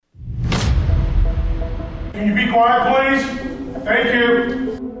Can you be quiet, please? Thank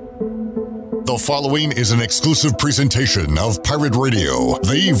you. The following is an exclusive presentation of Pirate Radio,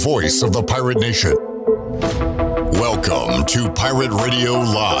 the voice of the Pirate Nation. Welcome to Pirate Radio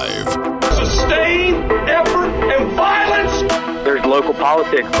Live. Sustained effort and violence. There's local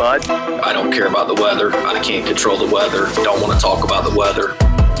politics, bud. I don't care about the weather. I can't control the weather. Don't want to talk about the weather.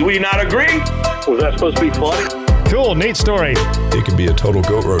 Do we not agree? Was that supposed to be funny? Cool, neat story. It can be a total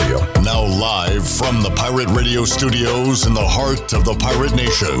goat rodeo. Now live from the Pirate Radio studios in the heart of the Pirate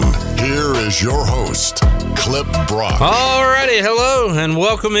Nation, here is your host, Clip Brock. Alrighty, hello, and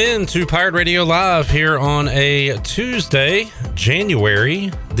welcome in to Pirate Radio Live here on a Tuesday, January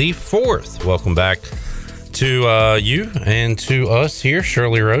the 4th. Welcome back to you and to us here,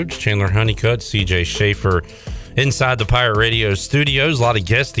 Shirley Rhodes, Chandler Honeycutt, CJ Schaefer, inside the Pirate Radio studios. A lot of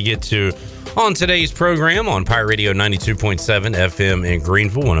guests to get to on today's program on Pirate Radio 92.7 FM in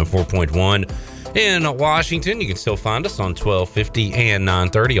Greenville, 104.1 in Washington. You can still find us on 1250 and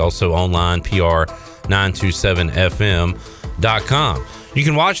 930, also online, PR927fm.com. You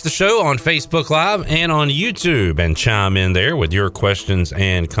can watch the show on Facebook Live and on YouTube and chime in there with your questions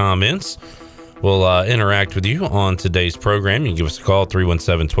and comments. We'll interact with you on today's program. You can give us a call,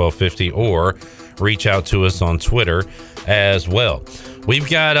 317-1250, or reach out to us on Twitter as well. We've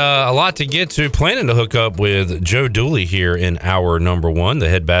got a lot to get to. Planning to hook up with Joe Dooley here in hour number one, the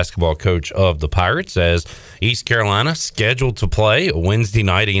head basketball coach of the Pirates, as East Carolina scheduled to play Wednesday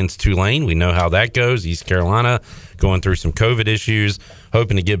night against Tulane. We know how that goes. East Carolina going through some COVID issues,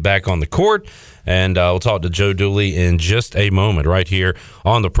 hoping to get back on the court. And we'll talk to Joe Dooley in just a moment right here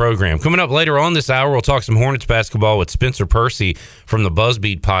on the program. Coming up later on this hour, we'll talk some Hornets basketball with Spencer Percy from the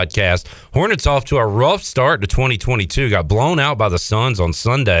Buzzbeat podcast. Hornets off to a rough start to 2022. Got blown out by the Suns on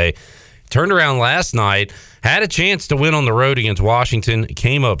Sunday. Turned around last night, had a chance to win on the road against Washington,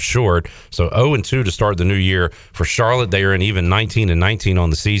 came up short. So 0-2 to start the new year for Charlotte. They are in even 19-19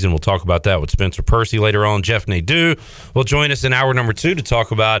 on the season. We'll talk about that with Spencer Percy later on. Jeff Nadeau will join us in hour number two to talk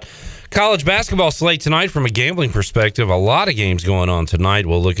about college basketball slate tonight from a gambling perspective. A lot of games going on tonight.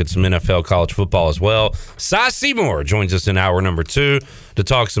 We'll look at some NFL college football as well. Cy Seymour joins us in hour number two to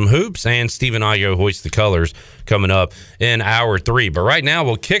talk some hoops, and Stephen Ayo hoist the colors coming up in hour three. But right now,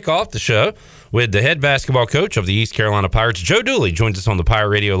 we'll kick off the show with the head basketball coach of the East Carolina Pirates. Joe Dooley joins us on the Pirate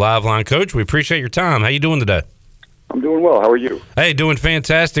Radio Live line. Coach, we appreciate your time. How you doing today? I'm doing well. How are you? Hey, doing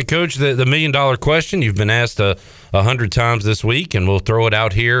fantastic, Coach. The $1 million question you've been asked 100 times this week, and we'll throw it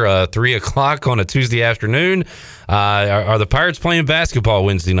out here 3 o'clock on a Tuesday afternoon. Are the Pirates playing basketball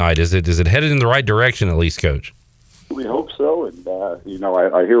Wednesday night? Is it headed in the right direction at least, Coach? We hope so. And,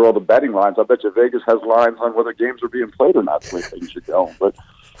 I hear all the betting lines. I bet you Vegas has lines on whether games are being played or not the way things should go. But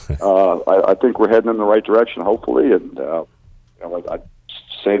I think we're heading in the right direction, hopefully. And I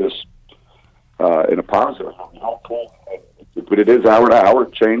say this in a positive. I'm hopeful. But it is hour to hour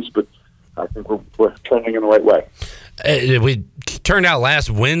changed, but I think we're trending in the right way. We turned out last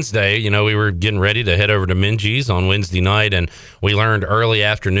Wednesday, we were getting ready to head over to Minges on Wednesday night, and we learned early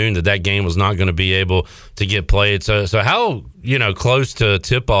afternoon that game was not going to be able to get played. So how, close to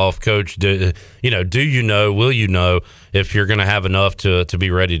tip-off, Coach, will you know if you're going to have enough to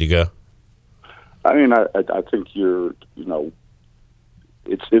be ready to go? I mean, I think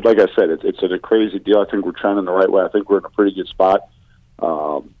it's like I said, it's a crazy deal. I think we're trending the right way. I think we're in a pretty good spot.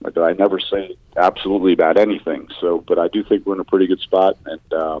 I never say absolutely about anything. But I do think we're in a pretty good spot and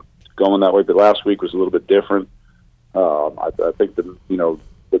going that way. But last week was a little bit different. I think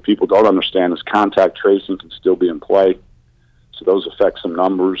what people don't understand is contact tracing can still be in play. So those affect some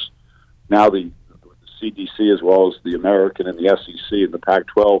numbers. Now the CDC as well as the American and the SEC and the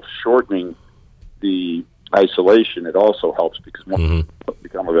Pac-12 shortening the isolation, it also helps because more people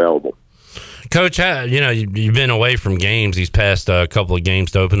become available. Coach, you've been away from games these past couple of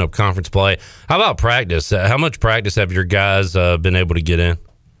games to open up conference play. How about practice? How much practice have your guys been able to get in?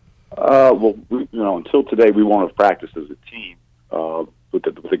 Until today, we won't have practiced as a team with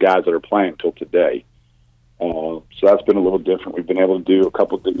the guys that are playing until today. So that's been a little different. We've been able to do a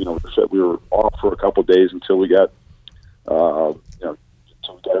couple of, we were off for a couple of days until we got, until we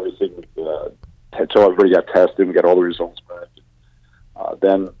got everything, until everybody got tested, we got all the results back.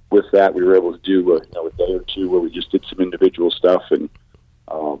 Then with that, we were able to do a day or two where we just did some individual stuff, and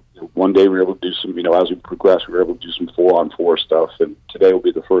one day we were able to do some, as we progressed, we were able to do some 4-on-4 stuff, and today will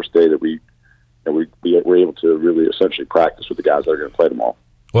be the first day that we were able to really essentially practice with the guys that are going to play them all.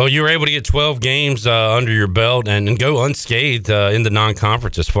 Well, you were able to get 12 games under your belt and go unscathed in the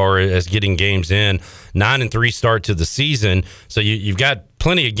non-conference as far as getting games in. 9-3 start to the season, so you've got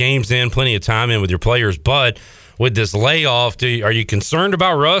plenty of games in, plenty of time in with your players, but with this layoff, are you concerned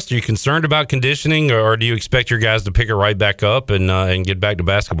about rust? Are you concerned about conditioning, or do you expect your guys to pick it right back up and get back to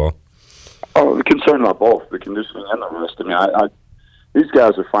basketball? Oh, the concern about both the conditioning and the rest. I mean, these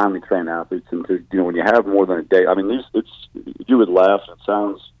guys are finally trained athletes, and when you have more than a day, I mean, you would laugh. It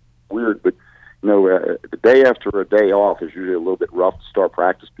sounds weird, but the day after a day off is usually a little bit rough to start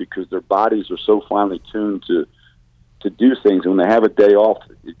practice because their bodies are so finely tuned to do things. And when they have a day off,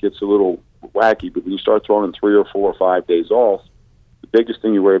 it gets a little wacky. But when you start throwing in 3 or 4 or 5 days off, the biggest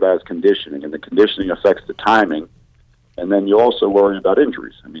thing you worry about is conditioning, and the conditioning affects the timing. And then you also worry about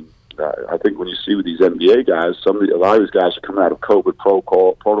injuries. I mean, I think when you see with these NBA guys, a lot of these guys are coming out of COVID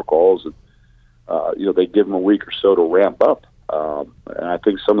protocols, and they give them a week or so to ramp up. And I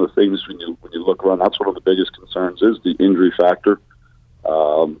think some of the things when you look around, that's one of the biggest concerns is the injury factor.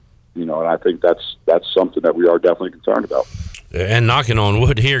 And I think that's something that we are definitely concerned about. And knocking on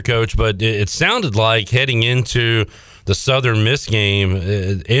wood here, Coach, but it sounded like heading into the Southern Miss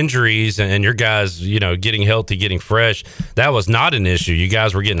game, injuries and your guys, getting healthy, getting fresh, that was not an issue. You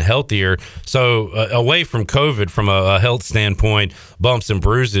guys were getting healthier. So away from COVID, from a health standpoint, bumps and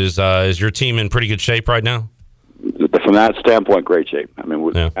bruises, is your team in pretty good shape right now? From that standpoint, great shape. I mean,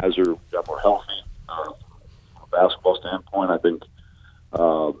 guys are more healthy. From a basketball standpoint, I think,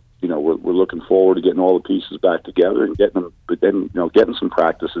 we're looking forward to getting all the pieces back together and getting some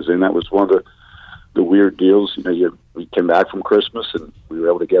practices in. That was one of the weird deals. We came back from Christmas and we were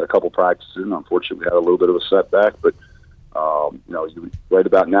able to get a couple practices in. Unfortunately, we had a little bit of a setback, but right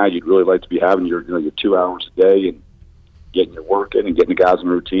about now, you'd really like to be having your 2 hours a day and getting your work in and getting the guys in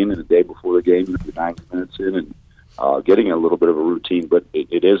routine. And the day before the game, you're 90 minutes in and getting a little bit of a routine, but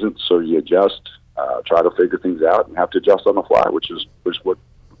it isn't. So you adjust, try to figure things out, and have to adjust on the fly, which is what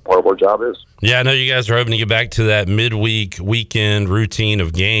part of our job is. Yeah, I know you guys are hoping to get back to that midweek weekend routine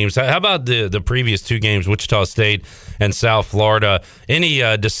of games. How about the previous 2 games, Wichita State and South Florida? Any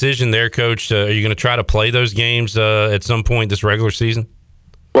decision there, Coach? Are you going to try to play those games at some point this regular season?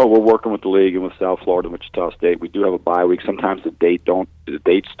 Well, we're working with the league and with South Florida and Wichita State. We do have a bye week. Sometimes the dates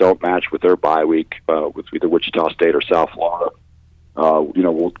don't match with their bye week with either Wichita State or South Florida.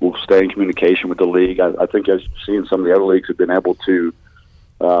 We'll stay in communication with the league. I think, as you've seen, some of the other leagues have been able to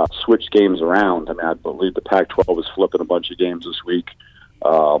switch games around. I mean, I believe the Pac-12 is flipping a bunch of games this week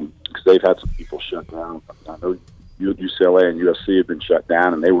because they've had some people shut down. I know UCLA and USC have been shut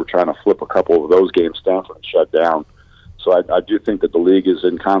down, and they were trying to flip a couple of those games. Stanford shut down. So I do think that the league is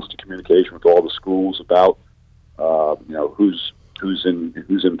in constant communication with all the schools about who's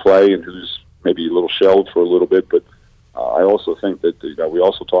in play and who's maybe a little shelved for a little bit. But I also think that we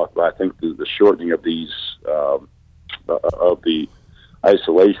also talk about, I think, the shortening of these of the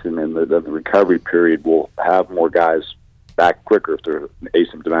isolation and the recovery period will have more guys back quicker if they're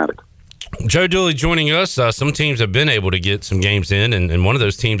asymptomatic. Joe Dooley joining us. Some teams have been able to get some games in, and one of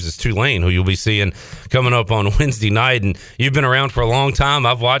those teams is Tulane, who you'll be seeing coming up on Wednesday night. And you've been around for a long time.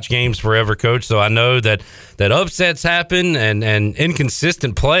 I've watched games forever, Coach, so I know that upsets happen and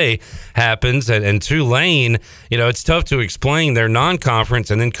inconsistent play happens. And Tulane, it's tough to explain their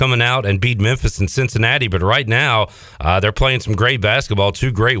non-conference and then coming out and beat Memphis and Cincinnati. But right now, they're playing some great basketball,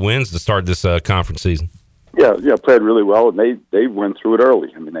 2 great wins to start this conference season. Yeah, played really well, and they went through it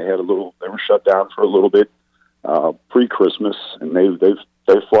early. I mean, they were shut down for a little bit pre-Christmas, and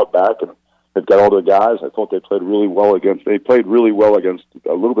they've fought back and they've got all their guys. I thought they played really well against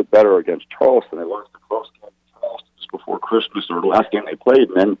a little bit better against Charleston. They lost the close game to Charleston just before Christmas, or the last game they played,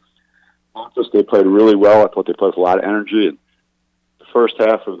 and then Memphis, they played really well. I thought they played with a lot of energy, and the first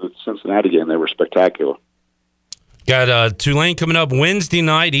half of the Cincinnati game, they were spectacular. Got Tulane coming up Wednesday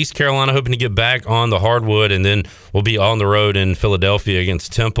night. East Carolina hoping to get back on the hardwood, and then we'll be on the road in Philadelphia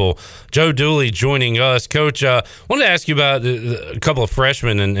against Temple. Joe Dooley joining us. Coach, wanted to ask you about a couple of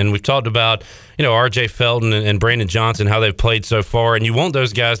freshmen, and we've talked about R.J. Felton and Brandon Johnson, how they've played so far, and you want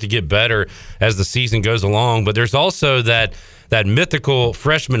those guys to get better as the season goes along, but there's also that mythical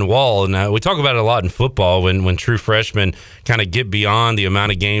freshman wall, and we talk about it a lot in football when true freshmen kind of get beyond the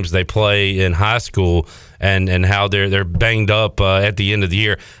amount of games they play in high school and how they're banged up at the end of the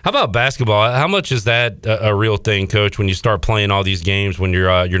year. How about basketball? How much is that a real thing, Coach, when you start playing all these games when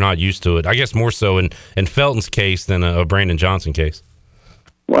you're not used to it? I guess more so in Felton's case than a Brandon Johnson case.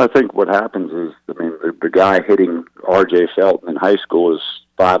 Well, I think what happens is, the guy hitting R.J. Felton in high school is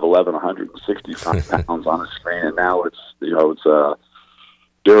 5'11", 165 pounds on the screen, and now it's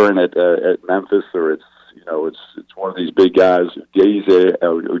Duran at Memphis, or it's one of these big guys,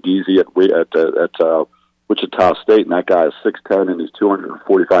 Udeze at Wichita State, and that guy is 6'10", and he's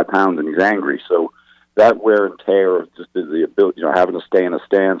 245 pounds, and he's angry. So that wear and tear of just the ability, having to stay in a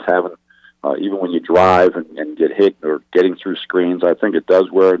stance, having even when you drive and get hit or getting through screens, I think it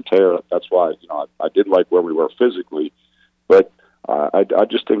does wear and tear. That's why, I did like where we were physically, but I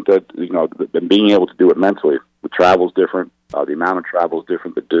just think that, and being able to do it mentally, the travel's different, the amount of travel is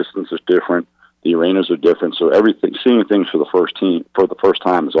different, the distance is different, the arenas are different, so everything, seeing things for the first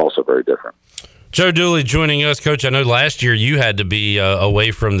time is also very different. Joe Dooley joining us. Coach, I know last year you had to be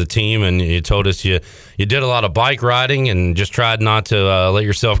away from the team, and you told us you did a lot of bike riding and just tried not to let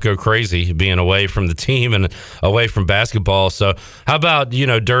yourself go crazy being away from the team and away from basketball. So how about,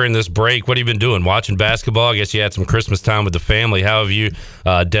 during this break, what have you been doing? Watching basketball? I guess you had some Christmas time with the family. How have you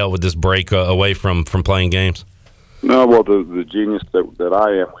dealt with this break away from playing games? No, well, the genius that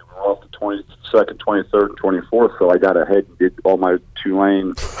I am, we were off the 22nd, 23rd, and 24th, so I got ahead and did all my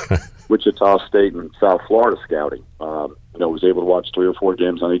Tulane Wichita State and South Florida scouting. Was able to watch 3 or 4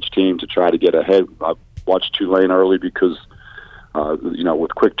 games on each team to try to get ahead. I watched Tulane early because,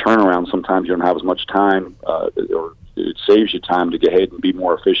 with quick turnaround, sometimes you don't have as much time, or it saves you time to get ahead and be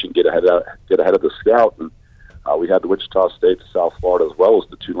more efficient, get ahead of the scout. And we had the Wichita State to South Florida as well as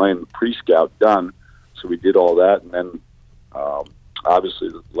the Tulane pre-scout done, so we did all that. And then, obviously,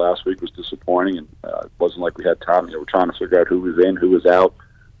 last week was disappointing, and it wasn't like we had time. We're trying to figure out who was in, who was out.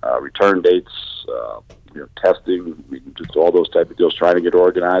 Return dates, testing, just all those type of deals, trying to get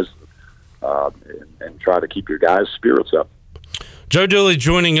organized and try to keep your guys' spirits up. Joe Dooley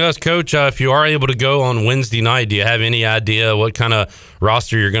joining us. Coach, if you are able to go on Wednesday night, do you have any idea what kind of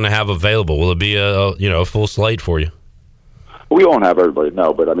roster you're going to have available? Will it be a full slate for you? We won't have everybody,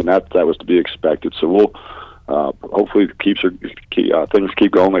 no, but I mean that was to be expected. So we'll hopefully things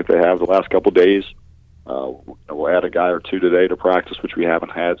keep going like they have the last couple of days. We'll add a guy or two today to practice, which we haven't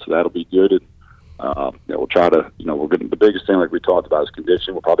had, so that'll be good. And we'll try to, we're getting the biggest thing, like we talked about, is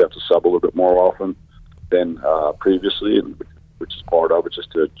conditioning. We'll probably have to sub a little bit more often than previously, and which is part of it,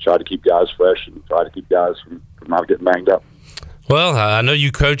 just to try to keep guys fresh and try to keep guys from not getting banged up. Well, I know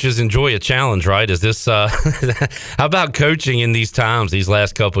you coaches enjoy a challenge, right? Is this how about coaching in these times, these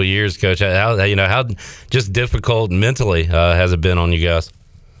last couple of years, Coach? How just difficult mentally has it been on you guys?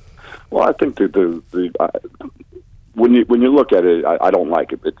 Well, I think when you look at it, I don't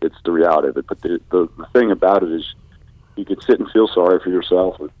like it. It's the reality of it. But the thing about it is, you could sit and feel sorry for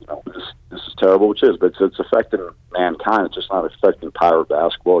yourself. This is terrible, which is, but it's affecting mankind. It's just not affecting Pirate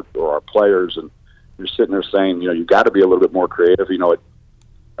basketball or our players. And you're sitting there saying, you got to be a little bit more creative.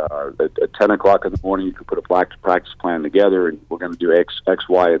 At 10 o'clock in the morning, you can put a practice plan together, and we're going to do X,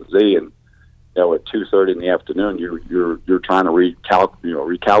 Y, and Z. And at 2:30 in the afternoon, you're trying to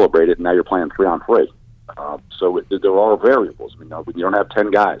recalibrate it, and now you're playing 3-on-3. So there are variables. When you don't have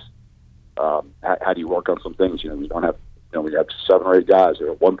 10 guys, how do you work on some things? You don't have. We have 7 or 8 guys.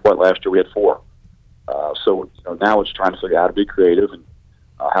 At one point last year, we had 4. So now it's trying to figure out how to be creative and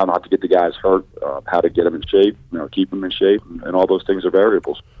how not to get the guys hurt, how to get them in shape, keep them in shape, and all those things are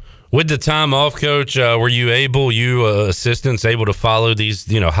variables. With the time off, Coach, were you assistants able to follow these,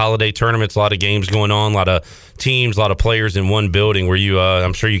 holiday tournaments, a lot of games going on, a lot of teams, a lot of players in one building? Were you,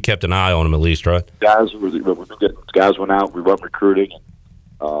 I'm sure you kept an eye on them at least, right? Guys went out, we went recruiting,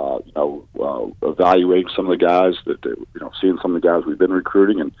 evaluating some of the guys seeing some of the guys we've been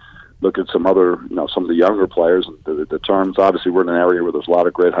recruiting and look at some other, some of the younger players. And the tournaments, obviously we're in an area where there's a lot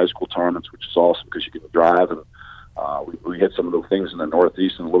of great high school tournaments, which is awesome because you can drive, and we hit some of those things in the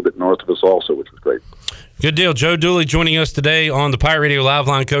Northeast and a little bit north of us also, which was great. Good deal. Joe Dooley joining us today on the Pirate Radio Live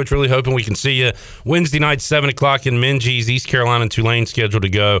Line. Coach, really hoping we can see you Wednesday night, 7 o'clock in Minges, East Carolina and Tulane scheduled to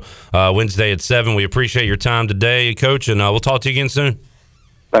go Wednesday at 7. We appreciate your time today, Coach, and we'll talk to you again soon.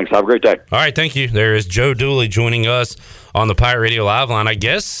 Thanks. Have a great day. All right. Thank you. There is Joe Dooley joining us on the Pirate Radio Live Line. I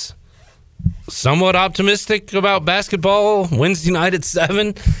guess somewhat optimistic about basketball Wednesday night at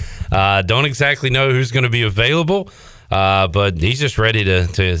 7. Don't exactly know who's going to be available, but he's just ready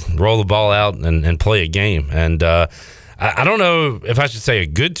to roll the ball out and play a game. And I don't know if I should say a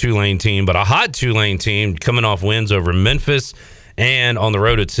good Tulane team, but a hot Tulane team coming off wins over Memphis and on the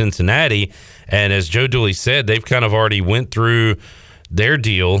road at Cincinnati. And as Joe Dooley said, they've kind of already went through their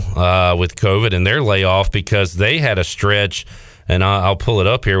deal with COVID and their layoff because they had a stretch, and I'll pull it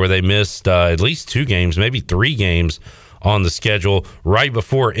up here, where they missed at least 2 games, maybe 3 games on the schedule right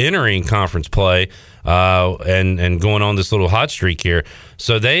before entering conference play and going on this little hot streak here.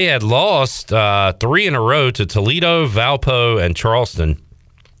 So they had lost 3 in a row to Toledo, Valpo, and Charleston.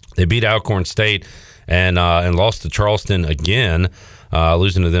 They beat Alcorn State and lost to Charleston again,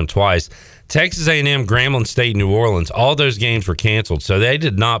 losing to them twice. Texas A&M, Grambling State, New Orleans, all those games were canceled. So they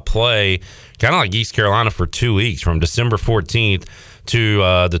did not play, kind of like East Carolina, for 2 weeks, from December 14th to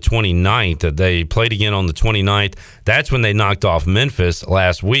the 29th. They played again on the 29th. That's when they knocked off Memphis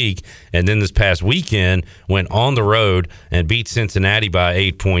last week. And then this past weekend went on the road and beat Cincinnati by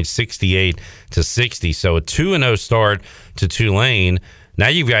 8 points, 68-60. So a 2-0 start to Tulane. Now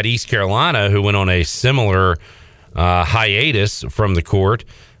you've got East Carolina, who went on a similar hiatus from the court,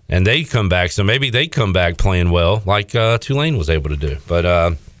 and they come back. So maybe they come back playing well like Tulane was able to do.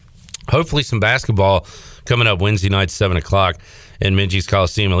 But hopefully some basketball coming up Wednesday night, 7 o'clock in Minges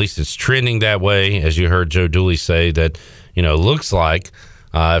Coliseum. At least it's trending that way, as you heard Joe Dooley say that, looks like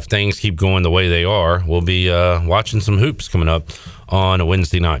if things keep going the way they are, we'll be watching some hoops coming up on a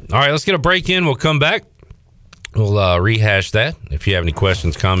Wednesday night. All right, let's get a break in. We'll come back. We'll rehash that. If you have any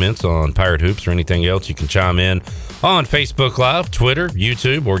questions, comments on Pirate Hoops or anything else, you can chime in on Facebook Live, Twitter,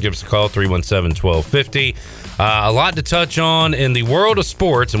 YouTube, or give us a call, 317-1250. A lot to touch on in the world of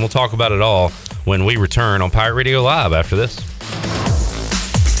sports, and we'll talk about it all when we return on Pirate Radio Live after this.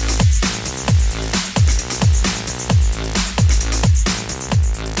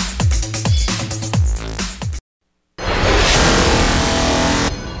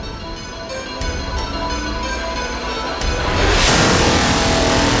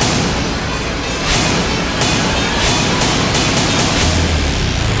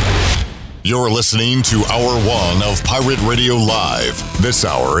 You're listening to Hour 1 of Pirate Radio Live. This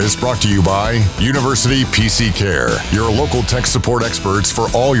hour is brought to you by University PC Care, your local tech support experts for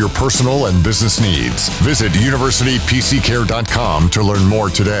all your personal and business needs. Visit universitypccare.com to learn more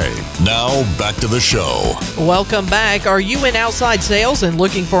today. Now, back to the show. Welcome back. Are you in outside sales and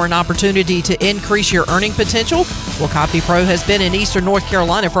looking for an opportunity to increase your earning potential? Well, CopyPro has been in Eastern North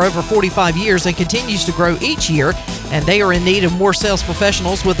Carolina for over 45 years and continues to grow each year, and they are in need of more sales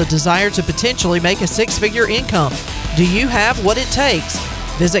professionals with a desire to potentially make a six-figure income. Do you have what it takes?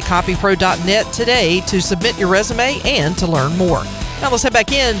 Visit copypro.net today to submit your resume and to learn more. Now let's head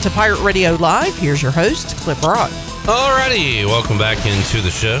back in to Pirate Radio Live. Here's your host, Clip Rock. Alrighty, welcome back into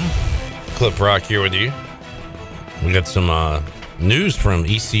the show. Clip Rock here with you. We got some news from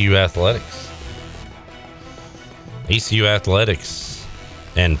ECU Athletics. ECU Athletics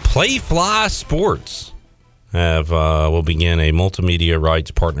and Playfly Sports will begin a multimedia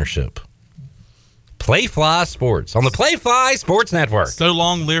rights partnership. Playfly Sports on the Playfly Sports Network. So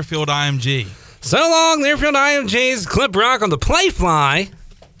long, Learfield IMG. So long, Learfield IMG's Clip Rock on the Playfly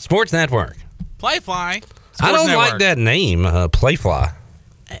Sports Network. Playfly Sports I don't Network. like that name, Playfly.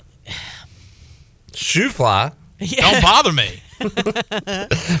 Shoefly. Yeah. Don't bother me.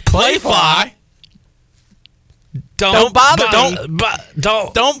 Playfly. Don't bother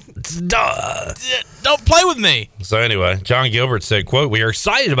Don't play with me. So anyway, John Gilbert said, quote, "We are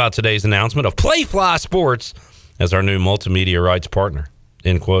excited about today's announcement of Playfly Sports as our new multimedia rights partner,"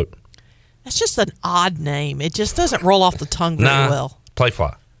 end quote. That's just an odd name. It just doesn't roll off the tongue very well.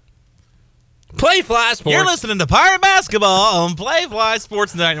 Playfly. Playfly Sports. You're listening to Pirate Basketball on Playfly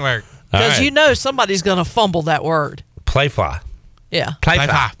Sports Network. Because you know somebody's going to fumble that word. Playfly. Yeah.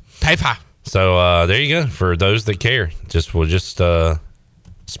 Playfly. Playfly. So there you go. For those that care, we'll just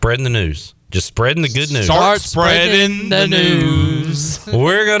spreading the news. Just spreading the good news. Start spreading the news.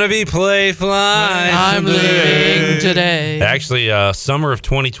 We're going to be Playfly. I'm leaving today. Actually, summer of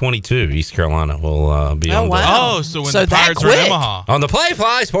 2022, East Carolina will be on so when the Pirates are in Omaha. On the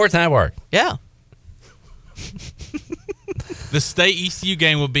Playfly Sports Network. Yeah. The state ECU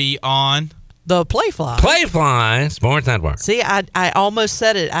game will be on the Playfly. Playfly Sports Network. See, I almost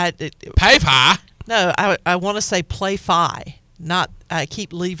said it. Playfly? No, I want to say Playfly. Not, I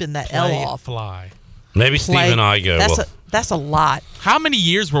keep leaving that L off. Fly. Maybe Stephen Igo. That's a lot. How many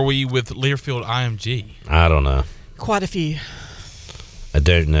years were we with Learfield IMG? I don't know. Quite a few. I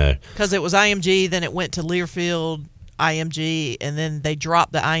don't know. Because it was IMG, then it went to Learfield IMG, and then they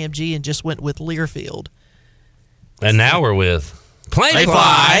dropped the IMG and just went with Learfield. And now we're with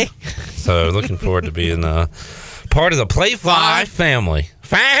Playfly. So looking forward to being part of the Playfly family.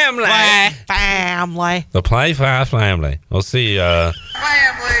 Family. The Playfly family. We'll see.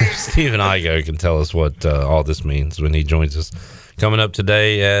 Stephen Igo can tell us what all this means when he joins us. Coming up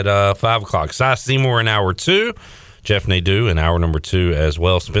today at 5 o'clock. Cy Seymour in hour 2. Jeff Nadeau in hour number 2 as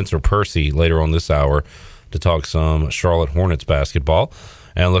well. Spencer Percy later on this hour to talk some Charlotte Hornets basketball.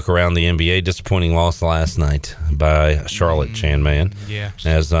 And look around the NBA. Disappointing loss last night by Charlotte, Chan Man. Yeah.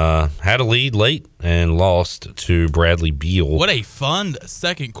 As had a lead late and lost to Bradley Beal. What a fun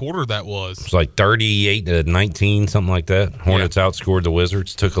second quarter that was. It was like 38-19, something like that. Hornets outscored the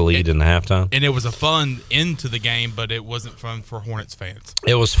Wizards, took a lead in the halftime. And it was a fun end to the game, but it wasn't fun for Hornets fans.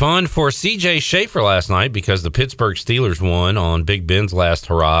 It was fun for C.J. Schaefer last night because the Pittsburgh Steelers won on Big Ben's last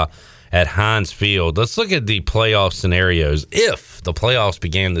hurrah at Heinz Field. Let's look at the playoff scenarios if the playoffs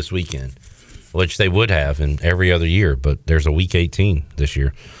began this weekend, which they would have in every other year, but there's a Week 18 this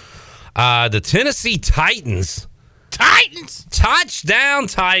year. The Tennessee Titans. Touchdown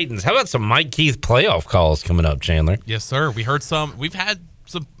Titans. How about some Mike Keith playoff calls coming up, Chandler? Yes, sir. We heard some. We've had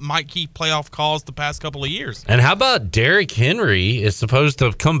some Mike Keith playoff calls the past couple of years. And how about Derrick Henry is supposed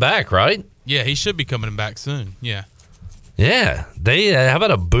to come back, right? Yeah, he should be coming back soon. Yeah. Yeah. How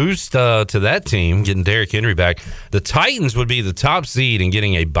about a boost to that team, getting Derrick Henry back? The Titans would be the top seed and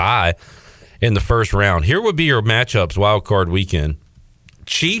getting a bye in the first round. Here would be your matchups wild card weekend.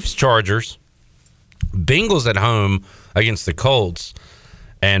 Chiefs, Chargers, Bengals at home against the Colts,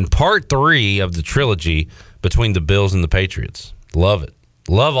 and part 3 of the trilogy between the Bills and the Patriots. Love it.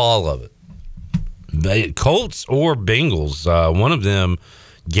 Love all of it. Colts or Bengals, one of them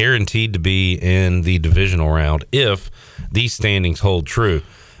guaranteed to be in the divisional round if these standings hold true.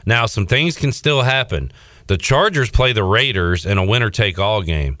 Now, some things can still happen. The Chargers play the Raiders in a winner-take-all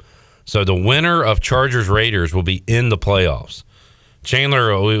game. So the winner of Chargers-Raiders will be in the playoffs.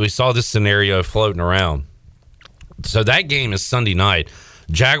 Chandler, we saw this scenario floating around. So that game is Sunday night.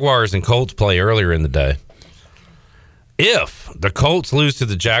 Jaguars and Colts play earlier in the day. If the Colts lose to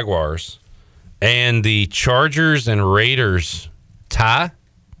the Jaguars and the Chargers and Raiders tie,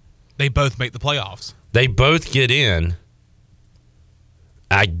 they both make the playoffs. They both get in.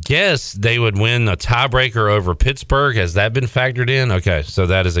 I guess they would win a tiebreaker over Pittsburgh. Has that been factored in? Okay, so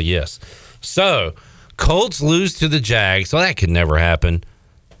that is a yes. So Colts lose to the Jags. So that could never happen.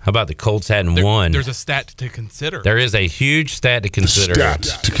 How about the Colts hadn't won? There's a stat to consider. There is a huge stat to consider.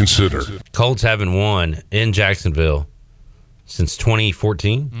 Colts haven't won in Jacksonville since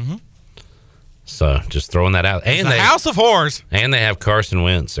 2014. Mm-hmm. So just throwing that out. And the House of Horrors. And they have Carson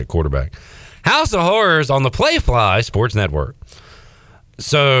Wentz at quarterback. House of Horrors on the Playfly Sports Network.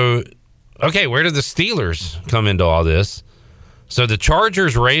 So, okay, where did the Steelers come into all this? So the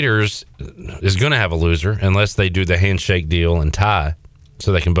Chargers-Raiders is going to have a loser unless they do the handshake deal and tie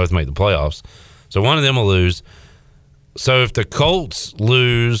so they can both make the playoffs. So one of them will lose. So if the Colts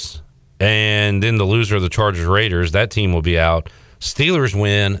lose and then the loser of the Chargers-Raiders, that team will be out. Steelers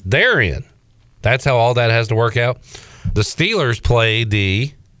win, they're in. That's how all that has to work out. The Steelers play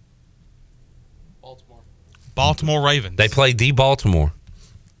the Baltimore Ravens. They play the Baltimore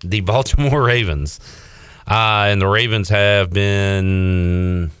Ravens. And the Ravens have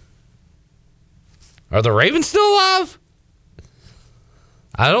been... Are the Ravens still alive?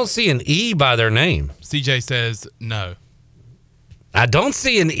 I don't see an E by their name. CJ says no. I don't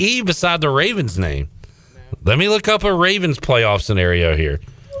see an E beside the Ravens name. Let me look up a Ravens playoff scenario here.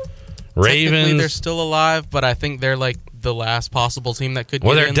 Technically, they're still alive, but I think they're like the last possible team that could get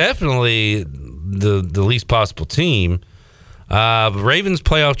in. Well, they're definitely the least possible team. Ravens'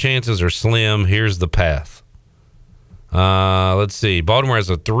 playoff chances are slim. Here's the path. Let's see. Baltimore has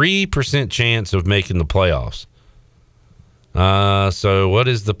a 3% chance of making the playoffs. So what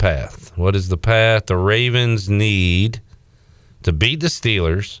is the path? The Ravens need to beat the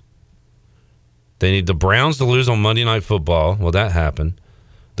Steelers. They need the Browns to lose on Monday Night Football. Well, that happened.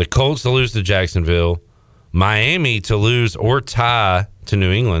 The Colts to lose to Jacksonville. Miami to lose or tie to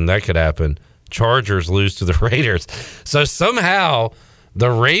New England. That could happen. Chargers lose to the Raiders. So somehow the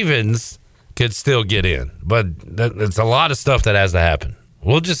Ravens could still get in. But it's a lot of stuff that has to happen.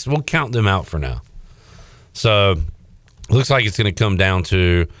 We'll count them out for now. So looks like it's going to come down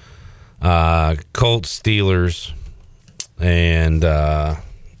to Colts, Steelers, and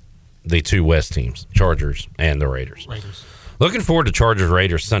the two West teams, Chargers and the Raiders. Looking forward to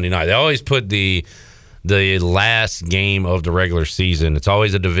Chargers-Raiders Sunday night. They always put the last game of the regular season. It's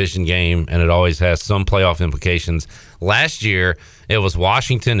always a division game, and it always has some playoff implications. Last year, it was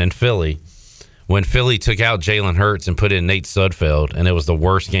Washington and Philly when Philly took out Jalen Hurts and put in Nate Sudfeld, and it was the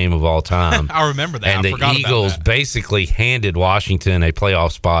worst game of all time. I remember that. And the Eagles basically handed Washington a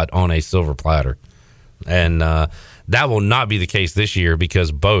playoff spot on a silver platter. And that will not be the case this year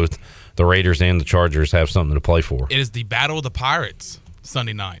because both the Raiders and the Chargers have something to play for. It is the Battle of the Pirates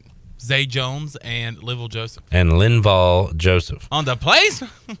Sunday night. Zay Jones and Linval Joseph. On the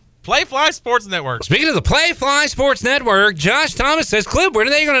Playfly Sports Network. Speaking of the Playfly Sports Network, Josh Thomas says, Clip, when are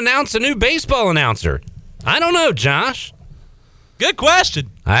they going to announce a new baseball announcer? I don't know, Josh. Good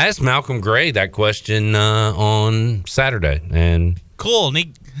question. I asked Malcolm Gray that question on Saturday. And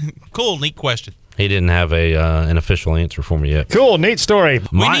neat question. He didn't have an official answer for me yet. Cool, neat story.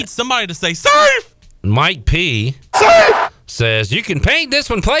 We need somebody to say, safe! Mike P. says, you can paint this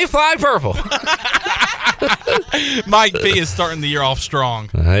one Playfly purple. Mike P. is starting the year off strong.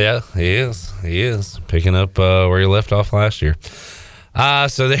 Yeah, he is. He is. Picking up where he left off last year.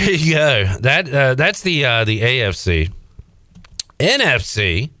 So there you go. That's the AFC.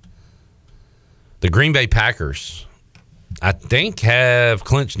 NFC, the Green Bay Packers, I think, have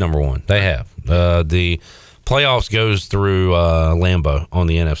clinched number one. They have. The playoffs goes through Lambeau on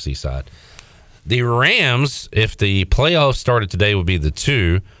the NFC side. The Rams, if the playoffs started today, would be the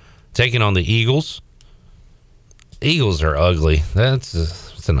 2, taking on the Eagles. Eagles are ugly.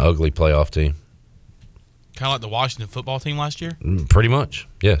 It's an ugly playoff team. Kind of like the Washington football team last year? Pretty much,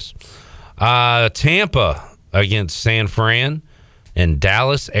 yes. Tampa against San Fran, and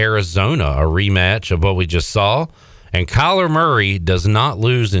Dallas, Arizona, a rematch of what we just saw. And Kyler Murray does not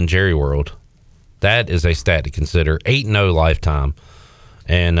lose in Jerry World. That is a stat to consider. 8-0 lifetime,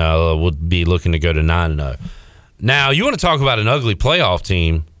 and would be looking to go to 9-0. Now, you want to talk about an ugly playoff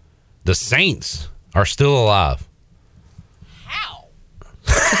team? The Saints are still alive. How?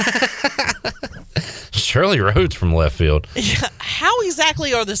 Shirley Rhodes from left field. How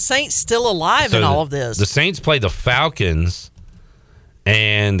exactly are the Saints still alive in all of this? The Saints play the Falcons,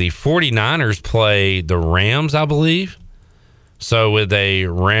 and the 49ers play the Rams, I believe. So with a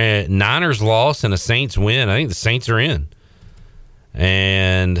Niners loss and a Saints win, I think the Saints are in.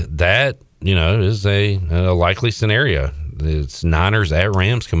 And that, is a likely scenario. It's Niners at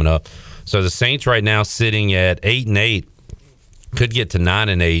Rams coming up. So the Saints right now sitting at 8-8, could get to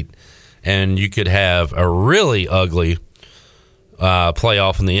 9-8, and you could have a really ugly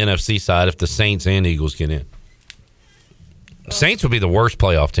playoff on the NFC side if the Saints and Eagles get in. Saints would be the worst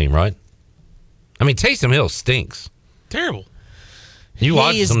playoff team, right? I mean, Taysom Hill stinks. Terrible. You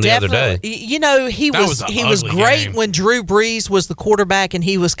watched him the other day. He was great game when Drew Brees was the quarterback, and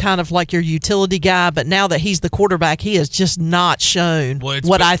he was kind of like your utility guy. But now that he's the quarterback, he has just not shown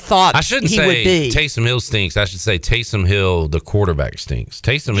what I thought I shouldn't he say would be. Taysom Hill stinks. I should say Taysom Hill, the quarterback, stinks.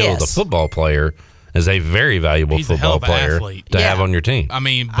 Taysom Hill, the football player, is a very valuable football player to have on your team. I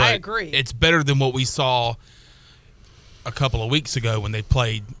mean, but I agree. It's better than what we saw a couple of weeks ago when they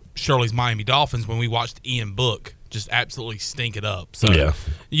played Shirley's Miami Dolphins, when we watched Ian Book just absolutely stink it up. So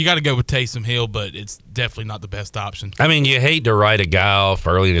you got to go with Taysom Hill, but it's definitely not the best option. I mean, you hate to write a guy off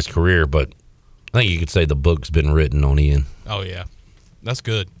early in his career, but I think you could say the book's been written on Ian. Oh, yeah. That's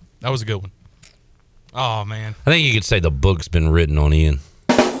good. That was a good one. Oh, man. I think you could say the book's been written on Ian.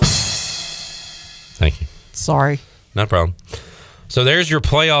 Thank you. Sorry. No problem. So there's your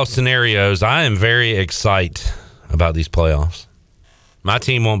playoff scenarios. I am very excited about these playoffs. My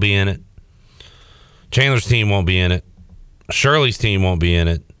team won't be in it. Chandler's team won't be in it. Shirley's team won't be in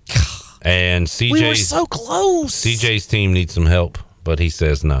it. And CJ's, we were so close. CJ's team needs some help, but he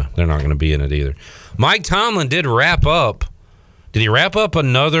says no, they're not going to be in it either. Mike Tomlin did wrap up. Did he wrap up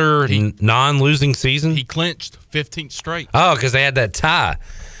another non-losing season? He clinched 15th straight. Oh, because they had that tie.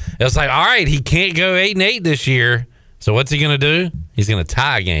 It was like, all right, he can't go 8-8 this year. So what's he going to do? He's going to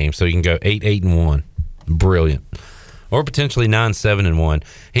tie a game so he can go 8-8-1. Brilliant. Or potentially 9-7-1.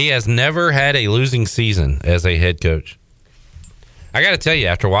 He has never had a losing season as a head coach. I got to tell you,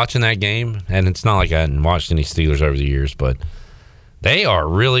 after watching that game, and it's not like I hadn't watched any Steelers over the years, but they are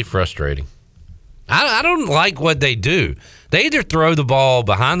really frustrating. I don't like what they do. They either throw the ball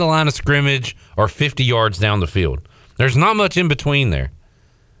behind the line of scrimmage or 50 yards down the field. There's not much in between there.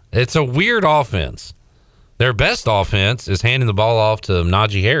 It's a weird offense. Their best offense is handing the ball off to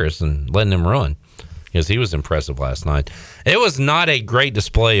Najee Harris and letting him run, because he was impressive last night. It was not a great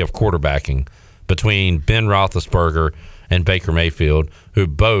display of quarterbacking between Ben Roethlisberger and Baker Mayfield, who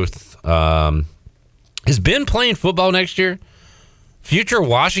both has been playing football next year. Future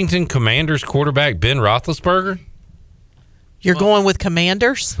Washington Commanders quarterback Ben Roethlisberger. You're going with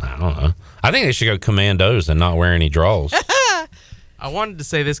Commanders? I don't know. I think they should go Commandos and not wear any draws. I wanted to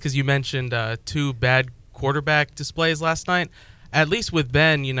say this because you mentioned 2 bad quarterback displays last night. At least with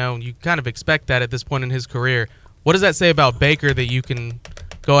Ben, you kind of expect that at this point in his career. What does that say about Baker that you can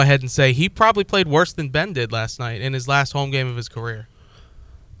go ahead and say he probably played worse than Ben did last night in his last home game of his career?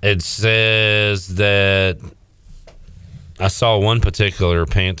 It says that I saw one particular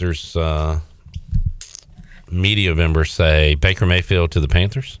Panthers media member say Baker Mayfield to the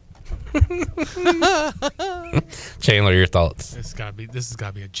Panthers. Chandler, your thoughts? This has got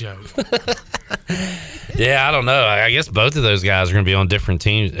to be a joke. Yeah, I don't know. I guess both of those guys are going to be on different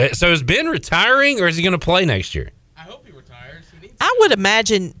teams. So is Ben retiring, or is he going to play next year? I hope he retires. I would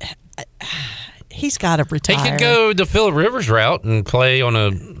imagine he's got to retire. He could go the Phillip Rivers route and play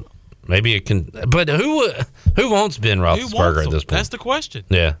on but who wants Ben Roethlisberger at this point? That's the question.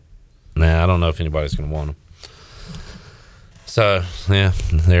 Yeah. Nah, I don't know if anybody's going to want him. So, yeah,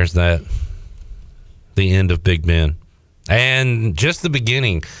 there's that. The end of Big Ben. And just the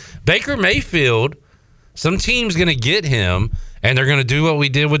beginning. Baker Mayfield, some team's going to get him, And they're going to do what we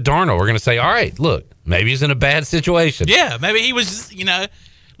did with Darnold. We're going to say, all right, look, maybe he's in a bad situation. Yeah, maybe he was just,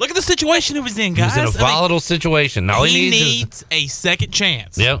 look at the situation he was in, guys. He's in a volatile situation. All he needs a second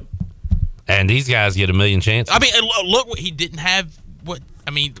chance. Yep. And these guys get a million chances. I mean, look what he didn't have.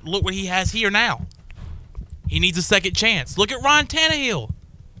 Look what he has here now. He needs a second chance. Look at Ryan Tannehill.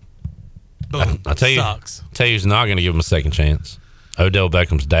 Boom. I'll tell you who's not going to give him a second chance. Odell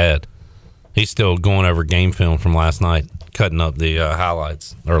Beckham's dad. He's still going over game film from last night, cutting up the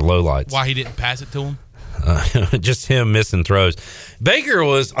highlights or lowlights. Why he didn't pass it to him? Just him missing throws. Baker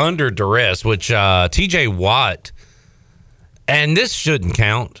was under duress, which T.J. Watt, and this shouldn't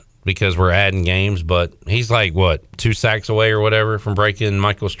count because we're adding games, but he's like, 2 sacks away or whatever from breaking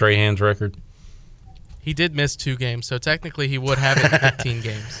Michael Strahan's record? He did miss 2 games, so technically he would have it in 15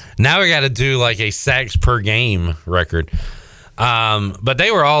 games. Now we got to do like a sacks per game record. But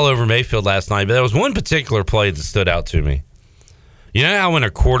they were all over Mayfield last night, but there was one particular play that stood out to me. You know how when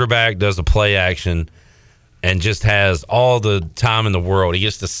a quarterback does a play action and just has all the time in the world, he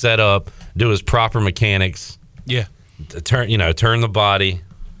gets to set up, do his proper mechanics. Yeah. Turn the body,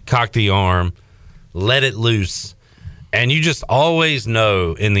 cock the arm, let it loose. And you just always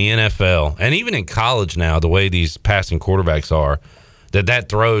know in the NFL, and even in college now, the way these passing quarterbacks are, that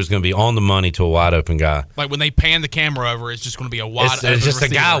throw is going to be on the money to a wide open guy. Like when they pan the camera over, it's just going to be a wide open It's just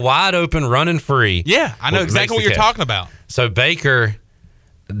receiver. a guy wide open, running free. Yeah, I know exactly what you're talking about. So Baker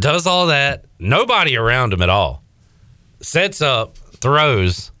does all that, nobody around him at all. Sets up,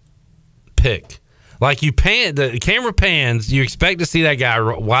 throws, pick. Like the camera pans, you expect to see that guy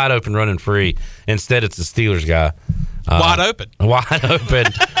wide open running free. Instead, it's the Steelers guy. Wide open,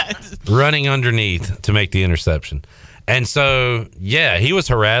 running underneath to make the interception. And so, yeah, he was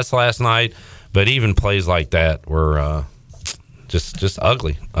harassed last night, but even plays like that were just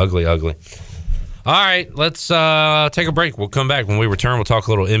ugly. All right, let's take a break. We'll come back. When we return, we'll talk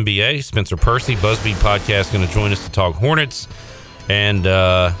a little NBA. Spencer Percy, BuzzBeat Podcast, going to join us to talk Hornets and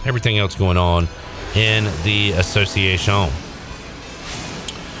everything else going on in the association.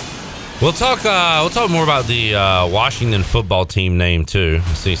 We'll talk more about the Washington football team name too.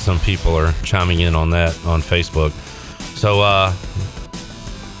 I see some people are chiming in on that on Facebook. So I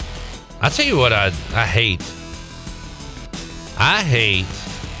tell you what I hate. I hate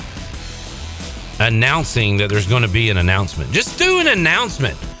announcing that there's going to be an announcement. Just do an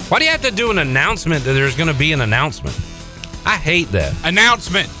announcement. Why do you have to do an announcement that there's going to be an announcement? I hate that.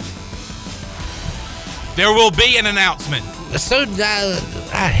 Announcement. There will be an announcement. So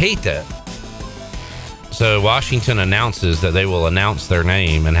I hate that. So Washington announces that they will announce their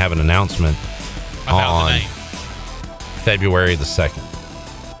name and have an announcement about the name. February the 2nd.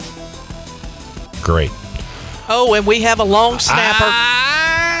 Great. Oh, and we have a long snapper.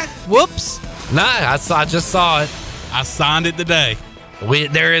 Whoops. Nah, I just saw it. I signed it today.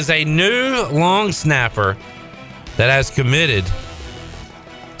 There is a new long snapper that has committed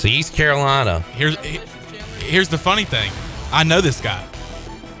to East Carolina. Here's the funny thing. I know this guy.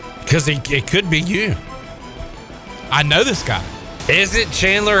 Because it could be you. I know this guy. Is it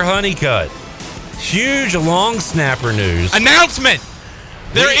Chandler Honeycutt? Huge long snapper news. Announcement.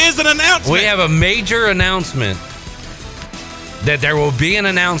 There is an announcement. We have a major announcement that there will be an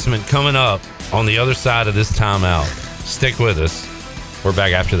announcement coming up on the other side of this timeout. Stick with us. We're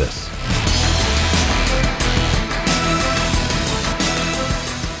back after this.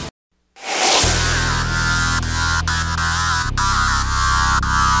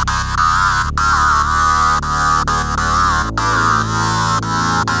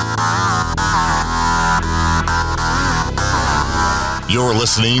 You're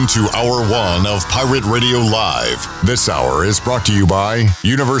listening to Hour 1 of Pirate Radio Live. This hour is brought to you by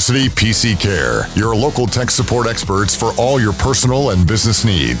University PC Care, your local tech support experts for all your personal and business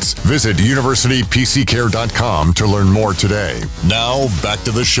needs. Visit universitypccare.com to learn more today. Now, back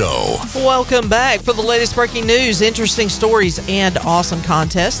to the show. Welcome back. For the latest breaking news, interesting stories, and awesome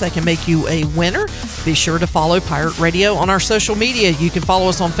contests that can make you a winner, be sure to follow Pirate Radio on our social media. You can follow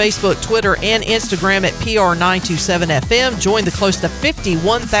us on Facebook, Twitter, and Instagram at PR927FM. Join the close to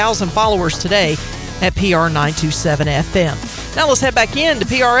 51,000 followers today at PR927FM. Now let's head back in to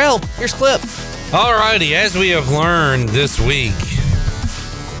PRL. Here's Clip. All righty. As we have learned this week,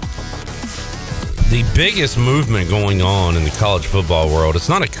 the biggest movement going on in the college football world, it's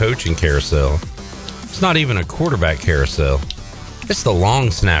not a coaching carousel. It's not even a quarterback carousel. It's the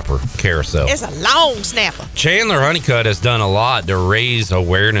long snapper carousel. It's a long snapper. Chandler Honeycutt has done a lot to raise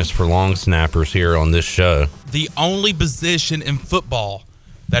awareness for long snappers here on this show. The only position in football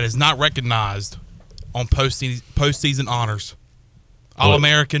that is not recognized on postseason honors.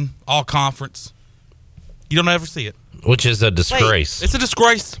 All-American, all-conference. You don't ever see it. Which is a disgrace. It's a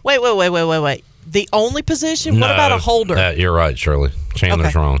disgrace. Wait. The only position? What about a holder? You're right, Shirley.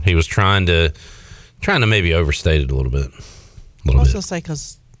 Chandler's wrong. He was trying to maybe overstate it a little bit. I was going to say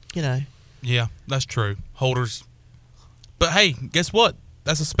because, Yeah, that's true. Holders. But hey, guess what?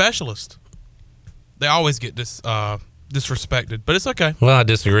 That's a specialist. They always get disrespected, but it's okay. Well, I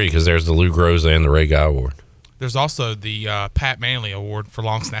disagree because there's the Lou Groza and the Ray Guy Award. There's also the Pat Manley Award for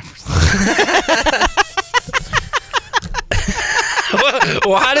long snappers.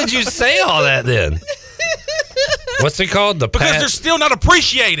 Why did you say all that then? What's it called? Because they're still not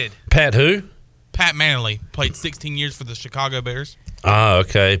appreciated. Pat who? Pat Manley played 16 years for the Chicago Bears. Oh,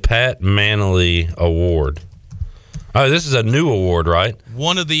 okay. Pat Manley Award. Oh, this is a new award, right?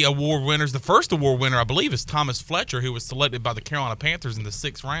 One of the award winners, the first award winner, I believe, is Thomas Fletcher, who was selected by the Carolina Panthers in the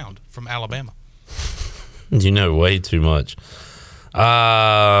 6th round from Alabama. You know way too much.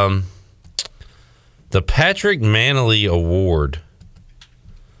 The Patrick Manley Award.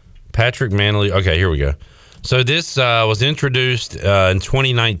 Patrick Manley. Okay, here we go. So this was introduced in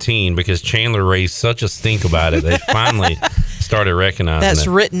 2019 because Chandler raised such a stink about it. They finally started recognizing That's it.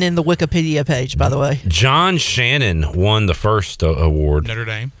 written in the Wikipedia page, by the way. John Shannon won the first award. Notre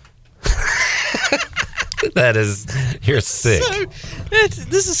Dame. You're sick. So,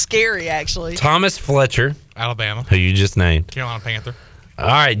 this is scary, actually. Thomas Fletcher. Alabama. Who you just named. Carolina Panther. All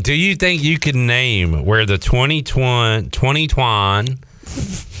right. Do you think you could name where the 2021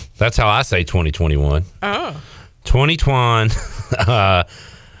 that's how I say 2021. Oh. 2021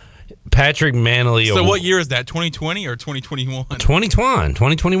 Patrick Manley So what year is that? 2020 or 2021?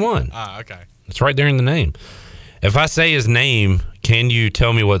 2021. Ah, okay. It's right there in the name. If I say his name, can you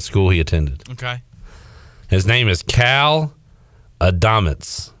tell me what school he attended? Okay. His name is Cal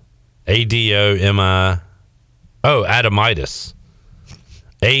Adamitis. Adamitis.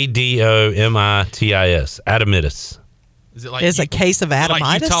 Adamitis. Adamitis. Is it like it's a case of Adamitis?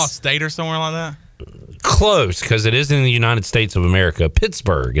 Like Utah State or somewhere like that? Close, because it is in the United States of America.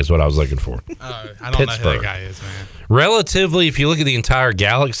 Pittsburgh is what I was looking for. I don't know who that guy is, man. Relatively, if you look at the entire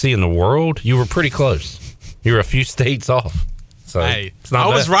galaxy and the world, you were pretty close. You were a few states off. So hey, it's not I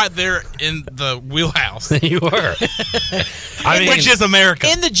bad. was right there in the wheelhouse. You were. Which is America.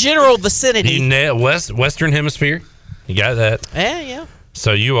 In the general vicinity. Western Hemisphere. You got that. Yeah.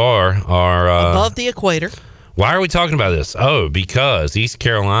 So you are above the equator. Why are we talking about this? Oh, because East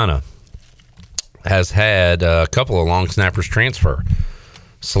Carolina has had a couple of long snappers transfer.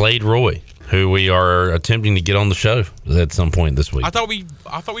 Slade Roy, who we are attempting to get on the show at some point this week. I thought we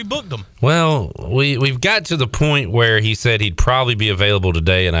booked him. Well, we've got to the point where he said he'd probably be available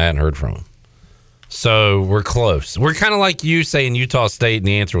today, and I hadn't heard from him. So we're close. We're kind of like you saying Utah State, and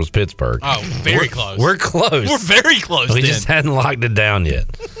the answer was Pittsburgh. Oh, very close. We're close. We're very close. We just hadn't locked it down yet.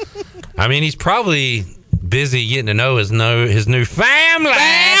 I mean, he's probably busy getting to know his new family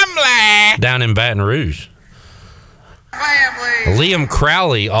down in Baton Rouge. Liam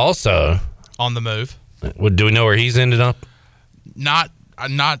Crowley also on the move. Do we know where he's ended up? Not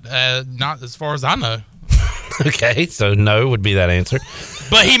as far as I know. Okay, so no would be that answer.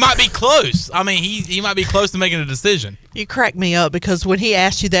 But he might be close. I mean, he might be close to making a decision. You cracked me up because when he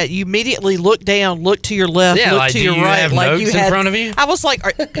asked you that, you immediately looked down, looked to your left, yeah, looked like, to do your you right. have like notes you in had, front of you? I was like,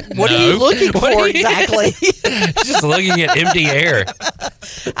 what are you looking for exactly? Just looking at empty air.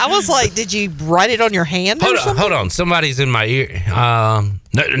 I was like, did you write it on your hand or something? Hold on. Somebody's in my ear. No,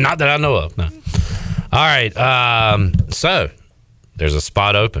 not that I know of. No. All right. So there's a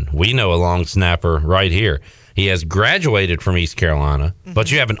spot open. We know a long snapper right here. He has graduated from East Carolina,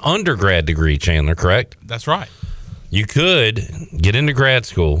 but you have an undergrad degree, Chandler, correct? That's right. You could get into grad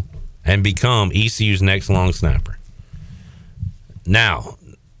school and become ECU's next long snapper. Now,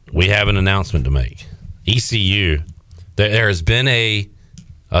 we have an announcement to make. ECU, there has been a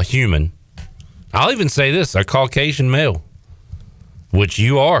human, I'll even say this, a Caucasian male, which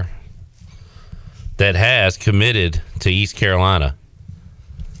you are, that has committed to East Carolina.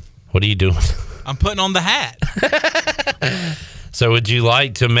 What are you doing? I'm putting on the hat. So would you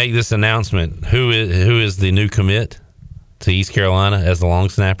like to make this announcement? Who is the new commit to East Carolina as the long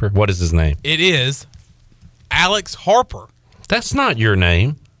snapper? What is his name? It is Alex Harper. That's not your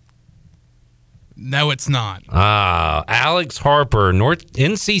name. No, it's not. Alex Harper,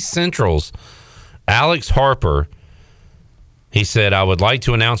 NC Central's Alex Harper. He said, I would like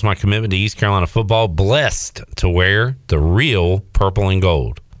to announce my commitment to East Carolina football, blessed to wear the real purple and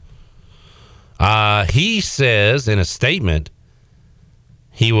gold. He says in a statement,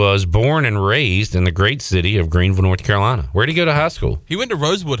 he was born and raised in the great city of Greenville, North Carolina. Where did he go to high school? He went to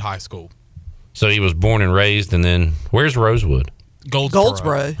Rosewood High School. So he was born and raised, and then where's Rosewood?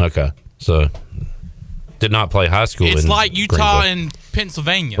 Goldsboro. Okay, so did not play high school. It's in like Utah Greenville. and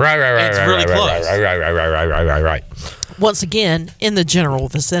Pennsylvania. Right. It's really close. Right. Once again, in the general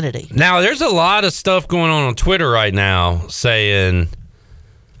vicinity. Now, there's a lot of stuff going on Twitter right now saying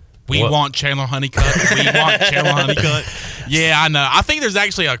we want Chandler Honeycutt. We want Chandler Honeycutt. Yeah, I know. I think there's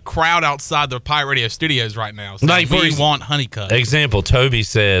actually a crowd outside the Pirate Radio studios right now. So we want Honeycutt. Example, Toby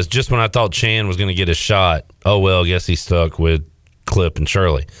says, just when I thought Chan was going to get a shot, oh, well, guess he's stuck with Clip and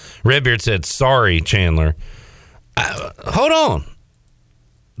Shirley. Redbeard said, sorry, Chandler. Hold on.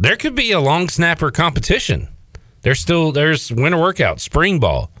 There could be a long snapper competition. There's winter workout, spring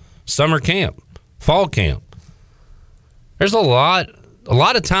ball, summer camp, fall camp. There's a lot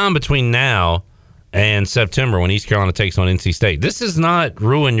of time between now and September when East Carolina takes on NC State. This does not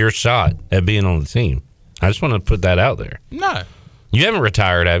ruin your shot at being on the team. I just want to put that out there. No. You haven't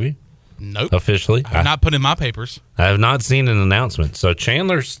retired, have you? Nope. Officially? I've not put in my papers. I have not seen an announcement. So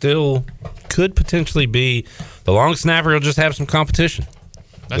Chandler still could potentially be the long snapper. He'll just have some competition.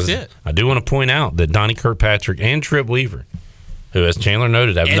 That's it. I do want to point out that Donnie Kirkpatrick and Trip Weaver, who, as Chandler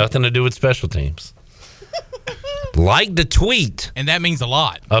noted, have nothing to do with special teams, liked the tweet. And that means a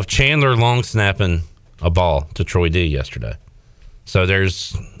lot. Of Chandler long snapping a ball to Troy D yesterday. So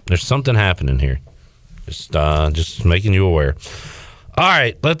there's something happening here. Just making you aware. All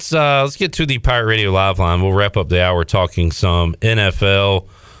right, let's get to the Pirate Radio Live line. We'll wrap up the hour talking some NFL.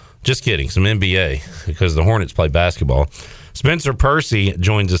 Just kidding, some NBA, because the Hornets play basketball. Spencer Percy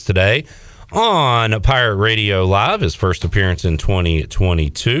joins us today on Pirate Radio Live, his first appearance in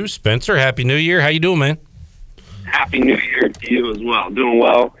 2022. Spencer, Happy New Year. How you doing, man? Happy New Year to you as well. Doing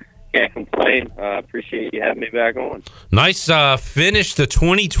well. Can't complain. Appreciate you having me back on. Nice finish to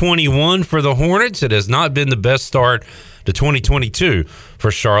 2021 for the Hornets. It has not been the best start to 2022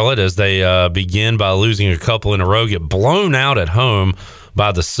 for Charlotte as they begin by losing a couple in a row, get blown out at home by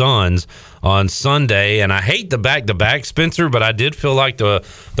the Suns on Sunday. And I hate the back-to-back, Spencer, but I did feel like the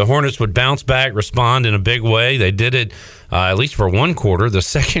Hornets would bounce back, respond in a big way. They did it at least for one quarter, the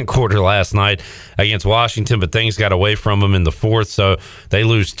second quarter last night against Washington, but things got away from them in the fourth, so they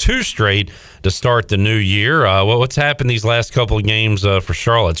lose two straight to start the new year. What's happened these last couple of games for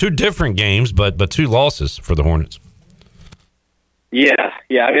Charlotte? Two different games, but two losses for the Hornets. Yeah.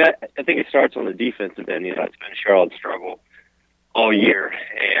 I mean, I think it starts on the defensive end. It's been Charlotte's struggle all year,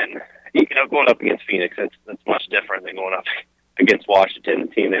 and going up against Phoenix, that's much different than going up against Washington, the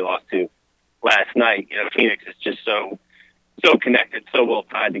team they lost to last night. Phoenix is just so connected, so well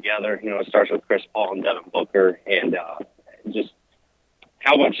tied together. It starts with Chris Paul and Devin Booker, and just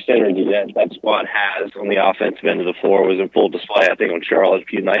how much synergy that squad has on the offensive end of the floor was in full display, I think, on Charlotte a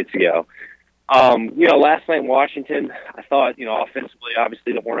few nights ago. Last night in Washington, I thought, offensively,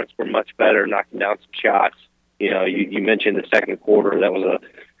 obviously the Hornets were much better, knocking down some shots. You mentioned the second quarter. That was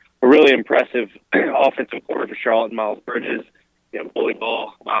a really impressive offensive quarter for Charlotte. Miles Bridges, bully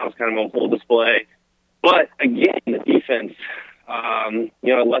ball. Miles kind of on full display. But, again, the defense,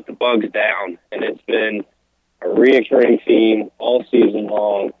 it let the Bugs down. And it's been a reoccurring theme all season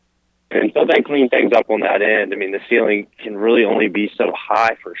long. And until they clean things up on that end, I mean, the ceiling can really only be so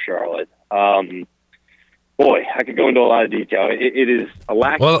high for Charlotte. I could go into a lot of detail. It is a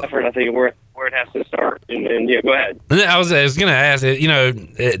lack of effort, I think, where it has to start. And go ahead. I was going to ask,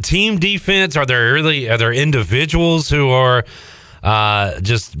 team defense, are there individuals who are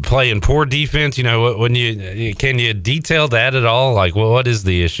just playing poor defense? Can you detail that at all? Like, what is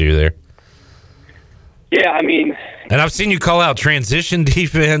the issue there? Yeah, I mean, and I've seen you call out transition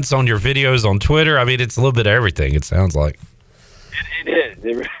defense on your videos on Twitter. I mean, it's a little bit of everything, it sounds like. It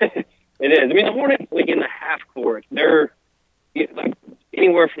is. It is. I mean, the Hornets, in the half court, they're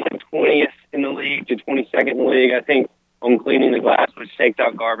anywhere from 20th in the league to 22nd in the league. I think on cleaning the glass, which takes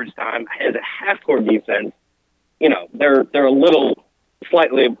out garbage time. As a half court defense, they're a little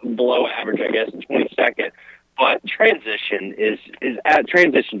slightly below average, I guess, in 22nd. But transition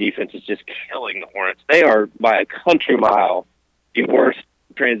defense is just killing the Hornets. They are by a country mile the worst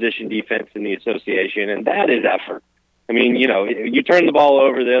transition defense in the association, and that is effort. I mean, you turn the ball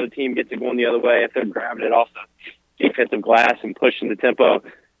over, the other team gets it going the other way. If they're grabbing it off the defensive glass and pushing the tempo,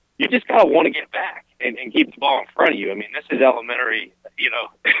 you just kind of want to get back and keep the ball in front of you. I mean, this is elementary,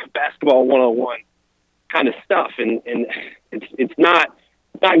 basketball 101 kind of stuff, and it's not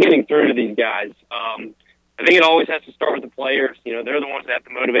getting through to these guys. I think it always has to start with the players. They're the ones that have to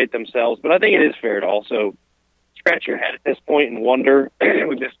motivate themselves. But I think it is fair to also scratch your head at this point and wonder,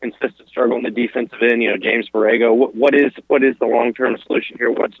 with this consistent struggle on the defensive end, James Borrego, what is the long-term solution here?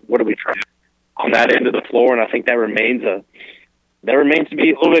 What are we trying on that end of the floor? And I think that remains to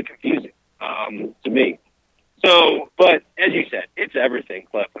be a little bit confusing to me. So, but as you said, it's everything,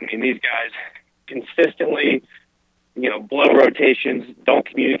 Cliff. I mean, these guys, consistently, blow rotations, don't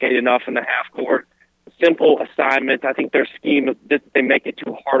communicate enough in the half court. Simple assignments. I think their scheme, they make it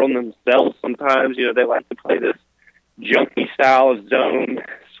too hard on themselves sometimes. They like to play this junky style of zone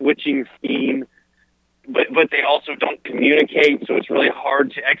switching scheme, but they also don't communicate, so it's really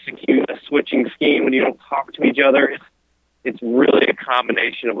hard to execute a switching scheme when you don't talk to each other. It's really a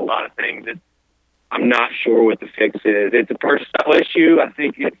combination of a lot of things that I'm not sure what the fix is. It's a personnel issue. I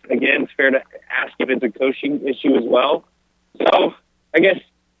think it's fair to ask if it's a coaching issue as well. So I guess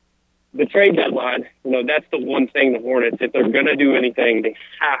the trade deadline, that's the one thing the Hornets, if they're going to do anything, they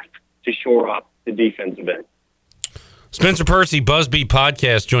have to shore up the defensive end. Spencer Percy, Busby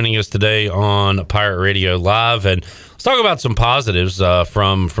Podcast, joining us today on Pirate Radio Live. And let's talk about some positives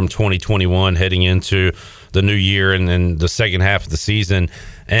from 2021 heading into the new year and then the second half of the season.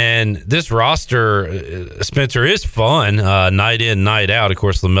 And this roster, Spencer, is fun night in, night out. Of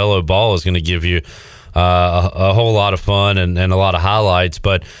course, LaMelo Ball is going to give you a whole lot of fun and a lot of highlights.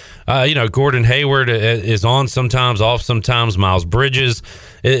 But, Gordon Hayward is on sometimes, off sometimes. Miles Bridges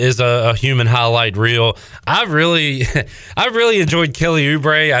is a human highlight reel. I've really enjoyed Kelly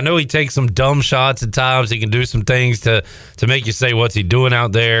Oubre. I know he takes some dumb shots at times. He can do some things to make you say, what's he doing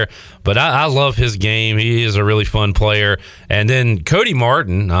out there? But I love his game. He is a really fun player. And then Cody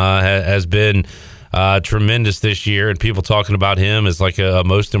Martin has been tremendous this year, and people talking about him as like a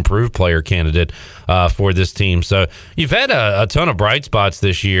most improved player candidate for this team. So you've had a ton of bright spots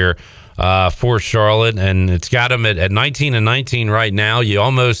this year for Charlotte, and it's got them at 19-19 right now. You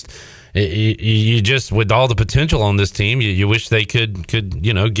almost, you just, with all the potential on this team, you wish they could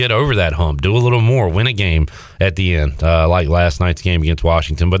get over that hump, do a little more, win a game at the end, like last night's game against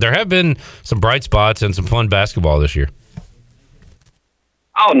Washington. But there have been some bright spots and some fun basketball this year.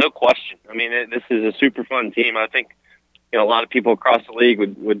 Oh, no question. I mean, this is a super fun team. I think, a lot of people across the league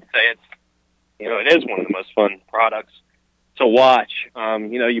would say it is one of the most fun products to watch.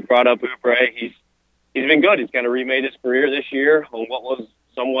 You brought up Oubre. He's been good. He's kind of remade his career this year on what was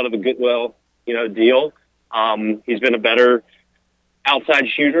somewhat of a goodwill, deal. He's been a better outside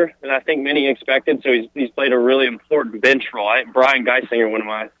shooter than I think many expected. So he's played a really important bench role. Brian Geisinger, one of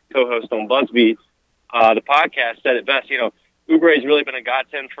my co-hosts on Buzzbeat, the podcast, said it best. Oubre has really been a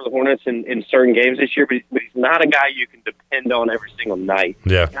godsend for the Hornets in certain games this year, but he's not a guy you can depend on every single night.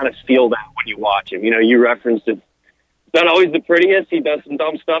 Yeah. You kind of feel that when you watch him. You referenced it. It's not always the prettiest. He does some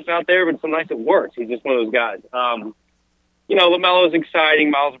dumb stuff out there, but some nights it works. He's just one of those guys. LaMelo is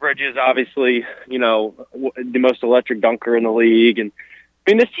exciting. Miles Bridges, obviously, the most electric dunker in the league. And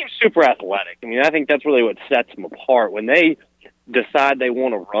this team's super athletic. I think that's really what sets them apart. When they decide they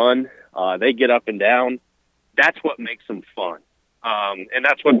want to run, they get up and down. That's what makes them fun. And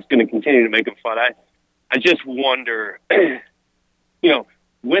that's what's going to continue to make them fun. I just wonder,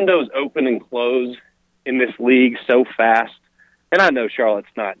 windows open and close in this league so fast. And I know Charlotte's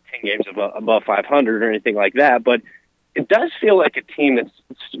not 10 games above 500 or anything like that, but it does feel like a team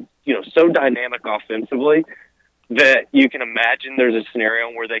that's, so dynamic offensively that you can imagine there's a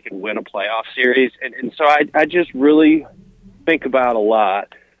scenario where they could win a playoff series. And so I just really think about a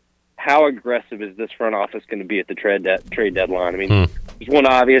lot. How aggressive is this front office going to be at the trade deadline? There's one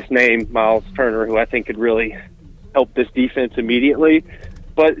obvious name, Miles Turner, who I think could really help this defense immediately.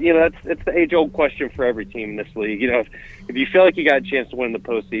 But, that's the age-old question for every team in this league. If you feel like you got a chance to win the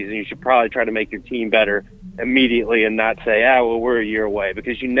postseason, you should probably try to make your team better immediately and not say, we're a year away,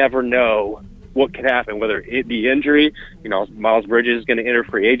 because you never know what could happen, whether it be injury. Miles Bridges is going to enter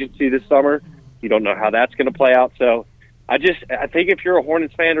free agency this summer. You don't know how that's going to play out. So I think if you're a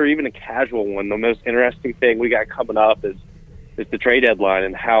Hornets fan or even a casual one, the most interesting thing we got coming up is the trade deadline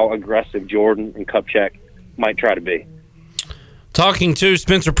and how aggressive Jordan and Kupchak might try to be. Talking to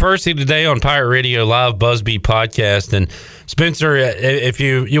Spencer Percy today on Pirate Radio Live, Busby Podcast. And Spencer, if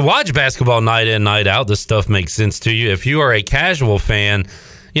you watch basketball night in, night out, this stuff makes sense to you. If you are a casual fan,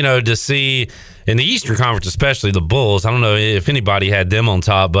 to see in the Eastern Conference, especially the Bulls, I don't know if anybody had them on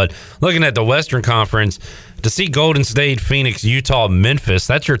top, but looking at the Western Conference, to see Golden State, Phoenix, Utah, Memphis,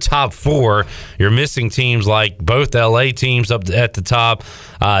 that's your top four. You're missing teams like both LA teams up at the top,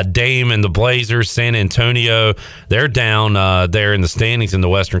 Dame and the Blazers, San Antonio, they're down there in the standings in the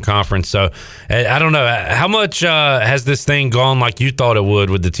Western Conference. So I don't know, how much has this thing gone like you thought it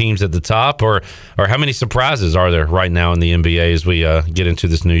would with the teams at the top, or how many surprises are there right now in the NBA as we get into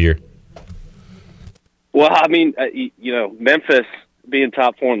this new year? Well, Memphis being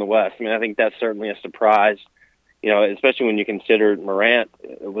top four in the West, I think that's certainly a surprise, especially when you consider Morant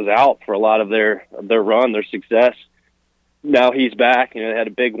was out for a lot of their run, their success. Now he's back. They had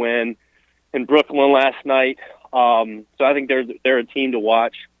a big win in Brooklyn last night. So I think they're a team to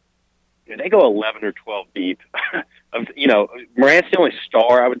watch. they go 11 or 12 deep. Morant's the only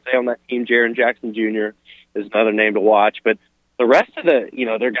star, I would say, on that team. Jaren Jackson Jr. is another name to watch. But the rest of their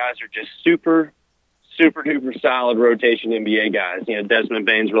guys are just super, super duper solid rotation NBA guys. Desmond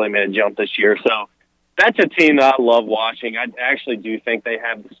Bane's really made a jump this year. So that's a team that I love watching. I actually do think they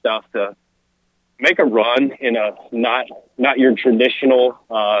have the stuff to make a run in a not your traditional,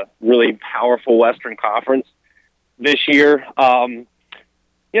 really powerful Western Conference this year. Beyond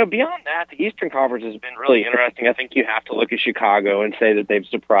that, the Eastern Conference has been really interesting. I think you have to look at Chicago and say that they've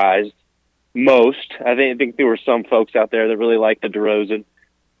surprised most. I think there were some folks out there that really liked the DeRozan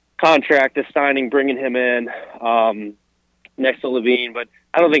contract, the signing, bringing him in next to Levine, but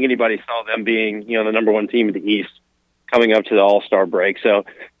I don't think anybody saw them being, the number one team in the East coming up to the All-Star break. So,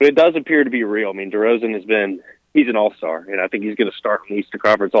 but it does appear to be real. I mean, DeRozan he's an All-Star, and I think he's going to start on the Eastern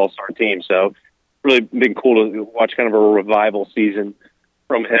Conference All-Star team. So, really been cool to watch kind of a revival season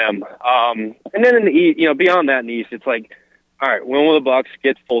from him. And then in the East, beyond that in the East, it's like, all right, when will the Bucks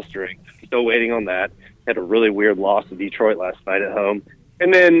get full strength? Still waiting on that. Had a really weird loss to Detroit last night at home.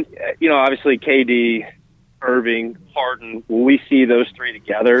 And then, obviously KD, Irving, Harden, will we see those three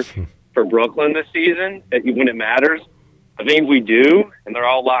together for Brooklyn this season when it matters? I think we do, and they're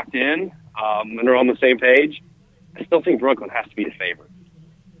all locked in, and they're on the same page. I still think Brooklyn has to be the favorite.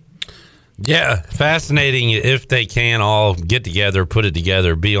 Yeah, fascinating if they can all get together, put it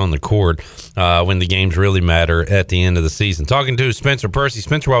together, be on the court when the games really matter at the end of the season. Talking to Spencer Percy.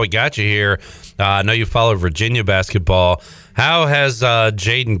 Spencer, while we got you here, I know you follow Virginia basketball. How has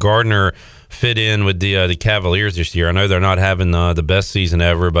Jaden Gardner fit in with the Cavaliers this year? I know they're not having the best season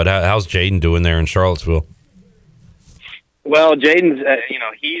ever, but how's Jaden doing there in Charlottesville? Well, Jaden's,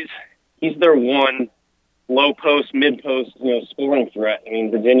 he's their one low post, mid post, scoring threat. I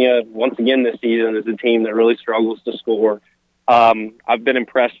mean, Virginia, once again this season, is a team that really struggles to score. I've been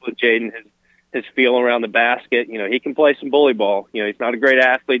impressed with Jaden, his feel around the basket. He can play some bully ball. He's not a great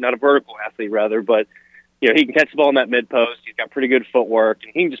athlete, not a vertical athlete rather, but he can catch the ball in that mid post. He's got pretty good footwork,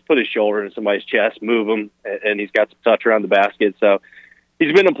 and he can just put his shoulder in somebody's chest, move him, and he's got some touch around the basket. So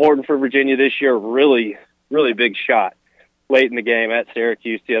he's been important for Virginia this year. Really, really big shot late in the game at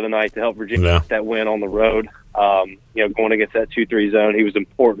Syracuse the other night to help Virginia get that win on the road. Going against that 2-3 zone, he was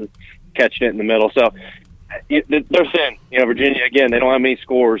important, catching it in the middle. So they're thin. Virginia, again, they don't have many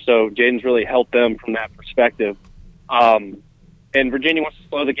scorers, so Jaden's really helped them from that perspective. And Virginia wants to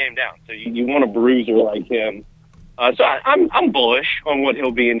slow the game down, so you want a bruiser like him. So I'm bullish on what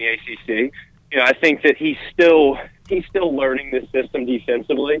he'll be in the ACC. I think that he's still learning this system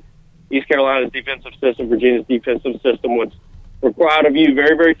defensively. East Carolina's defensive system, Virginia's defensive system, what's required of you,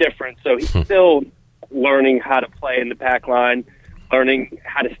 very, very different. So he's still learning how to play in the pack line, learning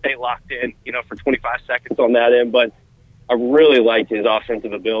how to stay locked in, for 25 seconds on that end. But I really like his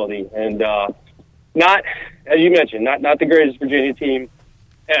offensive ability. And not, as you mentioned, not the greatest Virginia team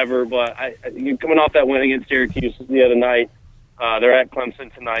ever, but coming off that win against Syracuse the other night, they're at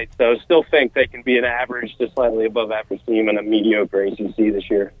Clemson tonight. So still think they can be an average to slightly above average team and a mediocre ACC this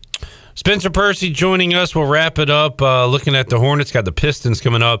year. Spencer Percy joining us. We'll wrap it up looking at the Hornets. Got the Pistons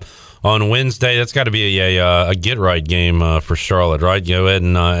coming up on Wednesday. That's got to be a get-right game for Charlotte, right? Go ahead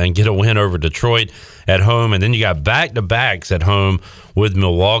and get a win over Detroit at home. And then you got back-to-backs at home with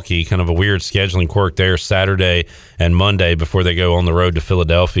Milwaukee. Kind of a weird scheduling quirk there, Saturday and Monday before they go on the road to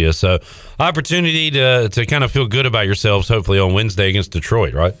Philadelphia. So opportunity to kind of feel good about yourselves, hopefully, on Wednesday against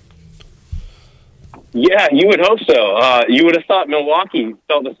Detroit, right? Yeah, you would hope so. You would have thought Milwaukee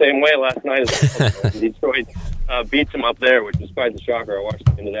felt the same way last night as Detroit beats them up there, which was quite the shocker. I watched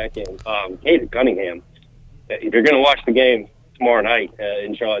into that game. Cade Cunningham, if you're going to watch the game tomorrow night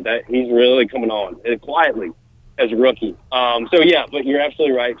in Charlotte, he's really coming on quietly as a rookie. But you're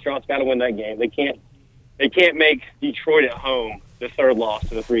absolutely right. Charlotte's got to win that game. They can't make Detroit at home the third loss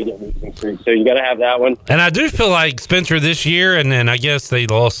to the 3-game losing streak. So you got to have that one. And I do feel like Spencer this year, and I guess they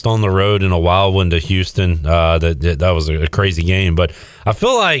lost on the road in a wild one to Houston. That was a crazy game. But I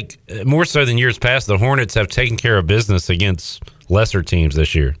feel like more so than years past, the Hornets have taken care of business against lesser teams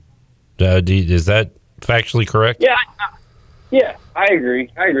this year. Is that factually correct? Yeah, I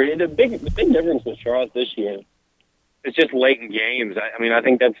agree. The big difference with Charlotte this year is just late in games. I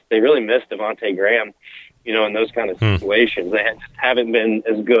think they really missed Devontae Graham. In those kind of situations. They just haven't been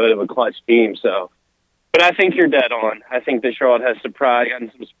as good of a clutch team. So, but I think you're dead on. I think that Charlotte has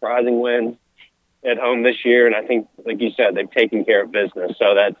gotten some surprising wins at home this year, and I think, like you said, they've taken care of business.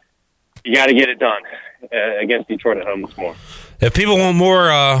 So that you got to get it done against Detroit at home this morning. If people want more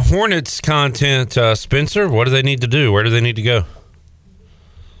Hornets content, Spencer, what do they need to do? Where do they need to go?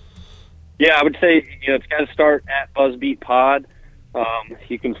 Yeah, I would say it's got to start at BuzzBeat Pod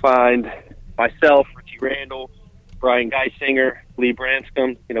You can find myself, Richie Randall, Brian Geisinger, Lee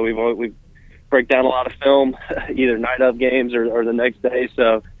Branscombe. You know, we break down a lot of film, either night of games or the next day.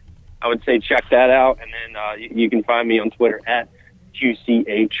 So I would say check that out. And then you can find me on Twitter at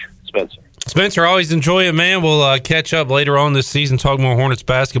QCH Spencer. Spencer, always enjoy it, man. We'll catch up later on this season, talk more Hornets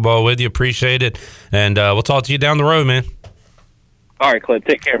basketball with you. Appreciate it. And we'll talk to you down the road, man. All right, Cliff.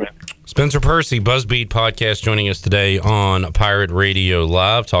 Take care, man. Spencer Percy, BuzzBeat Podcast, joining us today on Pirate Radio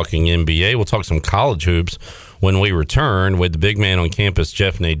Live, talking NBA. We'll talk some college hoops when we return with the big man on campus,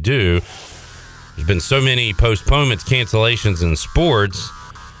 Jeff Nadeau. There's been so many postponements, cancellations in sports.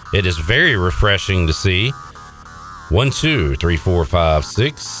 It is very refreshing to see. 1, 2, 3, 4, 5,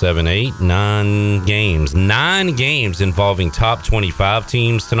 6, 7, 8, 9 games. 9 games involving top 25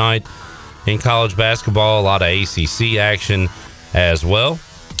 teams tonight in college basketball. A lot of ACC action as well.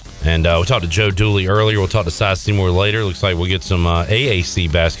 And we talked to Joe Dooley earlier. We'll talk to Cy Seymour later. Looks like we'll get some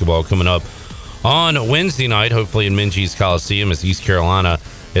AAC basketball coming up on Wednesday night, hopefully in Minges Coliseum, as East Carolina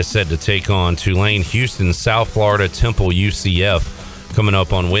is set to take on Tulane. Houston, South Florida, Temple, UCF coming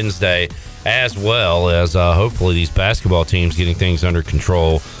up on Wednesday, as well as hopefully these basketball teams getting things under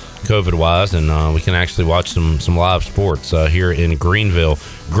control COVID-wise, and we can actually watch some live sports here in Greenville.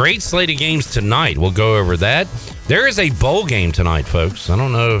 Great slate of games tonight. We'll go over that. There is a bowl game tonight, folks. I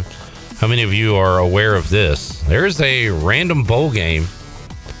don't know how many of you are aware of this. There is a random bowl game.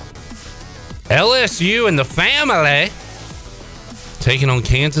 LSU and the family taking on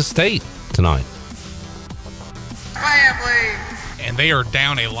Kansas State tonight. Family. And they are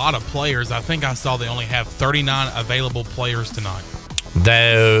down a lot of players. I think I saw they only have 39 available players tonight.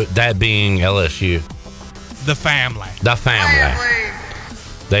 That being LSU. The family. The family.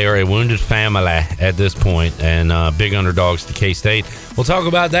 They are a wounded family at this point, and big underdogs to K-State. We'll talk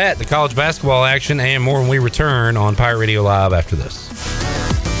about that, the college basketball action, and more when we return on Pirate Radio Live after this.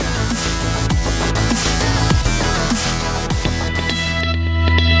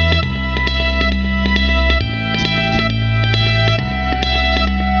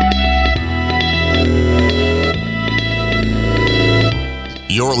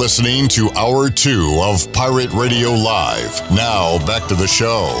 You're listening to Hour 2 of Pirate Radio Live. Now, back to the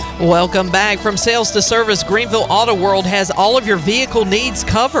show. Welcome back. From sales to service, Greenville Auto World has all of your vehicle needs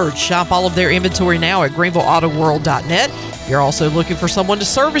covered. Shop all of their inventory now at greenvilleautoworld.net. If you're also looking for someone to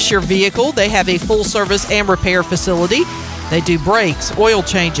service your vehicle, they have a full service and repair facility. They do brakes, oil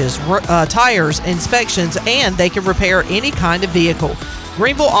changes, tires, inspections, and they can repair any kind of vehicle.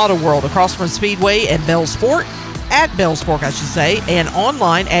 Greenville Auto World, across from Speedway and Bells Fork. At Bells Fork, I should say, and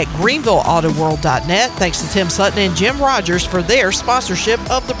online at greenvilleautoworld.net. Thanks to Tim Sutton and Jim Rogers for their sponsorship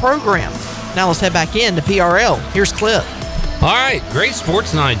of the program. Now let's head back in to PRL. Here's Clip. All right, great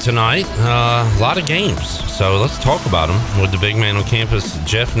sports night tonight. A lot of games, so let's talk about them with the big man on campus,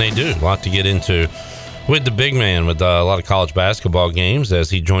 Jeff Nadeau. A lot to get into with the big man, with a lot of college basketball games as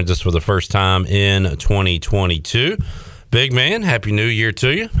he joins us for the first time in 2022. Big man, Happy New Year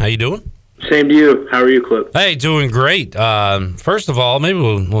to you. How you doing? Same to you. How are you, Clip? Hey, doing great. First of all, maybe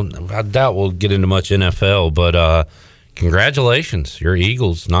I doubt we'll get into much NFL, but congratulations. Your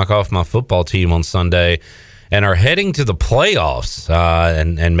Eagles knock off my football team on Sunday and are heading to the playoffs.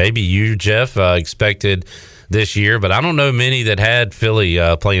 And maybe you, Jeff, expected this year, but I don't know many that had Philly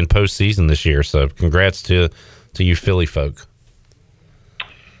playing postseason this year. So congrats to you Philly folk.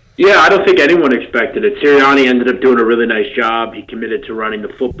 Yeah, I don't think anyone expected it. Sirianni ended up doing a really nice job. He committed to running the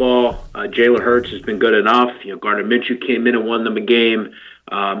football. Jalen Hurts has been good enough. Gardner Minshew came in and won them a game.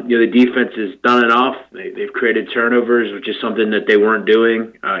 The defense has done enough. They've created turnovers, which is something that they weren't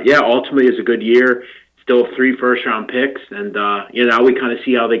doing. Ultimately, it's a good year. Still 3 first-round picks, and now we kind of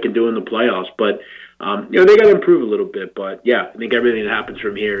see how they can do in the playoffs. But they got to improve a little bit. But I think everything that happens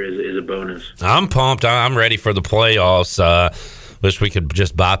from here is a bonus. I'm pumped. I'm ready for the playoffs. Wish we could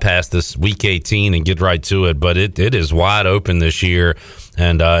just bypass this Week 18 and get right to it, but it is wide open this year,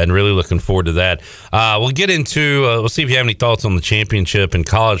 and really looking forward to that. We'll get into we'll see if you have any thoughts on the championship in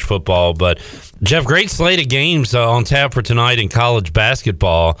college football. But Jeff, great slate of games on tap for tonight in college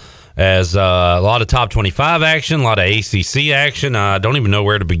basketball. As a lot of top 25 action, a lot of ACC action. I don't even know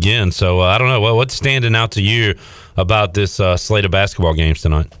where to begin. So I don't know what's standing out to you about this slate of basketball games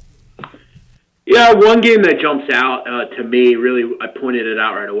tonight. Yeah, one game that jumps out to me, really, I pointed it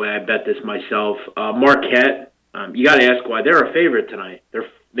out right away. I bet this myself. Marquette, you got to ask why. They're a favorite tonight.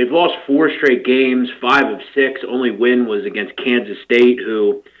 They've lost 4 straight games, 5 of 6. Only win was against Kansas State,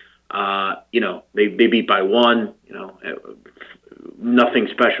 who, they beat by 1. Nothing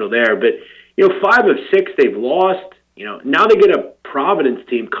special there. But, 5 of 6 they've lost. Now they get a Providence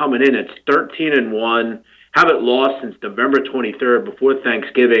team coming in. It's 13-1. haven't lost since November 23rd before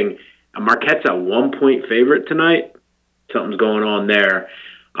Thanksgiving. Marquette's a 1-point favorite tonight. Something's going on there.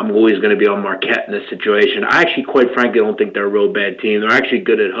 I'm always going to be on Marquette in this situation. I actually, quite frankly, don't think they're a real bad team. They're actually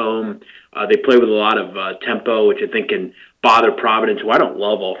good at home. They play with a lot of tempo, which I think can bother Providence, who I don't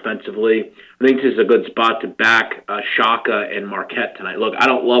love offensively. I think this is a good spot to back Shaka and Marquette tonight. Look, I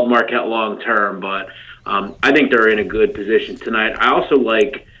don't love Marquette long term, but I think they're in a good position tonight. I also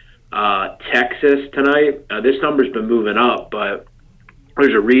like Texas tonight. This number's been moving up, but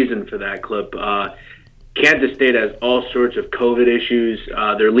there's a reason for that, Clip. Kansas State has all sorts of COVID issues.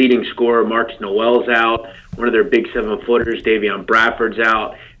 Their leading scorer, Marcus Noel's out. One of their big 7-footers, Davion Bradford's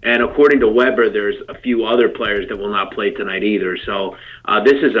out. And according to Weber, there's a few other players that will not play tonight either. So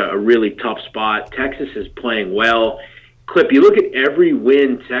this is a really tough spot. Texas is playing well. Clip, you look at every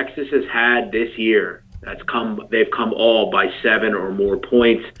win Texas has had this year. They've come all by 7 or more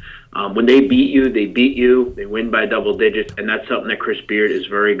points. When they beat you, they beat you. They win by double digits, and that's something that Chris Beard is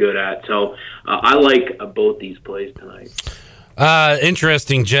very good at. So I like both these plays tonight.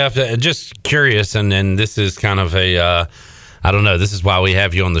 Interesting, Jeff. Just curious, and this is kind of a I don't know. This is why we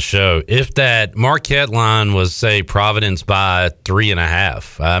have you on the show. If that Marquette line was, say, Providence by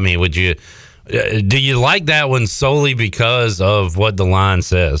 3.5, I mean, do you like that one solely because of what the line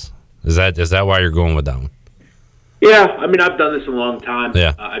says? Is that why you're going with that one? Yeah, I mean, I've done this a long time.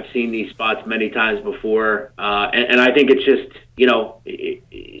 Yeah. I've seen these spots many times before, and I think it's just,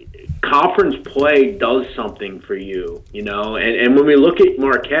 conference play does something for you, and when we look at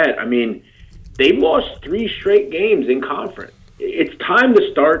Marquette, I mean, they've lost 3 straight games in conference. It's time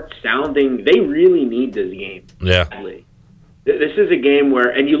to start sounding, they really need this game. Yeah. This is a game where,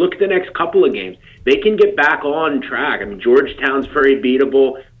 and you look at the next couple of games, they can get back on track. I mean, Georgetown's very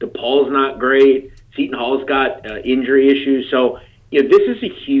beatable. DePaul's not great. Seton Hall's got injury issues. So, this is a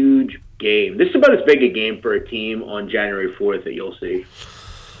huge game. This is about as big a game for a team on January 4th that you'll see.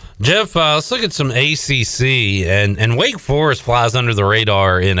 Jeff, let's look at some ACC, and Wake Forest flies under the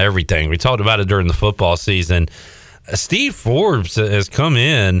radar in everything. We talked about it during the football season. Steve Forbes has come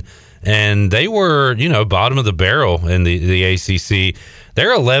in, and they were, bottom of the barrel in the ACC.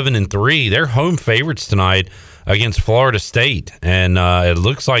 They're 11-3. They're home favorites tonight against Florida State, and it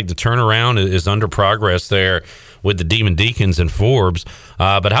looks like the turnaround is under progress there with the Demon Deacons and Forbes.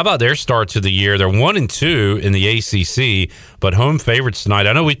 But how about their start to the year? They're 1-2 in the ACC, but home favorites tonight.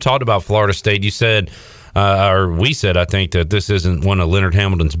 I know we talked about Florida State. You said, or we said, I think, that this isn't one of Leonard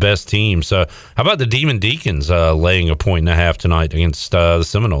Hamilton's best teams. So how about the Demon Deacons laying 1.5 tonight against the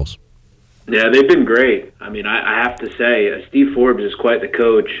Seminoles? Yeah, they've been great. I mean, I have to say, Steve Forbes is quite the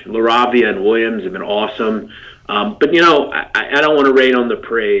coach. LaRavia and Williams have been awesome. But, I don't want to rain on the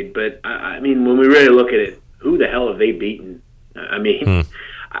parade, but, I mean, when we really look at it, who the hell have they beaten? I mean,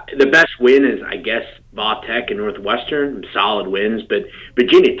 the best win is, I guess, Va Tech and Northwestern, solid wins, but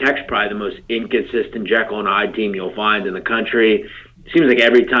Virginia Tech's probably the most inconsistent Jekyll and Hyde team you'll find in the country. It seems like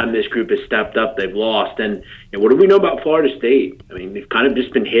every time this group has stepped up, they've lost. And what do we know about Florida State? I mean, they've kind of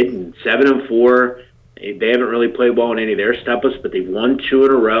just been hidden. 7-4. They haven't really played well in any of their step-ups, but they've won 2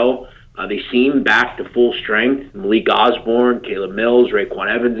 in a row. They seem back to full strength. Malik Osborne, Caleb Mills, Raekwon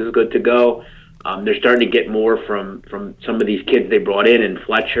Evans is good to go. They're starting to get more from some of these kids they brought in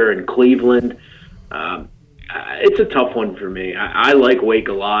Fletcher and Cleveland. It's a tough one for me. I like Wake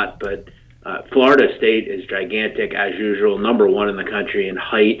a lot, but Florida State is gigantic as usual, number 1 in the country in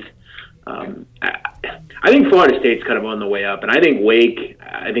height. I think Florida State's kind of on the way up, and I think Wake,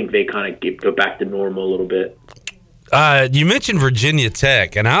 they kind of go back to normal a little bit. You mentioned Virginia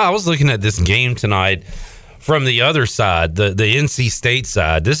Tech, and I was looking at this game tonight from the other side, the NC State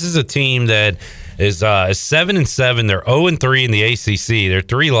side. This is a team that is 7-7. They're 0-3 in the ACC. Their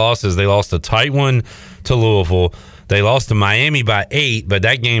 3 losses. They lost a tight one to Louisville. They lost to Miami by 8, but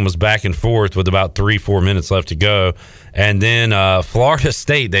that game was back and forth with about 3-4 minutes left to go. And then Florida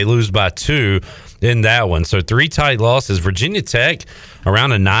State, they lose by 2 in that one. So 3 tight losses. Virginia Tech,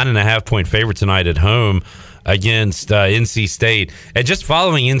 around a 9.5-point favorite tonight at home against NC State. And just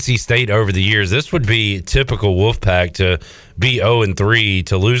following NC State over the years, this would be typical Wolfpack to be 0-3,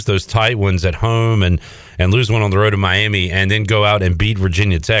 to lose those tight ones at home and lose one on the road to Miami, and then go out and beat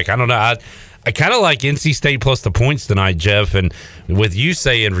Virginia Tech. I don't know. I kind of like NC State plus the points tonight, Jeff. And with you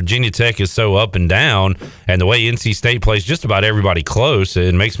saying Virginia Tech is so up and down, and the way NC State plays just about everybody close,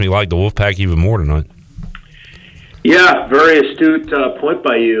 it makes me like the Wolfpack even more tonight. Yeah, very astute point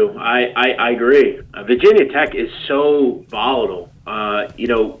by you. I agree. Virginia Tech is so volatile.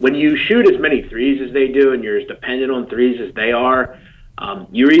 When you shoot as many threes as they do, and you're as dependent on threes as they are,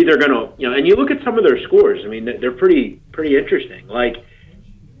 you're either going to, and you look at some of their scores. I mean, they're pretty interesting. Like,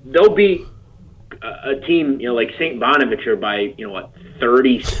 they'll beat a team, like St. Bonaventure by,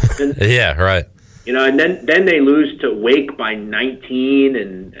 37. Yeah, right. And then they lose to Wake by 19,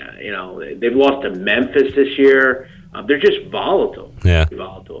 and they've lost to Memphis this year. They're just volatile. Yeah,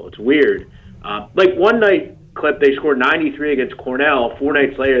 volatile. It's weird. Like one night, Clip, they scored 93 against Cornell. 4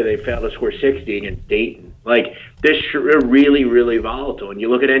 nights later, they failed to score 60 against Dayton. Like they're really, really volatile. And you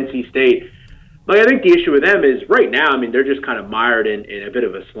look at NC State. I think the issue with them is right now, they're just kind of mired in a bit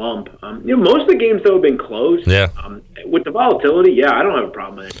of a slump. Most of the games, though, have been close. Yeah. With the volatility, I don't have a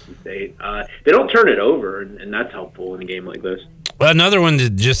problem with NC State. They don't turn it over, and that's helpful in a game like this. Well, another one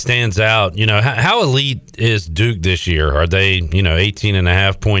that just stands out, how elite is Duke this year? Are they,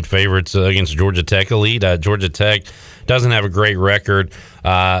 18.5-point favorites against Georgia Tech elite? Georgia Tech doesn't have a great record,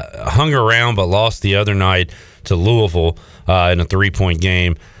 hung around but lost the other night to Louisville in a 3-point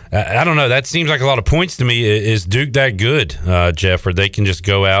game. I don't know. That seems like a lot of points to me. Is Duke that good, Jeff, or they can just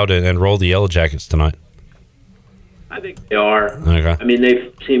go out and roll the Yellow Jackets tonight? I think they are. Okay.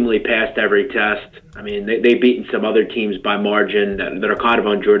 They've seemingly passed every test. They've beaten some other teams by margin that are kind of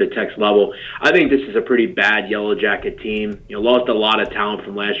on Georgia Tech's level. I think this is a pretty bad Yellow Jacket team. Lost a lot of talent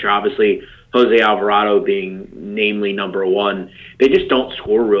from last year. Obviously, Jose Alvarado being namely number one. They just don't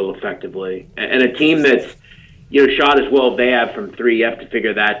score real effectively. And a team that's shot as well as they have from 3, you have to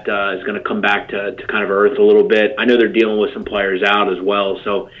figure that is going to come back to kind of earth a little bit. I know they're dealing with some players out as well.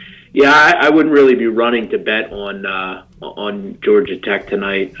 So, I wouldn't really be running to bet on Georgia Tech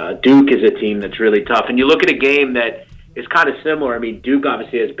tonight. Duke is a team that's really tough. And you look at a game that is kind of similar. Duke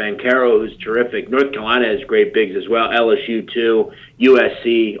obviously has Banchero, who's terrific. North Carolina has great bigs as well. LSU, too.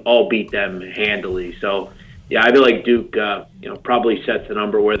 USC all beat them handily. So, I feel like Duke, probably sets the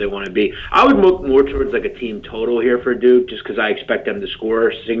number where they want to be. I would look more towards like a team total here for Duke, just because I expect them to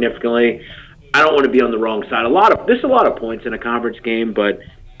score significantly. I don't want to be on the wrong side. There's a lot of points in a conference game, but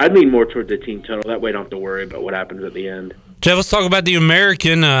I'd lean more towards the team total. That way, I don't have to worry about what happens at the end. Jeff, let's talk about the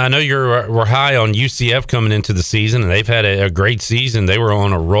American. I know we're high on UCF coming into the season, and they've had a great season. They were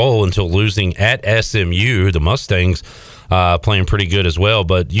on a roll until losing at SMU. The Mustangs playing pretty good as well,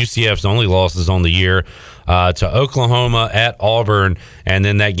 but UCF's only losses on the year to Oklahoma, at Auburn, and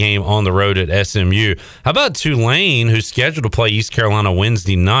then that game on the road at SMU. How about Tulane, who's scheduled to play East Carolina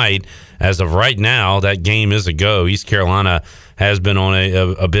Wednesday night? As of right now, that game is a go. East Carolina has been on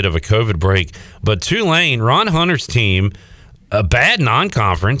a bit of a COVID break, but Tulane, Ron Hunter's team, a bad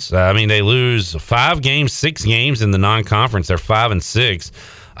non-conference. They lose 5 games, 6 games in the non-conference. They're 5-6.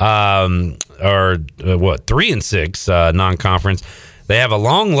 Or 3-6 non-conference. They have a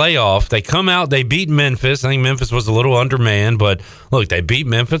long layoff. They come out, they beat Memphis. I think Memphis was a little undermanned, but look, they beat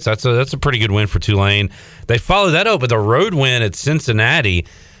Memphis. That's a pretty good win for Tulane. They follow that up with a road win at Cincinnati.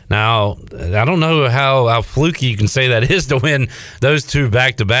 Now, I don't know how fluky you can say that is to win those 2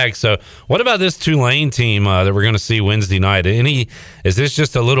 back-to-back. So what about this Tulane team that we're going to see Wednesday night? Is this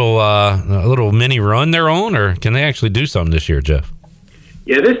just a little mini run they're on, or can they actually do something this year, Jeff?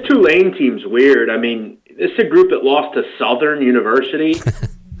 Yeah, this Tulane team's weird. This is a group that lost to Southern University,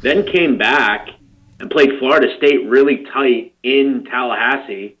 then came back and played Florida State really tight in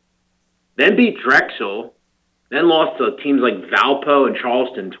Tallahassee, then beat Drexel, then lost to teams like Valpo and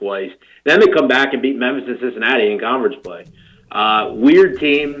Charleston twice. Then they come back and beat Memphis and Cincinnati in conference play. Weird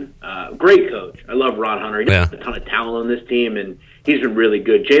team, great coach. I love Ron Hunter. He has a ton of talent on this team, and he's been really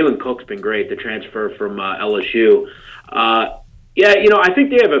good. Jalen Cook's been great, the transfer from LSU. I think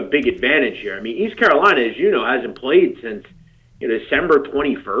they have a big advantage here. East Carolina, as you know, hasn't played since December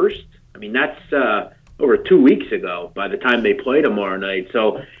 21st. That's over 2 weeks ago by the time they play tomorrow night.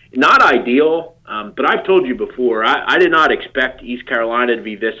 So not ideal, but I've told you before, I did not expect East Carolina to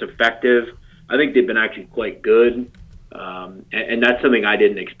be this effective. I think they've been actually quite good, and that's something I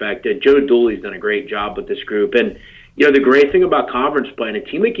didn't expect. Joe Dooley's done a great job with this group. And, the great thing about conference play, and a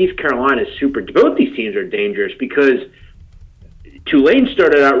team like East Carolina is both these teams are dangerous because Tulane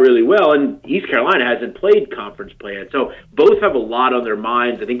started out really well, and East Carolina hasn't played conference play yet. So both have a lot on their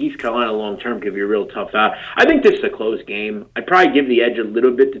minds. I think East Carolina long-term could be a real tough out. I think this is a close game. I'd probably give the edge a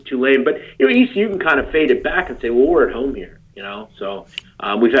little bit to Tulane, but ECU can kind of fade it back and say, well, we're at home here, So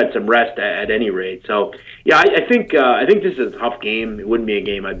we've had some rest at any rate. So, I think this is a tough game. It wouldn't be a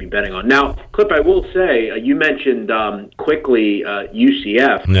game I'd be betting on. Now, Clip, I will say, you mentioned quickly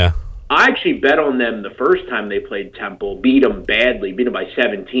UCF. Yeah. I actually bet on them the first time they played Temple, beat them badly, beat them by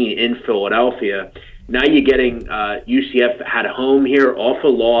 17 in Philadelphia. Now you're getting UCF at home here, off a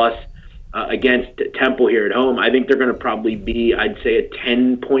loss against Temple here at home. I think they're going to probably be, I'd say, a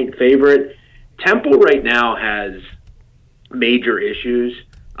 10-point favorite. Temple right now has major issues.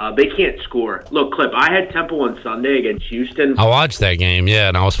 They can't score. Look, Clip, I had Temple on Sunday against Houston. I watched that game, yeah,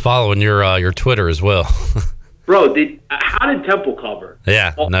 and I was following your Twitter as well. Bro, how did Temple cover?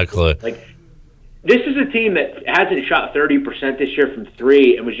 Yeah, no clue. Like, this is a team that hasn't shot 30% this year from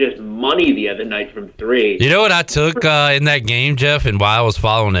three and was just money the other night from three. You know what I took in that game, Jeff, and while I was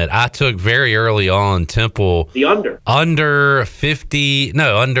following it? I took very early on Temple. The under. Under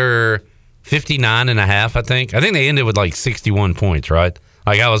 59.5, I think. I think they ended with like 61 points, right?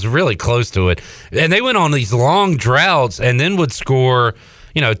 Like, I was really close to it. And they went on these long droughts and then would score,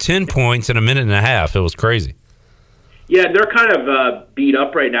 10 points in a minute and a half. It was crazy. Yeah, they're kind of beat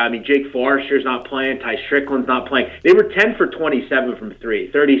up right now. I mean, Jake Forrester's not playing. Ty Strickland's not playing. They were 10 for 27 from three,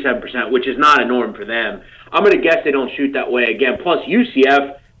 37%, which is not a norm for them. I'm going to guess they don't shoot that way again. Plus,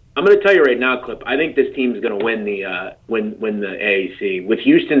 UCF, I'm going to tell you right now, Clip, I think this team's going to win the win the AAC. With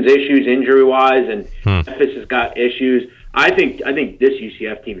Houston's issues injury-wise and Memphis has got issues, I think this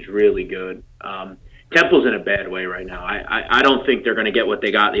UCF team's really good. Temple's in a bad way right now. I don't think they're going to get what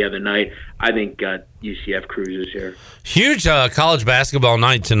they got the other night. I think UCF cruises here. Huge college basketball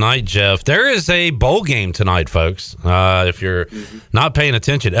night tonight, Jeff. There is a bowl game tonight, folks. If you're not paying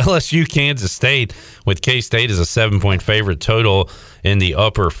attention, LSU Kansas State with K-State is a 7-point favorite, total in the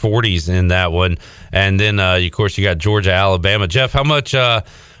upper 40s in that one. And then, of course, you got Georgia, Alabama. Jeff, how much are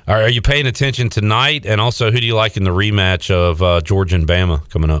you paying attention tonight? And also, who do you like in the rematch of Georgia and Bama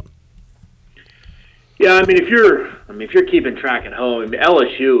coming up? Yeah, I mean, if you're keeping track at home,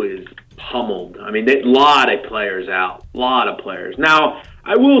 LSU is pummeled. I mean, a lot of players out, a lot of players. Now,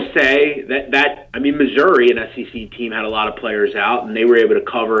 I will say that Missouri, an SEC team, had a lot of players out, and they were able to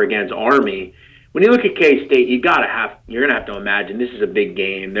cover against Army. When you look at K-State, you're gonna have to imagine this is a big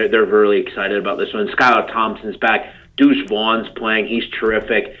game. They're really excited about this one. Skylar Thompson's back. Deuce Vaughn's playing. He's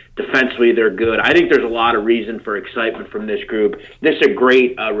terrific. Defensively, they're good. I think there's a lot of reason for excitement from this group. This is a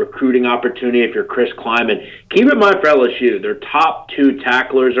great recruiting opportunity if you're Chris Kleiman. Keep in mind for LSU, their top two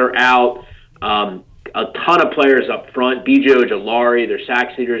tacklers are out. A ton of players up front. B.J. Ojolari, their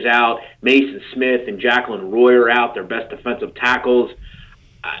sack leader's out. Mason Smith and Jacqueline Roy are out, their best defensive tackles.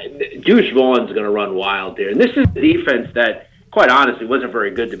 Deuce Vaughn's going to run wild there. And this is a defense that, quite honestly, wasn't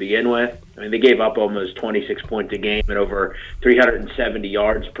very good to begin with. I mean, they gave up almost 26 points a game and over 370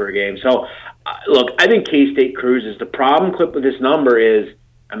 yards per game. So, look, I think K-State cruises. The problem, Clip, with this number is,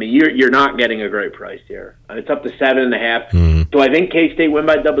 I mean, you're not getting a great price here. It's up to 7.5. Do I think K-State win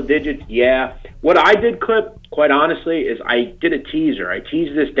by double digits? Yeah. What I did, Clip, quite honestly, is I did a teaser. I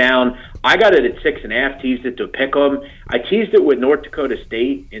teased this down. I got it at 6.5, teased it to pick 'em. I teased it with North Dakota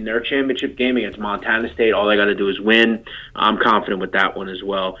State in their championship game against Montana State. All they got to do is win. I'm confident with that one as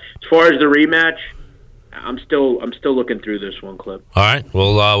well. As far as the rematch, I'm still looking through this one, Clip. All right.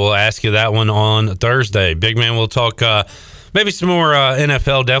 We'll ask you that one on Thursday. Big man, we'll talk maybe some more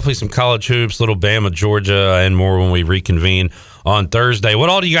NFL, definitely some college hoops, little Bama, Georgia, and more when we reconvene on Thursday. What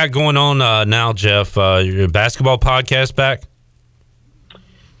all do you got going on now, Jeff? Your basketball podcast back?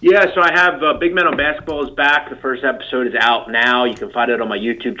 Yeah, so I have Big Men on Basketball is back. The first episode is out now. You can find it on my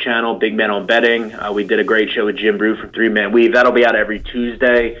YouTube channel, Big Men on Betting. We did a great show with Jim Brew from 3 Man Weave. That'll be out every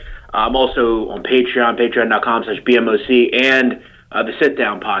Tuesday. I'm also on Patreon, patreon.com/BMOC, and the Sit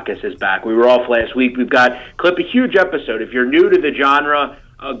Down podcast is back. We were off last week. We've got, Clip, a huge episode. If you're new to the genre,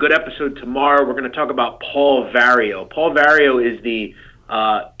 a good episode tomorrow. We're going to talk about Paul Vario. Paul Vario is the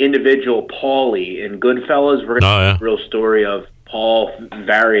individual Paulie in Goodfellas. We're going to have a real story of Paul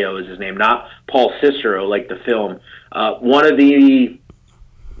Vario is his name, not Paul Cicero like the film. One of the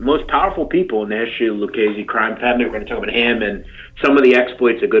most powerful people in the history of the Lucchese crime family. We're going to talk about him and some of the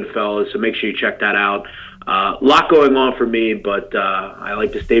exploits of Goodfellas, so make sure you check that out. A lot going on for me, but I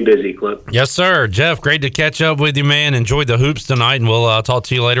like to stay busy, Clip. Yes, sir. Jeff, great to catch up with you, man. Enjoyed the hoops tonight, and we'll talk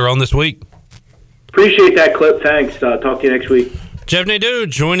to you later on this week. Appreciate that, Clip. Thanks. Talk to you next week. Jeff Nadeau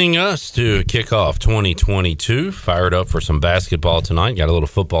joining us to kick off 2022. Fired up for some basketball tonight. Got a little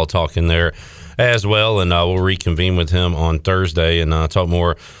football talk in there as well, and we'll reconvene with him on Thursday and talk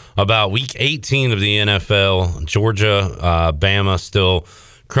more about Week 18 of the NFL. Georgia, Bama still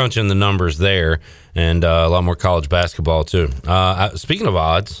crunching the numbers there, and a lot more college basketball too. Speaking of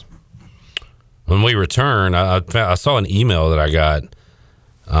odds, when we return, I saw an email that I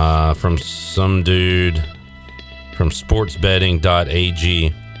got from some dude from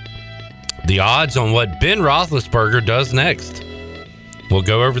sportsbetting.ag. The odds on what Ben Roethlisberger does next. We'll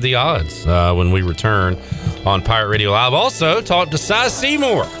go over the odds when we return on Pirate Radio Live. Also, talk to Cy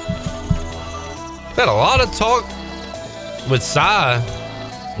Seymour. Had a lot of talk with Cy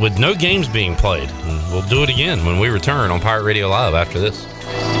with no games being played. And we'll do it again when we return on Pirate Radio Live after this.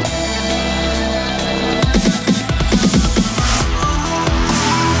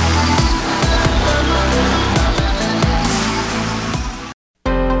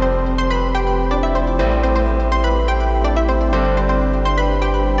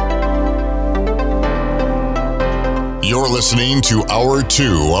 listening to Hour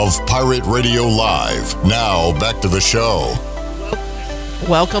 2 of Pirate Radio Live. Now, back to the show.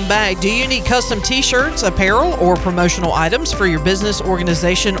 Welcome back. Do you need custom t-shirts, apparel, or promotional items for your business,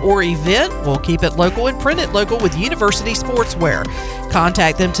 organization, or event? We'll keep it local and print it local with University Sportswear.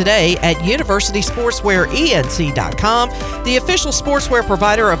 Contact them today at universitysportswearenc.com, the official sportswear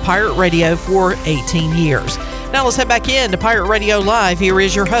provider of Pirate Radio for 18 years. Now let's head back in to Pirate Radio Live. Here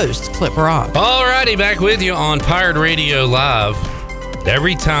is your host, Clip Brock. All righty, back with you on Pirate Radio Live.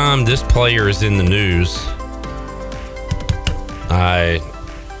 Every time this player is in the news, I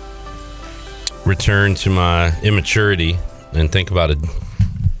return to my immaturity and think about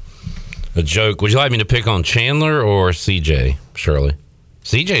a joke. Would you like me to pick on Chandler or CJ, Shirley?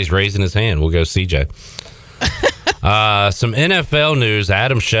 CJ's raising his hand. We'll go CJ. Some NFL news.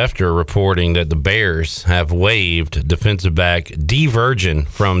 Adam Schefter reporting that the Bears have waived defensive back D. Virgin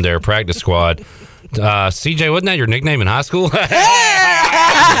from their practice squad. CJ, wasn't that your nickname in high school?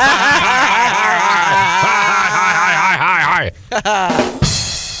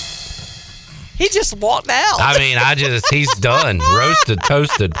 He just walked out. I mean, he's done. Roasted,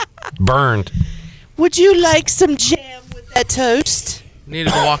 toasted, burned. Would you like some jam with that toast?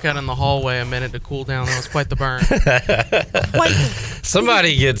 Needed to walk out in the hallway a minute to cool down. That was quite the burn.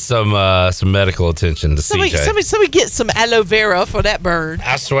 Somebody get some medical attention to CJ. Somebody get some aloe vera for that burn.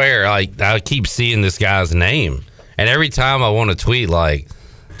 I swear, I keep seeing this guy's name, and every time I want to tweet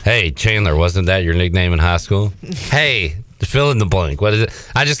hey, Chandler, wasn't that your nickname in high school? Hey, fill in the blank. What is it?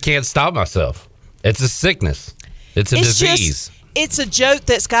 I just can't stop myself. It's a sickness. It's a disease. It's a joke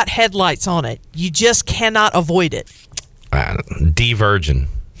that's got headlights on it. You just cannot avoid it. D. Virgin.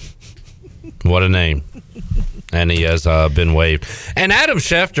 What a name. And he has been waived. And Adam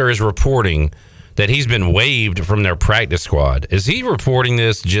Schefter is reporting that he's been waived from their practice squad. Is he reporting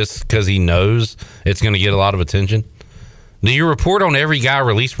this just because he knows it's going to get a lot of attention? Do you report on every guy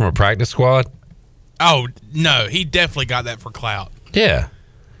released from a practice squad? Oh, no. He definitely got that for clout. Yeah.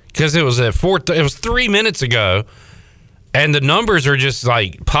 Because it was it was 3 minutes ago, and the numbers are just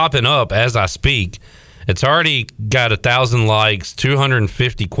popping up as I speak. It's already got 1,000 likes,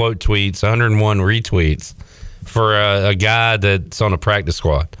 250 quote tweets, 101 retweets for a guy that's on a practice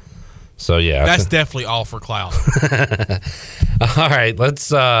squad. So, yeah. That's definitely all for clout. All right, let's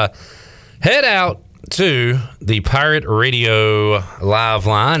head out to the Pirate Radio Live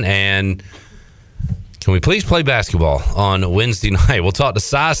line, and can we please play basketball on Wednesday night? We'll talk to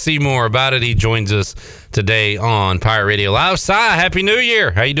Cy Seymour about it. He joins us today on Pirate Radio Live. Cy, Happy New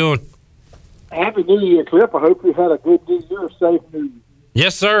Year. How you doing? Happy New Year, Clip. I hope you had a good New Year, safe New Year.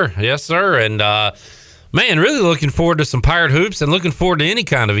 Yes, sir. Yes, sir. And, man, really looking forward to some Pirate hoops and looking forward to any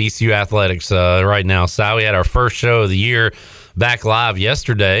kind of ECU athletics right now. Cy, we had our first show of the year back live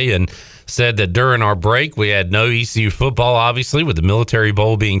yesterday and said that during our break we had no ECU football, obviously, with the Military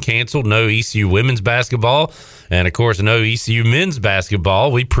Bowl being canceled, no ECU women's basketball, and, of course, no ECU men's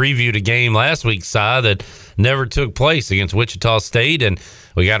basketball. We previewed a game last week, Cy, that never took place against Wichita State, and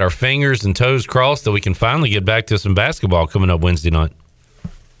we got our fingers and toes crossed that we can finally get back to some basketball coming up Wednesday night.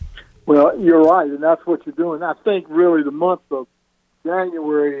 Well, you're right, and that's what you're doing. I think really the month of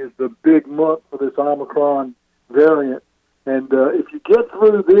January is the big month for this Omicron variant, and if you get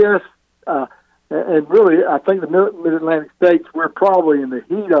through this, and really, I think the Mid-Atlantic states, we're probably in the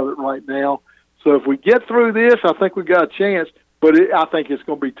heat of it right now. So if we get through this, I think we've got a chance. But I think it's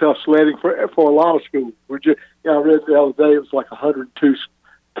going to be tough sledding for a lot of schools. I read the other day it was 102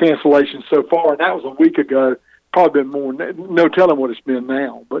 cancellations so far, and that was a week ago. Probably been more. No telling what it's been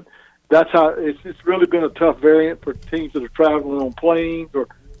now. But that's how it's really been a tough variant for teams that are traveling on planes or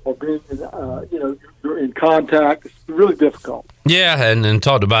being, you're in contact. It's really difficult. Yeah, and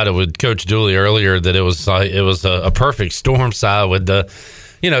talked about it with Coach Dooley earlier that it was a perfect storm side with the,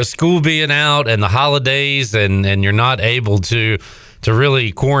 school being out and the holidays, and you're not able to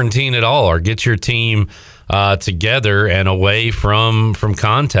really quarantine at all or get your team together and away from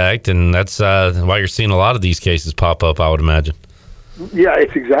contact, and that's why you're seeing a lot of these cases pop up, I would imagine. Yeah,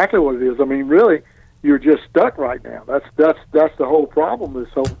 it's exactly what it is. I mean, really, you're just stuck right now. That's the whole problem.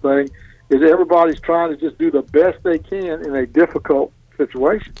 This whole thing is everybody's trying to just do the best they can in a difficult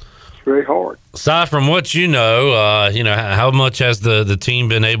situation. It's very hard. Aside from what how much has the team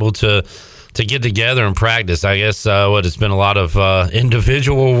been able to get together and practice? I guess it's been a lot of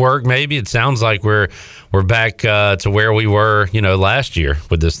individual work. Maybe it sounds like we're back to where we were, last year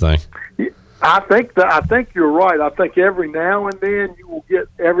with this thing. I think you're right. I think every now and then you will get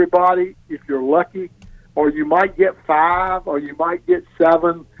everybody, if you're lucky, or you might get 5, or you might get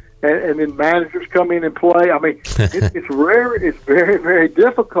 7, and then managers come in and play. I mean, it's rare. It's very, very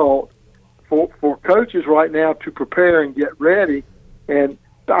difficult for coaches right now to prepare and get ready. And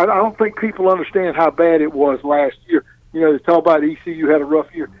I don't think people understand how bad it was last year. You know, they talk about ECU had a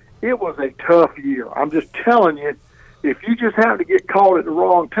rough year. It was a tough year. I'm just telling you, if you just happened to get caught at the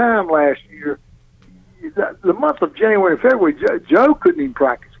wrong time last year, the month of January and February, Joe couldn't even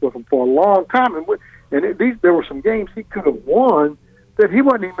practice with them for a long time. There were some games he could have won that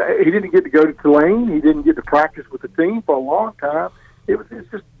he didn't get to go to Tulane. He didn't get to practice with the team for a long time.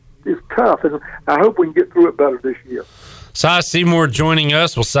 It's tough, and I hope we can get through it better this year. Cy Seymour joining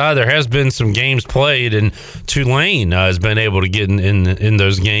us. Well, Cy, there has been some games played, and Tulane has been able to get in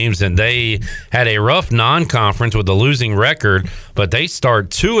those games, and they had a rough non-conference with a losing record, but they start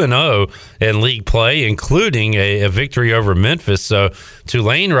 2-0 in league play, including a victory over Memphis. So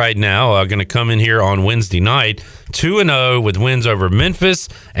Tulane right now going to come in here on Wednesday night, 2-0 with wins over Memphis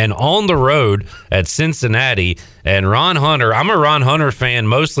and on the road at Cincinnati. And Ron Hunter, I'm a Ron Hunter fan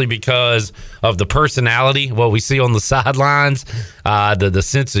mostly because of the personality, what we see on the sidelines, the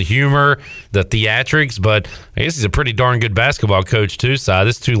sense of humor, the theatrics. But I guess he's a pretty darn good basketball coach too, Si.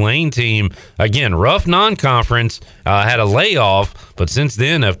 This Tulane team, again, rough non-conference, had a layoff, but since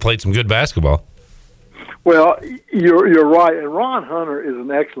then have played some good basketball. Well, you're right, and Ron Hunter is an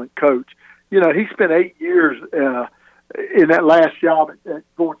excellent coach. You know, he spent 8 years in that last job at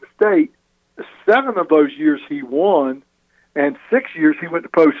Georgia State. 7 of those years he won, and 6 years he went to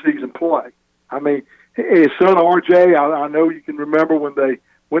postseason play. I mean, his son RJ, I know you can remember when they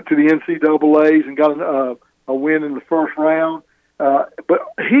went to the NCAAs and got a win in the first round. But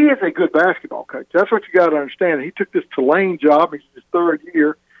he is a good basketball coach. That's what you got to understand. He took this Tulane job. It's his 3rd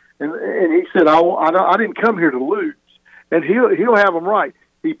year, and he said, I didn't come here to lose. And he'll have them right.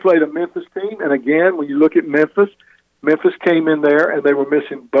 He played a Memphis team, and again, when you look at Memphis came in there, and they were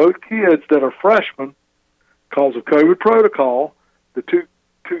missing both kids that are freshmen because of COVID protocol. The two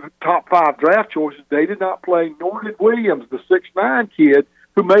top 5 draft choices, they did not play, nor did Williams, the 6'9" kid,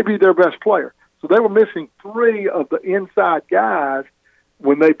 who may be their best player. So they were missing 3 of the inside guys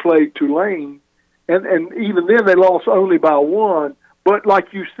when they played Tulane, and even then they lost only by 1. But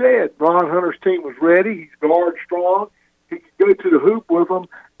like you said, Ron Hunter's team was ready. He's guard strong. He could go to the hoop with them,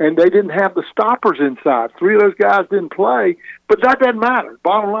 and they didn't have the stoppers inside. 3 of those guys didn't play, but that doesn't matter.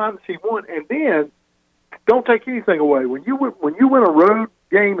 Bottom line is he won. And then, don't take anything away. When you win a road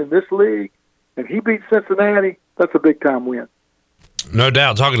game in this league, and he beat Cincinnati, that's a big-time win. No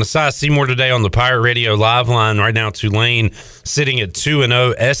doubt. Talking to Cy Seymour today on the Pirate Radio Live Line. Right now, Tulane sitting at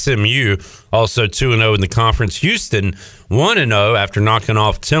 2-0. SMU also 2-0 in the conference. Houston 1-0 after knocking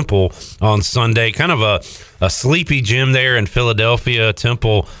off Temple on Sunday. Kind of a sleepy gym there in Philadelphia.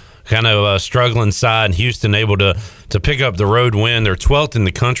 Temple kind of a struggling side. Houston able to pick up the road win. They're 12th in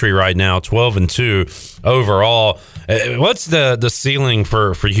the country right now, 12-2 overall. What's the ceiling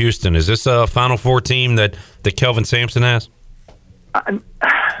for Houston? Is this a Final Four team that Kelvin Sampson has?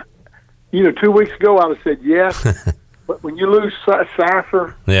 2 weeks ago I would have said yes, but when you lose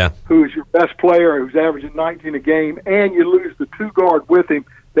Sasser, who is your best player, who's averaging 19 a game, and you lose the 2 guard with him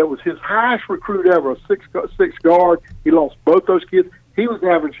that was his highest recruit ever, a six guard, he lost both those kids. He was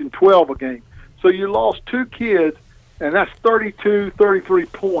averaging 12 a game. So you lost 2 kids, and that's 32, 33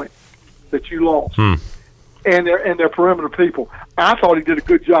 points that you lost. And they're perimeter people. I thought he did a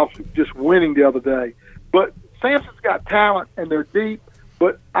good job just winning the other day. But Sampson's got talent, and they're deep,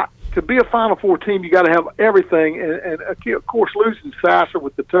 but to be a Final Four team, you got to have everything. And of course, losing Sasser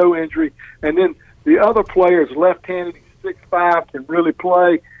with the toe injury, and then the other player is left-handed, he's 6'5", can really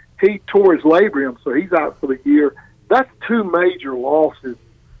play. He tore his labrum, so he's out for the year. That's 2 major losses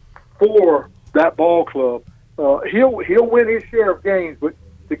for that ball club. He'll win his share of games, but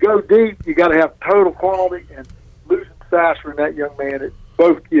to go deep, you got to have total quality, and losing Sasser and that young man,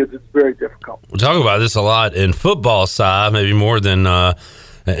 both kids, it's very difficult. We talk about this a lot in football side, maybe more than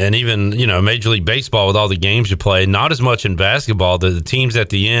and even Major League Baseball with all the games you play. Not as much in basketball. The teams at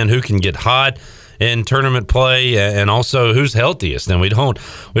the end who can get hot in tournament play, and also who's healthiest. And we don't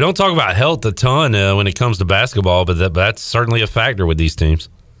talk about health a ton when it comes to basketball, but that's certainly a factor with these teams.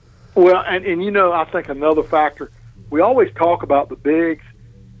 Well, and I think another factor, we always talk about the bigs,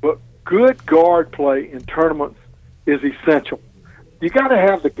 but good guard play in tournaments is essential. You got to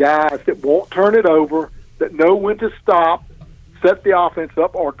have the guys that won't turn it over, that know when to stop, set the offense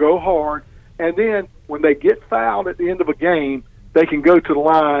up, or go hard. And then when they get fouled at the end of a game, they can go to the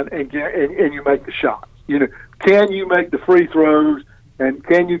line and you make the shots. Can you make the free throws, and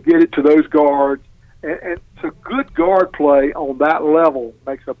can you get it to those guards? And so good guard play on that level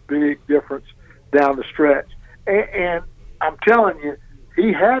makes a big difference down the stretch. And I'm telling you,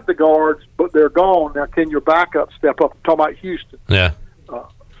 he had the guards, but they're gone. Now, can your backup step up? I'm talking about Houston. Yeah.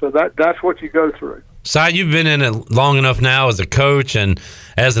 So that's what you go through. Si, you've been in it long enough now as a coach and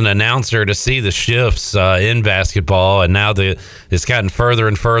as an announcer to see the shifts in basketball, and now it's gotten further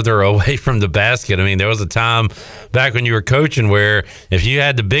and further away from the basket. I mean, there was a time back when you were coaching where if you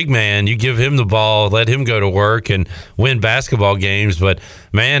had the big man, you give him the ball, let him go to work and win basketball games. But,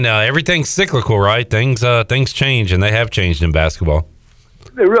 man, everything's cyclical, right? Things change, and they have changed in basketball.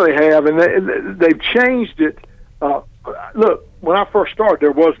 They really have, and they've changed it. Look, when I first started,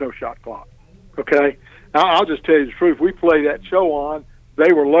 there was no shot clock. Okay, now I'll just tell you the truth. We played that show on.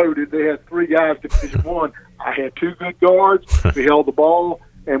 They were loaded. They had 3 guys to Division One. I had 2 good guards. We held the ball,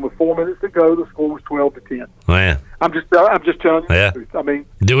 and with 4 minutes to go, the score was 12-10. Man, I'm just telling you the truth. I mean,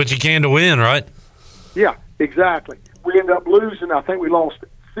 do what you can to win, right? Yeah, exactly. We ended up losing. I think we lost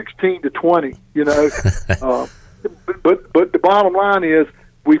 16-20. You know, but the bottom line is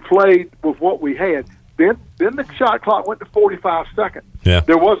we played with what we had. Then the shot clock went to 45 seconds. Yeah.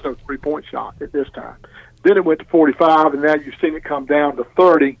 There was no three-point shot at this time. Then it went to 45, and now you've seen it come down to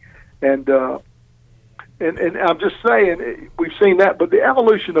 30. And I'm just saying, we've seen that. But the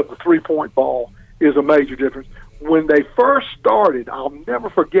evolution of the three-point ball is a major difference. When they first started, I'll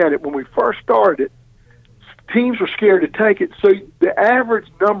never forget it, when we first started it, teams were scared to take it. So the average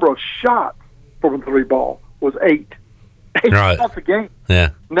number of shots from the three ball was 8. 8 right. shots a game.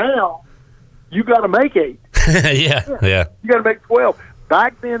 Yeah. Now, you got to make 8. Yeah. You got to make 12.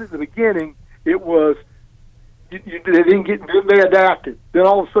 Back then, at the beginning, it was they didn't get. Then they adapted. Then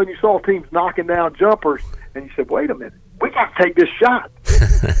all of a sudden, you saw teams knocking down jumpers, and you said, "Wait a minute, we got to take this shot."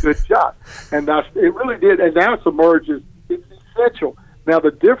 Good shot, and it really did. And now it's emerged as it's essential. Now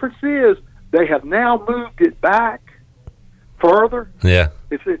the difference is they have now moved it back further. Yeah.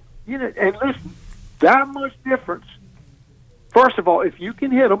 And listen, that much difference. First of all, if you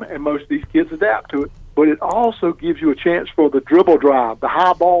can hit them, and most of these kids adapt to it, but it also gives you a chance for the dribble drive, the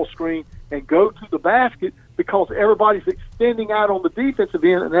high ball screen, and go to the basket because everybody's extending out on the defensive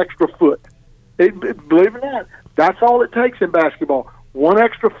end an extra foot. Believe it or not, that's all it takes in basketball. 1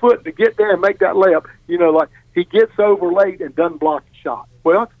 extra foot to get there and make that layup. You know, like he gets over late and doesn't block the shot.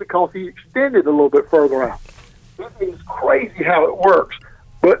 Well, it's because he extended a little bit further out. It's crazy how it works.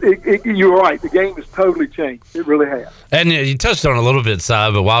 But you're right. The game has totally changed. It really has. And you touched on it a little bit, Si,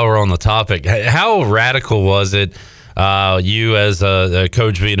 but while we're on the topic, how radical was it, you as a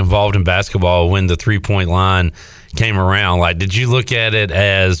coach being involved in basketball when the three-point line came around? Like, did you look at it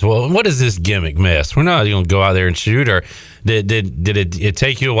as, well, what is this gimmick mess? We're not going to go out there and shoot. Or did it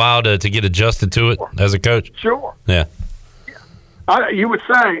take you a while to get adjusted to it as a coach? Sure. Yeah. You would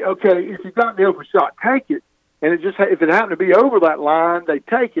say, okay, if you got the open shot, take it. And it just, if it happened to be over that line, they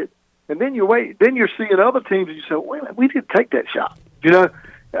take it, and then you wait. Then you're seeing other teams, and you say, "Wait a minute, we didn't take that shot," you know.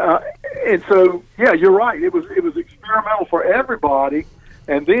 And so, yeah, you're right. It was experimental for everybody,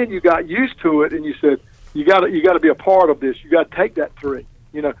 and then you got used to it, and you said, "You got to be a part of this. You got to take that 3."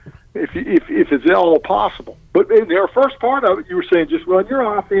 You know, if it's at all possible. But in the first part of it, you were saying just run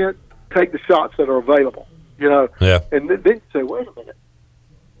your offense, take the shots that are available. You know, yeah. And then you say, "Wait a minute.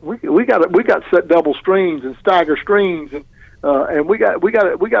 We got set double screens and stagger screens and we got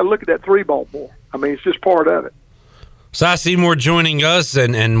to look at that 3-ball more. I mean, it's just part of it." Si Seymour joining us,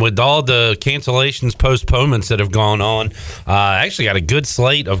 and with all the cancellations, postponements that have gone on, actually got a good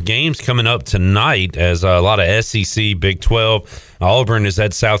slate of games coming up tonight as a lot of SEC, Big 12. Auburn is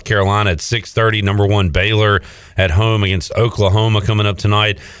at South Carolina at 6:30. Number 1 Baylor at home against Oklahoma coming up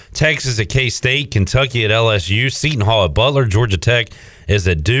tonight. Texas at K-State, Kentucky at LSU, Seton Hall at Butler, Georgia Tech is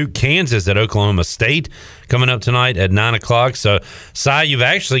at Duke, Kansas at Oklahoma State coming up tonight at 9 o'clock. So, Si, you've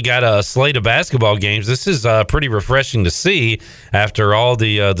actually got a slate of basketball games. This is pretty refreshing to see after all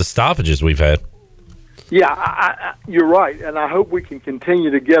the stoppages we've had. Yeah, you're right, and I hope we can continue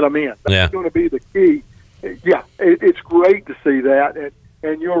to get them in. That's going to be the key. Yeah, it's great to see that,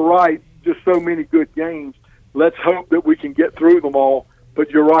 and you're right, just so many good games. Let's hope that we can get through them all. But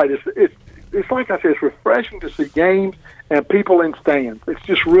you're right, it's like I said, it's refreshing to see games and people in stands. It's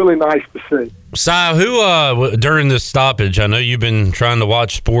just really nice to see. Si, who during this stoppage, I know you've been trying to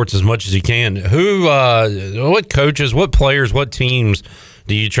watch sports as much as you can. What coaches, what players, what teams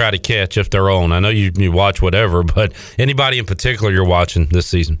do you try to catch if they're on? I know you watch whatever, but anybody in particular you're watching this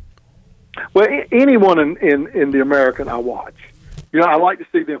season? Well, anyone in the American I watch. You know, I like to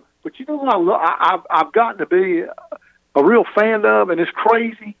see them. But you know what I've gotten to be a real fan of, and it's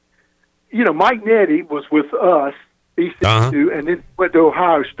crazy. You know, Mike Nettie was with us, ECU, and then went to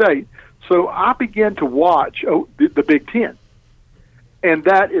Ohio State. So I began to watch the Big Ten, and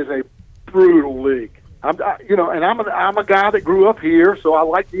that is a brutal league. I'm a guy that grew up here, so I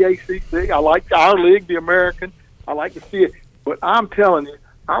like the ACC. I like our league, the American. I like to see it. But I'm telling you,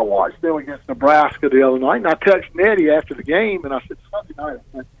 I watched them against Nebraska the other night, and I texted Nettie after the game, and I said, Sunday night,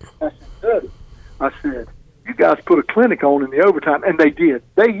 I said, you guys put a clinic on in the overtime, and they did.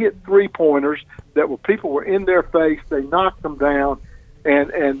 They hit three-pointers that people were in their face. They knocked them down,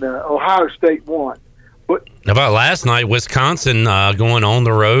 and Ohio State won. But how about last night, Wisconsin going on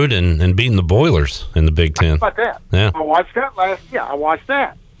the road and beating the Boilers in the Big Ten? How about that? Yeah. I watched that I watched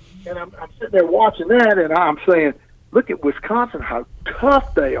that. And I'm sitting there watching that, and I'm saying, look at Wisconsin, how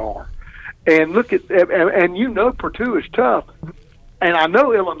tough they are. And look at and you know Purdue is tough. And I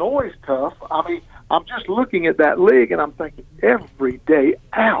know Illinois is tough. I mean, I'm just looking at that league, and I'm thinking, every day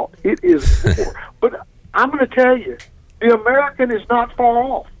out, it is more. But I'm going to tell you, the American is not far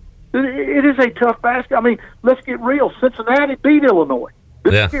off. It is a tough basket. I mean, let's get real. Cincinnati beat Illinois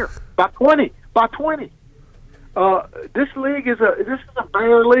this year by 20. This league is a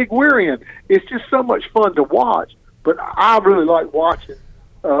bear league we're in. It's just so much fun to watch. But I really like watching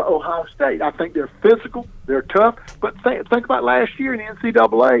Ohio State. I think they're physical, they're tough. But think about last year in the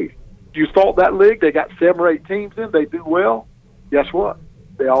NCAA. You thought that league, they got 7 or 8 teams in, they do well. Guess what?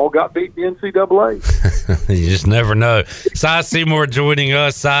 They all got beat in the NCAA. You just never know. Cy Seymour joining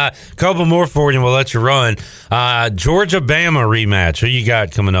us. Cy, a couple more for you and we'll let you run. Georgia-Bama rematch. Who you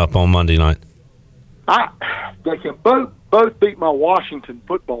got coming up on Monday night? They can both beat my Washington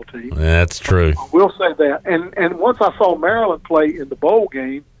football team. That's true. I will say that. And once I saw Maryland play in the bowl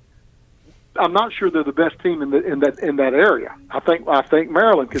game, I'm not sure they're the best team in that area. I think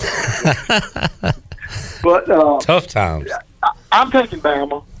Maryland could. But tough times. I'm taking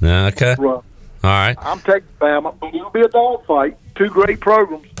Bama. Yeah, okay. All right. I'm taking Bama, but it'll be a dogfight. 2 great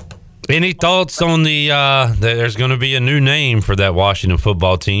programs. Any thoughts on there's going to be a new name for that Washington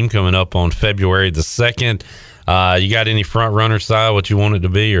football team coming up on February the 2nd. You got any front runner side, what you want it to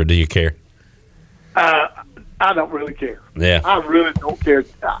be, or do you care? I don't really care. Yeah. I really don't care.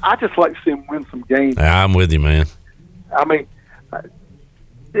 I just like to see them win some games. I'm with you, man. I mean,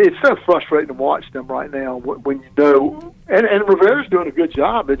 it's so frustrating to watch them right now when you know, and Rivera's doing a good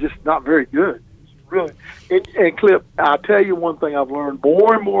job. They're just not very good. It's really, and Clip, I'll tell you one thing I've learned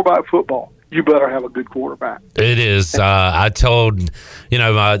more and more about football. You better have a good quarterback. It is. I told,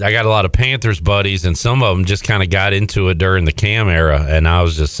 I got a lot of Panthers buddies, and some of them just kind of got into it during the Cam era. And I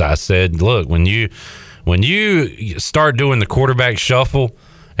said, look, when you start doing the quarterback shuffle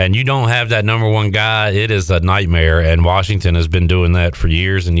and you don't have that number one guy, it is a nightmare. And Washington has been doing that for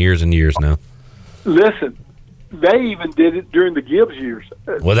years and years and years now. Listen, they even did it during the Gibbs years.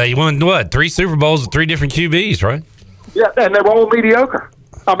 Well, they won, 3 Super Bowls with 3 different QBs, right? Yeah, and they were all mediocre.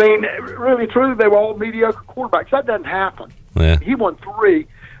 I mean, really, truly, they were all mediocre quarterbacks. That doesn't happen. Yeah. He won 3.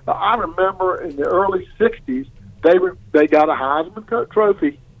 I remember in the early 60s, they got a Heisman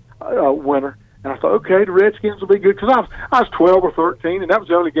Trophy winner. And I thought, okay, the Redskins will be good. Because I was 12 or 13, and that was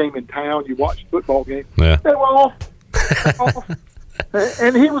the only game in town. You watched a football game. Yeah. They were off.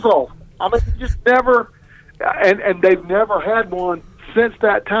 And he was off. I mean, just never and they've never had one since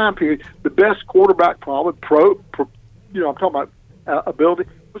that time period. The best quarterback probably, I'm talking about ability,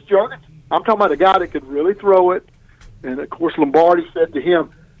 was Jurgensen. I'm talking about a guy that could really throw it. And, of course, Lombardi said to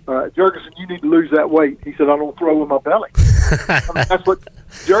him, Jurgensen, you need to lose that weight. He said, I don't throw with my belly. I mean, that's what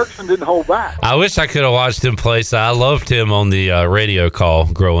Jurgensen didn't hold back. I wish I could have watched him play. So I loved him on the radio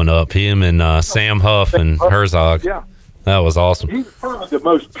call growing up. Him and Sam Huff and Herzog. Yeah. That was awesome. He's probably the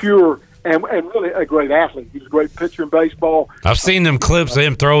most pure and really a great athlete. He's a great pitcher in baseball. I've seen them clips of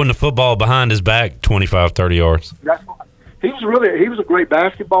him throwing the football behind his back 25, 30 yards. That's right. He was a great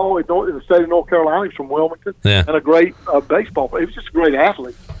basketball in the state of North Carolina. He's from Wilmington. Yeah. And a great baseball player. He was just a great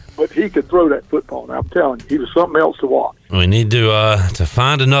athlete. But he could throw that football. And I'm telling you, he was something else to watch. We need to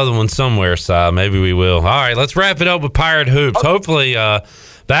find another one somewhere, Si. Maybe we will. All right, let's wrap it up with Pirate Hoops. Okay. Hopefully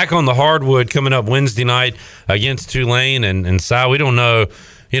back on the hardwood coming up Wednesday night against Tulane. And Si, we don't know,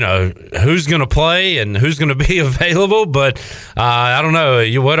 who's going to play and who's going to be available. But I don't know.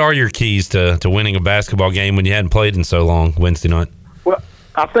 What are your keys to winning a basketball game when you hadn't played in so long Wednesday night? Well,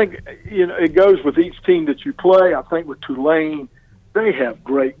 I think, it goes with each team that you play. I think with Tulane, they have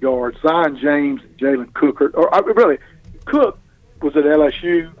great guards. Zion James and Jalen Cook. Cook was at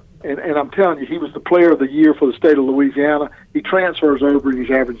LSU, and I'm telling you, he was the player of the year for the state of Louisiana. He transfers over, and he's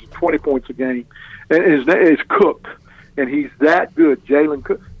averaging 20 points a game. And his name is Cook, and he's that good. Jalen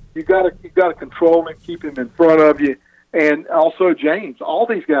Cook. You got to control him, keep him in front of you, and also James. All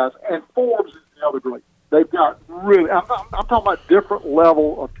these guys, and Forbes is the other great. They've got really. I'm talking about different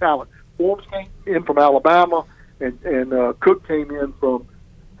level of talent. Forbes came in from Alabama. And Cook came in from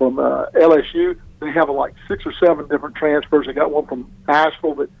LSU. They have like 6 or 7 different transfers. They got one from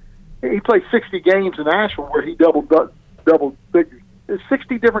Asheville, but he played 60 games in Asheville where he double figures.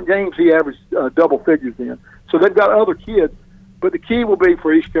 60 different games he averaged double figures in. So they've got other kids. But the key will be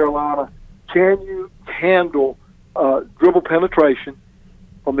for East Carolina, can you handle dribble penetration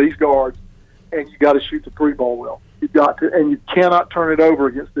from these guards, and you got to shoot the three ball well. You've got to, and you cannot turn it over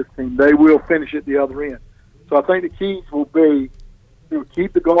against this team. They will finish at the other end. So I think the keys will be to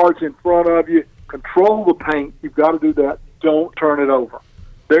keep the guards in front of you, control the paint. You've got to do that. Don't turn it over.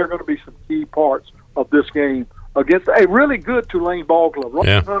 They're going to be some key parts of this game against a really good Tulane ball club. Ron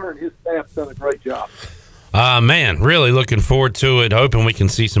Hunter and his staff done a great job. Man, really looking forward to it. Hoping we can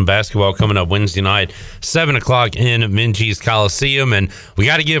see some basketball coming up Wednesday night, 7 o'clock in Minges Coliseum. And we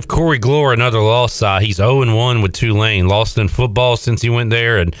got to give Corey Glore another loss. He's 0-1 with Tulane. Lost in football since he went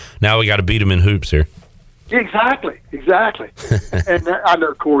there, and now we got to beat him in hoops here. Exactly. And I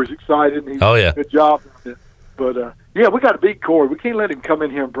know Corey's excited. And he's doing a good job. But, we got to beat Corey. We can't let him come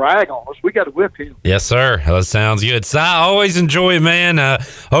in here and brag on us. We got to whip him. Yes, sir. That sounds good. Si, I always enjoy it, man.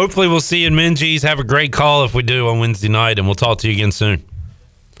 Hopefully we'll see you in Minges. Have a great call if we do on Wednesday night, and we'll talk to you again soon.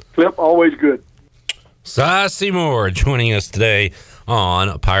 Flip, always good. Si Seymour joining us today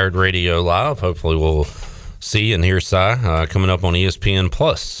on Pirate Radio Live. Hopefully we'll see and hear Si coming up on ESPN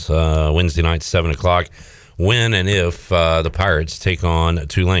Plus Wednesday night, 7 o'clock, when and if the Pirates take on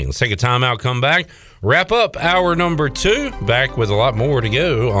Tulane. Let's take a timeout, come back. Wrap up hour number 2. Back with a lot more to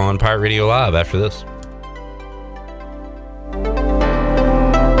go on Pirate Radio Live after this.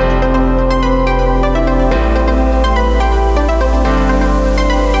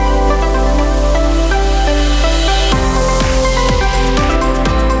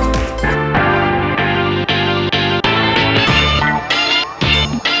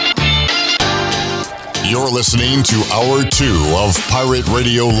 You're listening to Hour 2 of Pirate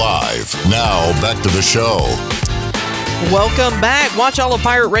Radio Live. Now, back to the show. Welcome back. Watch all of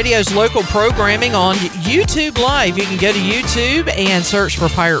Pirate Radio's local programming on YouTube Live. You can go to YouTube and search for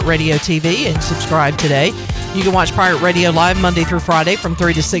Pirate Radio TV and subscribe today. You can watch Pirate Radio Live Monday through Friday from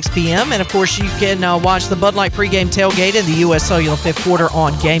 3 to 6 p.m. And, of course, you can watch the Bud Light pregame tailgate in the U.S. Cellular fifth quarter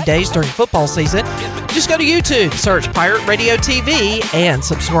on game days during football season. Just go to YouTube, search Pirate Radio TV, and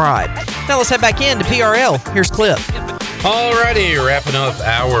subscribe. Now let's head back in to PRL. Here's Clip. Alrighty, wrapping up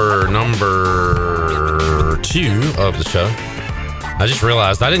hour number 2 of the show. I just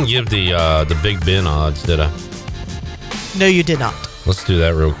realized I didn't give the Big Ben odds, did I? No, you did not. Let's do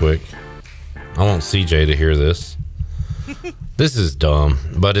that real quick. I want CJ to hear this. This is dumb,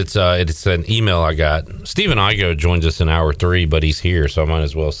 but it's an email I got. Stephen Igo joins us in hour 3, but he's here, so I might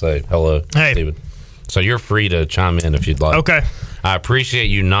as well say hello, Stephen. So you're free to chime in if you'd like. Okay. I appreciate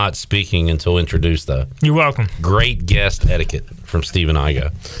you not speaking until introduced, though. You're welcome. Great guest etiquette from Stephen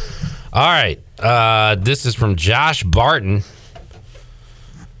Igo. All right. This is from Josh Barton.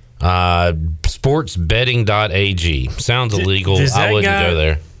 Sportsbetting.ag. Sounds illegal. I wouldn't go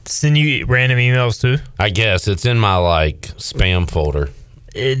there. Send you random emails too? I guess. It's in my spam folder.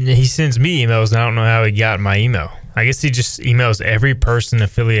 And he sends me emails, and I don't know how he got my email. I guess he just emails every person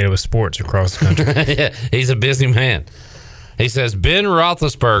affiliated with sports across the country. Yeah, he's a busy man. He says, Ben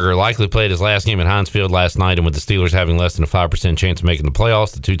Roethlisberger likely played his last game at Heinz Field last night, and with the Steelers having less than a 5% chance of making the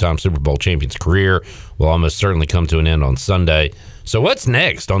playoffs, the two-time Super Bowl champion's career will almost certainly come to an end on Sunday. So what's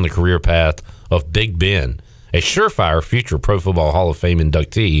next on the career path of Big Ben, a surefire future Pro Football Hall of Fame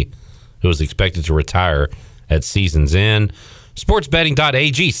inductee who is expected to retire at season's end?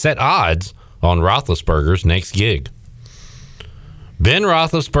 Sportsbetting.ag set odds on Roethlisberger's next gig. Ben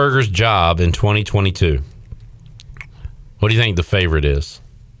Roethlisberger's job in 2022. What do you think the favorite is?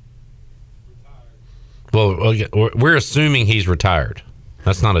 Well, we're assuming he's retired.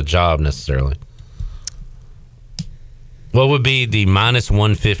 That's not a job necessarily. What would be the minus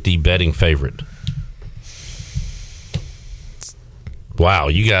 150 betting favorite? Wow,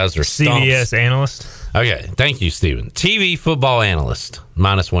 you guys are stumps. CBS analyst. Okay, thank you, Stephen. TV football analyst,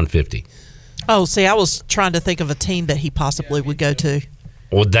 minus 150. Oh, see, I was trying to think of a team that he possibly would go to.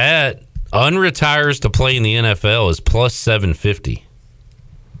 Well, that unretires to play in the NFL is plus 750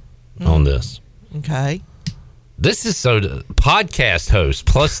 on this. Okay. This is podcast host,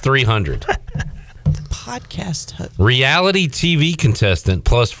 plus 300. Podcast host. Reality TV contestant,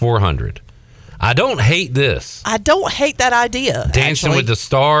 plus 400. I don't hate this. I don't hate that idea. Dancing with the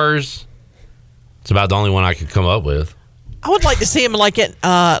Stars. It's about the only one I could come up with. I would like to see him like an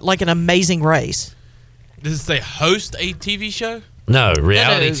Amazing Race. Does it say host a TV show? No,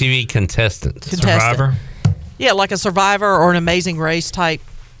 reality TV contestant. Survivor? Yeah, like a Survivor or an Amazing Race type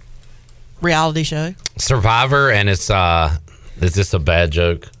reality show. Survivor, and is this a bad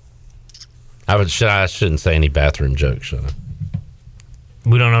joke? I shouldn't say any bathroom jokes, should I?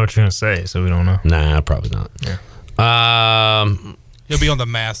 We don't know what you're going to say, so we don't know. Nah, probably not. Yeah. He'll be on The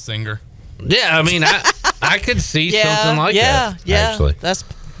Masked Singer. Yeah, I mean, I could see something like that. Yeah, actually. that's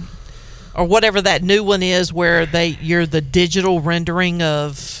or whatever that new one is, where you're the digital rendering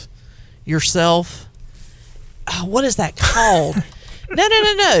of yourself. What is that called? No.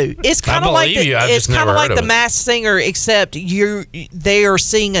 It's kind of like The Masked Singer, except they are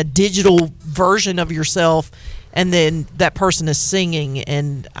seeing a digital version of yourself, and then that person is singing,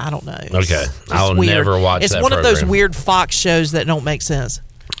 and I don't know. Okay, I'll never watch. It's one of those weird Fox shows that don't make sense.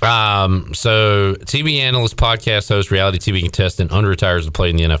 So TV analyst, podcast host, reality TV contestant, unretires to play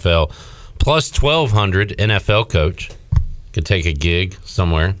in the NFL, plus 1,200 NFL coach, could take a gig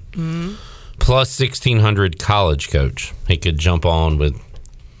somewhere. Mm-hmm. Plus 1,600 college coach. He could jump on with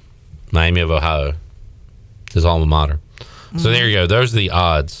Miami of Ohio, his alma mater. Mm-hmm. So there you go. Those are the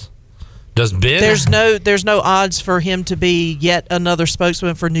odds. Does Ben? There's no odds for him to be yet another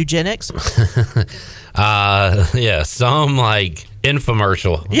spokesman for Nugenics. Yeah, some like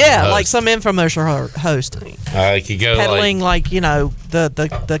infomercial. Yeah, host. like some infomercial host. He could go peddling like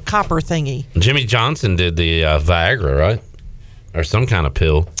the copper thingy. Jimmy Johnson did the Viagra, right, or some kind of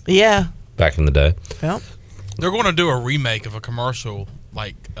pill. Yeah. Back in the day. Yep. They're going to do a remake of a commercial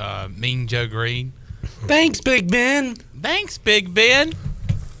like Mean Joe Green. Thanks, Big Ben. Thanks, Big Ben.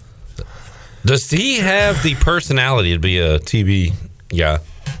 Does he have the personality to be a TV guy?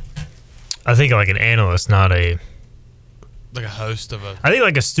 I think like an analyst, not a... Like a host of a... I think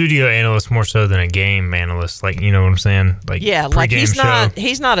like a studio analyst more so than a game analyst. Like, you know what I'm saying? Like, yeah, like he's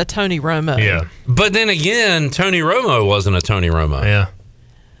not a Tony Romo. Yeah. But then again, Tony Romo wasn't a Tony Romo. Yeah.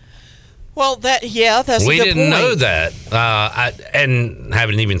 Well, that's we a good didn't point. know that. And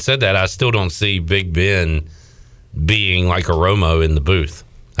haven't even said that. I still don't see Big Ben being like a Romo in the booth.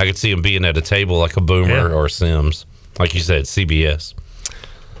 I could see him being at a table like a Boomer or Sims. Like you said, CBS.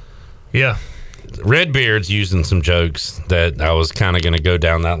 Yeah. Redbeard's using some jokes that I was kind of going to go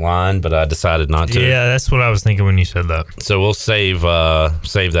down that line, but I decided not to. Yeah, that's what I was thinking when you said that. So we'll save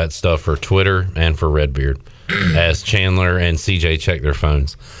that stuff for Twitter and for Redbeard as Chandler and CJ check their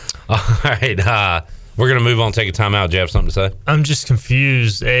phones. All right, we're going to move on, take a timeout. Do you have something to say? I'm just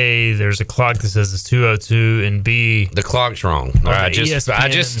confused. A, there's a clock that says it's 2:02, and B, the clock's wrong. All right, I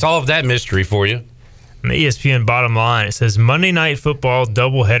just solved that mystery for you. On the ESPN bottom line, it says Monday Night Football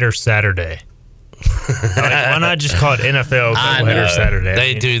doubleheader Saturday. Why not just call it NFL doubleheader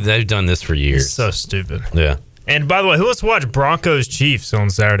Saturday? They've done this for years. It's so stupid. Yeah. And by the way, who wants to watch Broncos Chiefs on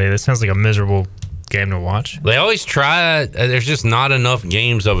Saturday? That sounds like a miserable game to watch. They always try. There's just not enough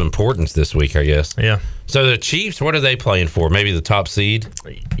games of importance this week, I guess. Yeah. So the Chiefs, what are they playing for? Maybe the top seed?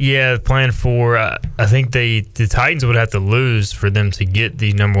 Yeah, playing for. I think the Titans would have to lose for them to get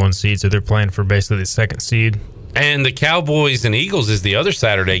the number one seed, so they're playing for basically the second seed. And the Cowboys and Eagles is the other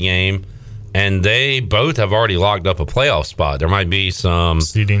Saturday game, and they both have already locked up a playoff spot. There might be some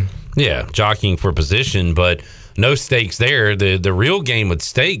seeding, jockeying for position, but no stakes there. The real game with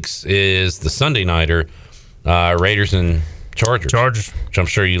stakes is the Sunday nighter, Raiders and Chargers, which I'm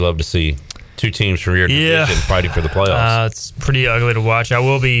sure you love to see. Two teams from your division fighting for the playoffs. It's pretty ugly to watch. I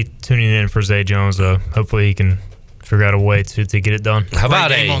will be tuning in for Zay Jones, though. Hopefully he can figure out a way to get it done. How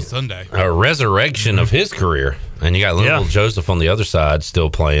about on Sunday? A resurrection of his career? And you got Linville Joseph on the other side still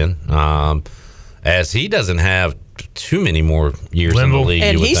playing, as he doesn't have too many more years in the league.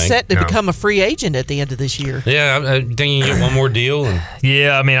 And you would he's think. set to become a free agent at the end of this year. Yeah, I think he can get one more deal.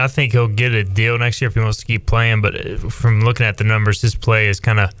 Yeah, I mean, I think he'll get a deal next year if he wants to keep playing. But from looking at the numbers, his play is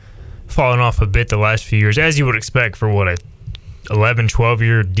kind of fallen off a bit the last few years, as you would expect for what, a 11,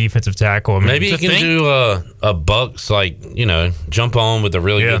 12-year defensive tackle. I mean, maybe he can do a Bucks, jump on with a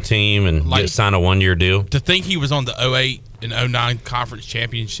really good team and sign a one-year deal. To think he was on the 08 and 09 conference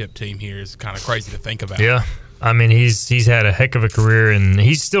championship team here is kind of crazy to think about. Yeah. I mean, he's had a heck of a career, and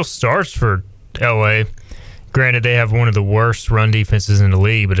he still starts for L.A. Granted, they have one of the worst run defenses in the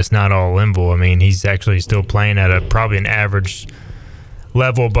league, but it's not all Linville. I mean, he's actually still playing at probably an average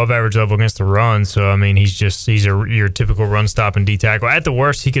level, above average level against the run. So, I mean, he's your typical run-stopping D tackle. At the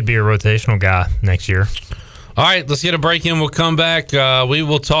worst, he could be a rotational guy next year. All right, let's get a break in. We'll come back. We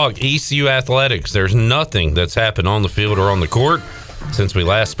will talk ECU athletics. There's nothing that's happened on the field or on the court since we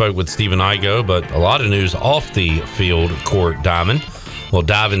last spoke with Stephen Igo, but a lot of news off the field court diamond. We'll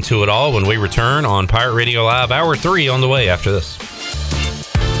dive into it all when we return on Pirate Radio Live, Hour 3 on the way after this.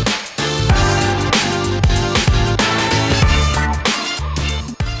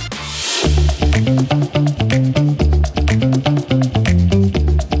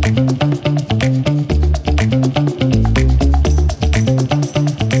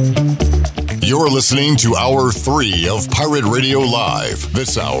 You're You're listening to Hour 3 of Pirate Radio Live.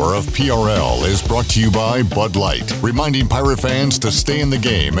 This hour of PRL is brought to you by Bud Light, reminding Pirate fans to stay in the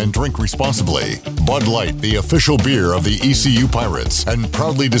game and drink responsibly. Bud Light, the official beer of the ECU Pirates, and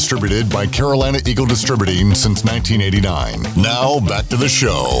proudly distributed by Carolina Eagle Distributing since 1989. Now, back to the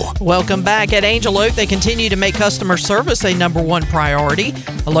show. Welcome back. At Angel Oak, they continue to make customer service a number one priority.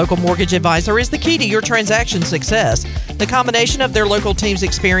 A local mortgage advisor is the key to your transaction success. The combination of their local team's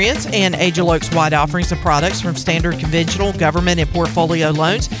experience and Angel Oak's wide offerings of products from standard, conventional, government, and portfolio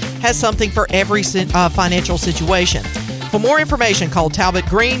loans has something for every financial situation. For more information, call Talbot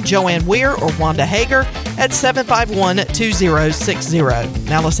Green, Joanne Weir, or Wanda Hager at 751-2060.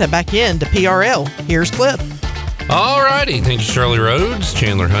 Now let's head back in to PRL. Here's Clip. All righty. Thank you, Shirley Rhodes,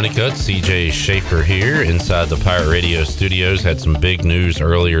 Chandler Honeycutt, CJ Schaefer here inside the Pirate Radio studios. Had some big news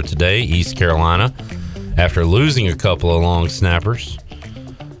earlier today. East Carolina, after losing a couple of long snappers,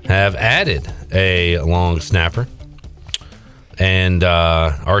 have added a long snapper. And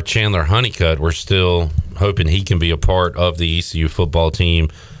our Chandler Honeycutt, we're still hoping he can be a part of the ECU football team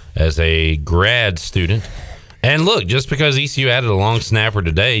as a grad student. And look, just because ECU added a long snapper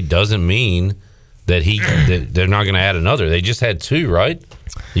today doesn't mean that they're not going to add another. They just had two, right?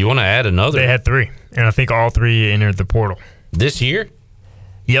 You want to add another? They had three, and I think all three entered the portal this year.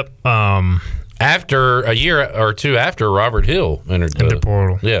 Yep. After a year or two after Robert Hill entered the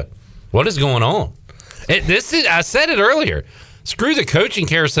portal. Yeah. What is going on? I said it earlier. Screw the coaching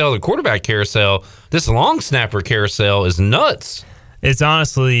carousel, the quarterback carousel. This long snapper carousel is nuts. It's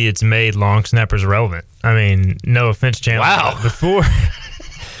made long snappers relevant. I mean, no offense, Chandler. Wow.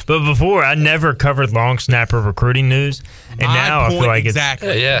 Before I never covered long snapper recruiting news, and now I feel like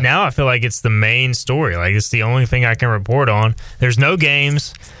now I feel like it's the main story. Like it's the only thing I can report on. There's no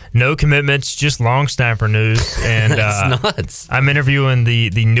games, no commitments, just long snapper news. And that's nuts. I'm interviewing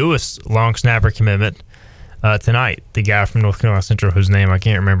the newest long snapper commitment tonight. The guy from North Carolina Central, whose name I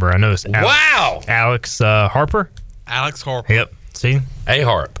can't remember. I know it's Alex Harper. Alex Harper. Yep. See,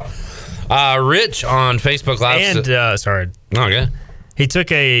 Harp. Rich on Facebook Live. And sorry. Okay. He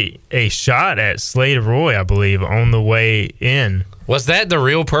took a shot at Slade Roy, I believe, on the way in. Was that the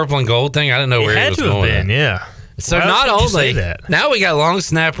real purple and gold thing? I didn't know where he was going. It had to have been, yeah. So not only now we got long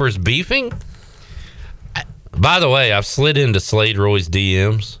snappers beefing. By the way, I've slid into Slade Roy's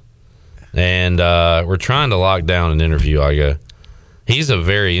DMs, and we're trying to lock down an interview. He's a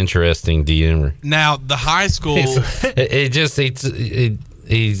very interesting DMer. Now the high school, he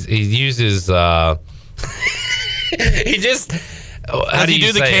uses he just. How do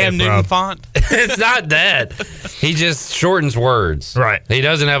you do the Cam Newton font? It's not that. He just shortens words. Right. He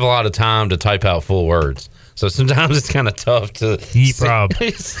doesn't have a lot of time to type out full words. So sometimes it's kind of tough to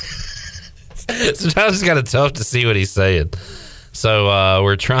sometimes it's kind of tough to see what he's saying. So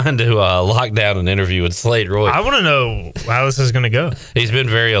we're trying to lock down an interview with Slade Roy. I want to know how this is going to go. He's been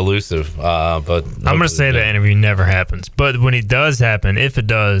very elusive, but I'm going to say that interview never happens. But when it does happen, if it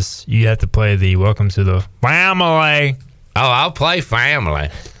does, you have to play the Welcome to the Family. Oh, I'll play Family.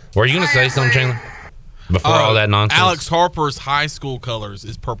 Were you going to say something, Chandler? Before all that nonsense? Alex Harper's high school colors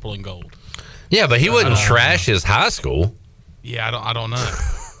is purple and gold. Yeah, but he wouldn't trash his high school. Yeah, I don't know.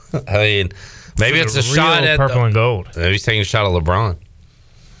 I mean, maybe it's a shot at purple and gold. Maybe he's taking a shot at LeBron.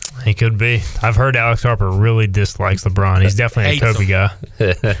 He could be. I've heard Alex Harper really dislikes LeBron. He's definitely a Kobe guy.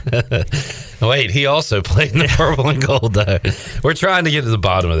 Wait, he also played in the purple and gold, though. We're trying to get to the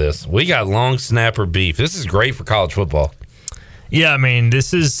bottom of this. We got long snapper beef. This is great for college football. Yeah, I mean,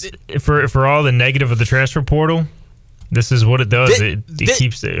 this is for all the negative of the transfer portal. This is what it does. It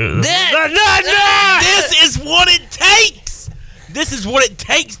keeps it. This is what it takes. This is what it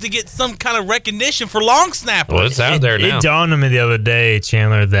takes to get some kind of recognition for long snapper. Well, it's out there now. It dawned on me the other day,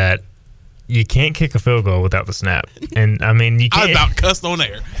 Chandler, that you can't kick a field goal without the snap. And I mean, you can't. I about cussed on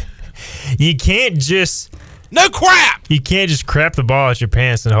air. You can't just. No crap. You can't just crap the ball at your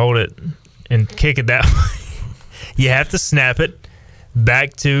pants and hold it and kick it that way. You have to snap it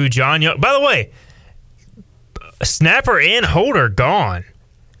back to John Young. By the way, snapper and holder gone.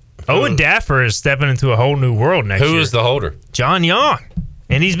 Owen Daffer is stepping into a whole new world next year. Who is the holder? John Young.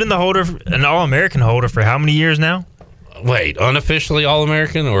 And he's been the holder, an All-American holder for how many years now? Wait, unofficially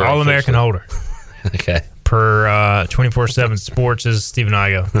All-American or All-American holder. Okay. Per 24/7 Sports is Stephen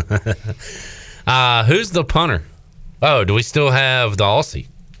Igo. Who's the punter? Oh, do we still have the Aussie?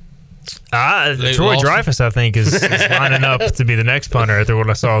 Troy Dreyfus, I think, is lining up to be the next punter after what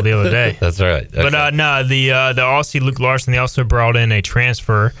I saw the other day. That's right. Okay. But no, the Aussie Luke Larson, they also brought in a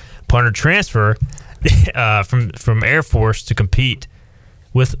punter transfer from Air Force to compete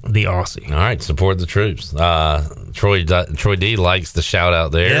with the Aussie. All right, support the troops. Troy D likes the shout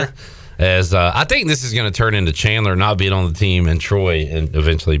out there. As I think this is going to turn into Chandler not being on the team and Troy and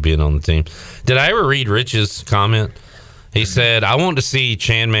eventually being on the team. Did I ever read Rich's comment? He said, "I want to see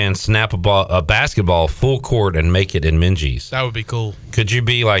Chanman snap a basketball full court and make it in Minges." That would be cool. Could you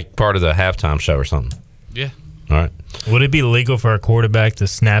be like part of the halftime show or something? Yeah. All right. Would it be legal for a quarterback to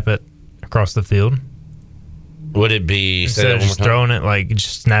snap it across the field? Would it be instead of just throwing it, like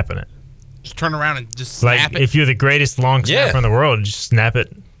just snapping it? Just turn around and just snap like it. If you're the greatest long snapper in the world, just snap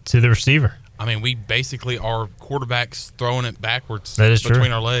it to the receiver. I mean, we basically are quarterbacks throwing it backwards that is between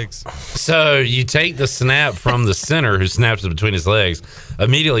true. our legs. So you take the snap from the center who snaps it between his legs,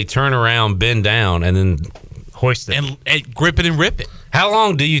 immediately turn around, bend down, and then hoist it. And grip it and rip it. How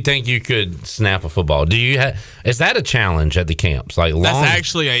long do you think you could snap a football? Is that a challenge at the camps? Like long? That's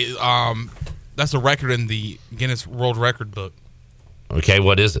actually that's a record in the Guinness World Record book. Okay,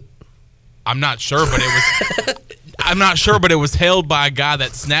 what is it? I'm not sure, but it was held by a guy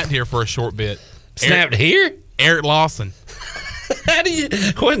that snapped here for a short bit. Snapped here? Eric Lawson. How do you?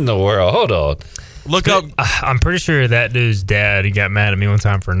 What in the world? Hold on. Look up. I'm pretty sure that dude's dad. He got mad at me one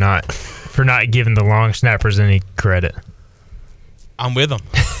time for not giving the long snappers any credit. I'm with him.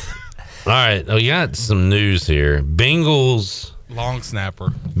 All right, we got some news here. Bengals long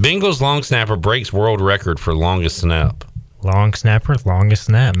snapper breaks world record for longest snap. Long snapper, longest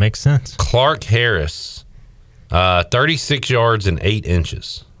snap. Makes sense. Clark Harris, 36 yards and 8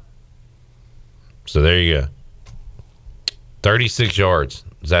 inches. So there you go. 36 yards.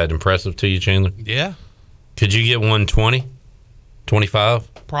 Is that impressive to you, Chandler? Yeah. Could you get 120?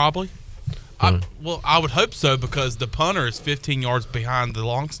 25? Probably. Well, I would hope so because the punter is 15 yards behind the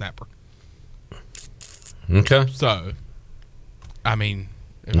long snapper. Okay. So, I mean,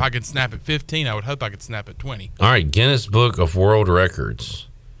 if I could snap at 15, I would hope I could snap at 20. All right, Guinness Book of World Records.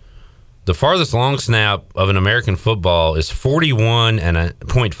 The farthest long snap of an American football is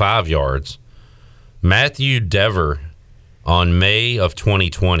 41.5 yards. Matthew Dever on May of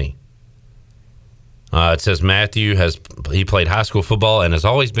 2020. It says Matthew he played high school football and has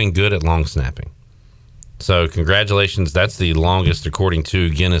always been good at long snapping. So congratulations, that's the longest according to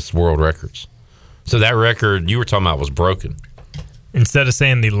Guinness World Records. So that record you were talking about was broken. Instead of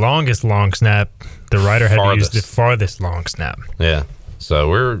saying the longest long snap, the writer had to use the farthest long snap. Yeah. So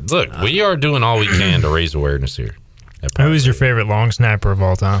we are doing all we can to raise awareness here. Who is your favorite long snapper of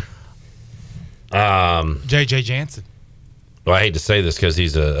all time? J.J. Jansen. Well, I hate to say this because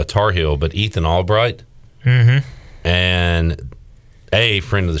he's a Tar Heel, but Ethan Albright. Mm-hmm. And A,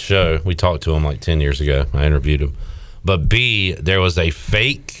 friend of the show. We talked to him like 10 years ago. I interviewed him. But B, there was a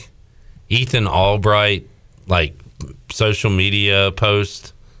fake Ethan Albright like social media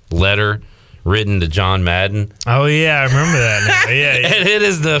post letter written to John Madden. Oh, yeah. I remember that now. Yeah. And it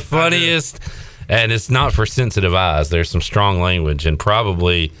is the funniest. And it's not for sensitive eyes. There's some strong language and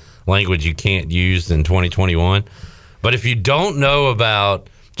probably language you can't use in 2021. But if you don't know about,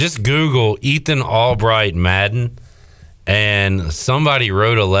 just Google Ethan Albright Madden, and somebody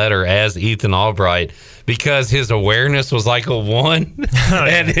wrote a letter as Ethan Albright because his awareness was like a 1.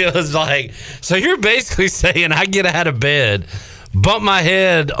 And it was like, so you're basically saying I get out of bed, bump my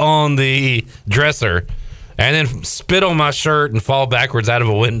head on the dresser, and then spit on my shirt and fall backwards out of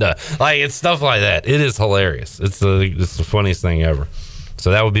a window. Like, it's stuff like that. It is hilarious. It's the funniest thing ever.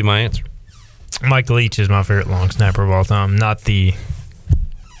 So that would be my answer. Mike Leach is my favorite long snapper of all time, not the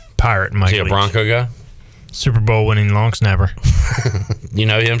Pirate Mike Leach. Is he a Bronco guy? Super Bowl winning long snapper. You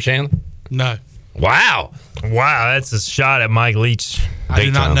know him, Chandler? No. Wow, that's a shot at Mike Leach. I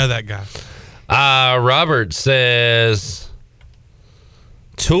do not know that guy. Robert says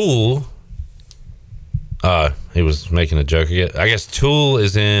Tool. He was making a joke again. I guess Tool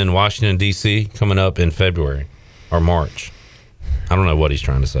is in Washington, D.C. coming up in February or March. I don't know what he's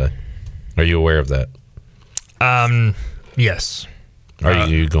trying to say. Are you aware of that? Yes. Are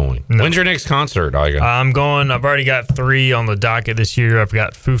you going? No. When's your next concert, Iga? I'm going. I've already got 3 on the docket this year. I've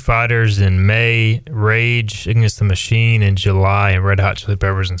got Foo Fighters in May, Rage Against the Machine in July, and Red Hot Chili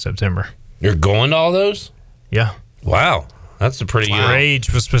Peppers in September. You're going to all those? Yeah. Wow. That's a pretty good.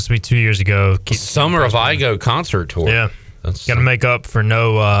 Rage was supposed to be 2 years ago. Summer of Igo concert tour. Yeah. Got to make up for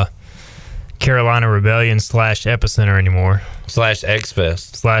no Carolina Rebellion / Epicenter anymore. /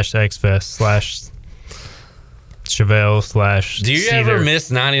 X-Fest. / X-Fest / Chevelle / Do you Cedar. ever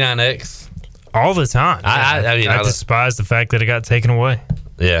miss 99X? All the time. I mean, I despise the fact that it got taken away.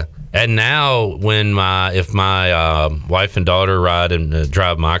 Yeah. And now when if my wife and daughter ride and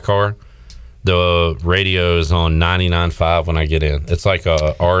drive my car, the radio is on 99.5 when I get in. It's like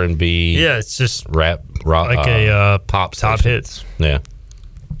a R&B. Yeah, it's just rap rock, like a pop top station. hits. Yeah.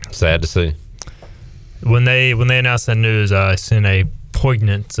 Sad to see. When they announced that news, I sent a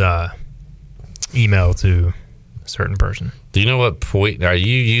poignant email to a certain person. Do you know what point? Are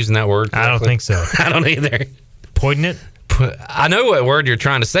you using that word correctly? I don't think so. I don't either. Poignant? I know what word you're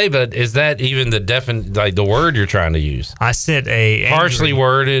trying to say, but is that even the word you're trying to use? I sent a harshly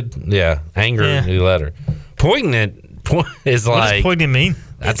worded, angry letter. Poignant is like. What does poignant mean?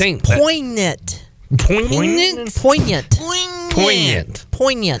 I think poignant. Poignant.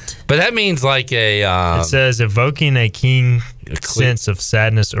 But that means like a. It says evoking a keen sense of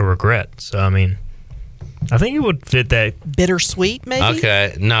sadness or regret. So I mean, I think it would fit that. Bittersweet, maybe.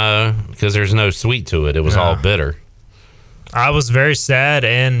 Okay, no, because there's no sweet to it. It was all bitter. I was very sad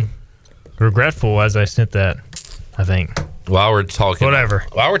and regretful as I sent that, I think. While we're talking. Whatever.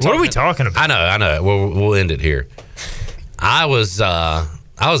 What are we talking about? I know. We'll end it here. I was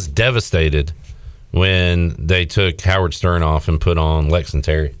devastated when they took Howard Stern off and put on Lex and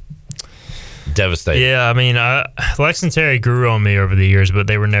Terry. Devastated. Yeah, I mean, Lex and Terry grew on me over the years, but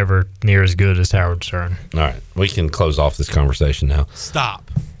they were never near as good as Howard Stern. All right. We can close off this conversation now. Stop.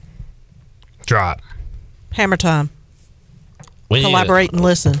 Drop. Hammer time. Collaborate and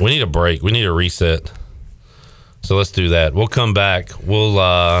listen. We need a break. We need a reset. So let's do that. We'll come back. We'll.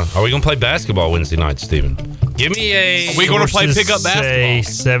 Are we going to play basketball Wednesday night, Steven? Give me a. Are we going to play pickup basketball?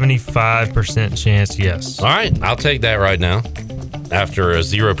 75% chance, yes. All right. I'll take that right now. After a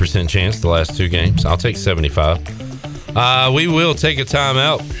 0% chance the last 2 games, I'll take 75. We will take a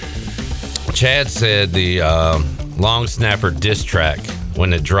timeout. Chad said the long snapper diss track,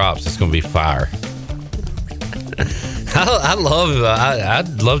 when it drops, it's going to be fire.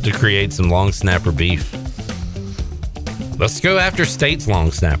 I'd love to create some long snapper beef. Let's go after State's long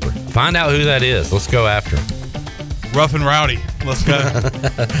snapper. Find out who that is. Let's go after him. Rough and rowdy. Let's go.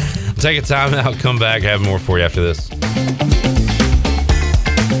 Take a time out. Come back. Have more for you after this.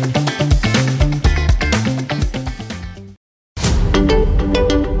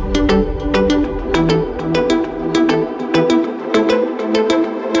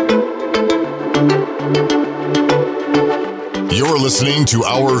 You're listening to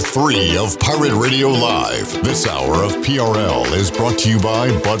Hour 3 of Pirate Radio Live. This hour of PRL is brought to you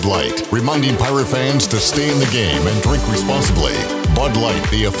by Bud Light, reminding Pirate fans to stay in the game and drink responsibly. Bud Light,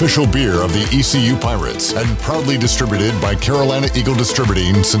 the official beer of the ECU Pirates, and proudly distributed by Carolina Eagle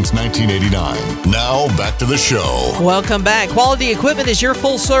Distributing since 1989. Now, back to the show. Welcome back. Quality Equipment is your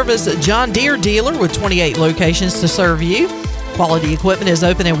full-service John Deere dealer with 28 locations to serve you. Quality Equipment is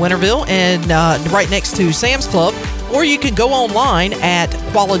open in Winterville and right next to Sam's Club, or you can go online at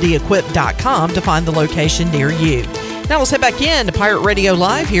qualityequip.com to find the location near you. Now let's head back in to Pirate Radio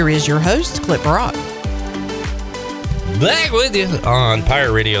Live. Here is your host, Clip Brock. Back with you on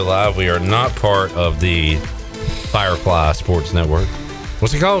Pirate Radio Live. We are not part of the Firefly Sports Network.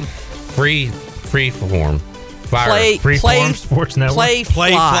 What's it called? Freeform Sports Network.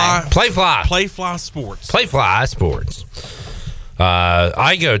 Playfly Sports. Playfly Sports.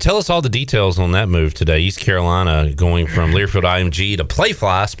 Igo, tell us all the details on that move today. East Carolina going from Learfield IMG to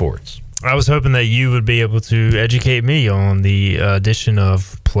Playfly Sports. I was hoping that you would be able to educate me on the addition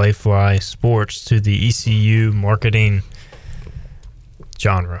of Playfly Sports to the ECU marketing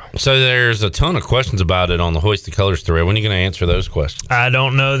genre. So there's a ton of questions about it on the Hoist the Colors thread. When are you going to answer those questions? I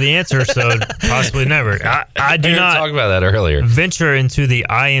don't know the answer, so possibly never. I do not talk about that earlier. Venture into the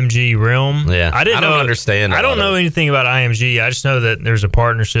IMG realm. Yeah, I don't understand. I don't know anything about IMG. I just know that there's a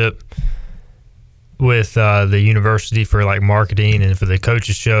partnership with the university for like marketing and for the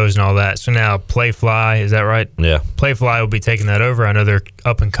coaches shows and all that. So now Playfly, is that right? Yeah. Playfly will be taking that over. I know they're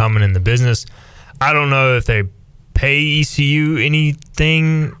up and coming in the business. I don't know if they pay ECU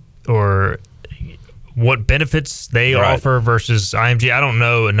anything or what benefits they offer versus IMG. I don't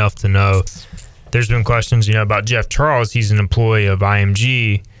know enough to know. There's been questions, about Jeff Charles. He's an employee of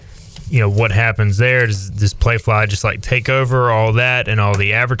IMG. What happens there? Does Playfly just like take over all that and all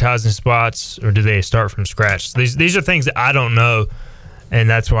the advertising spots, or do they start from scratch? These are things that I don't know, and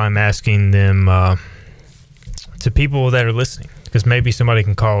that's why I'm asking them to people that are listening, because maybe somebody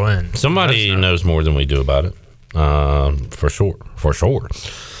can call in. Somebody knows more than we do about it. For sure.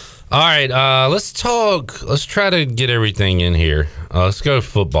 All right, let's talk. Let's try to get everything in here. Let's go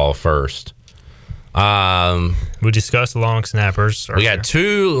football first. We discussed long snappers. We got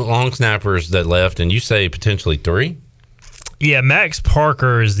 2 long snappers that left, and you say potentially 3? Yeah, Max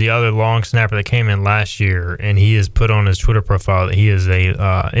Parker is the other long snapper that came in last year, and he has put on his Twitter profile that he is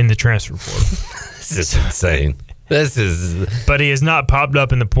in the transfer portal. This is insane. But he has not popped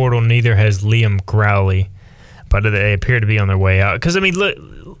up in the portal. Neither has Liam Crowley. But they appear to be on their way out. Because,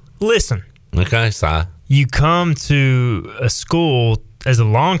 listen. Okay, Si. You come to a school as a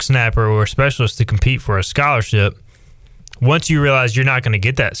long snapper or a specialist to compete for a scholarship. once you realize you're not going to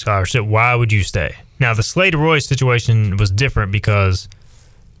get that scholarship, why would you stay? Now, the Slade Roy situation was different because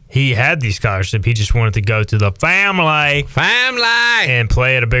he had the scholarship. He just wanted to go to the family, and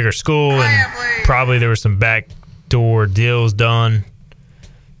play at a bigger school. And probably there were some backdoor deals done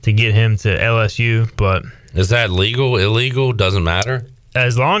to get him to LSU. But is that legal, illegal? Doesn't matter.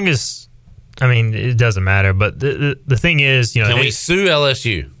 As long as, I mean, it doesn't matter. But the thing is, you know, can we sue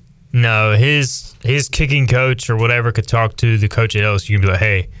LSU? No, his kicking coach or whatever could talk to the coach at LSU and be like,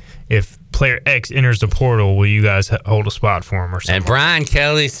 hey, if player X enters the portal, will you guys hold a spot for him or something? And Brian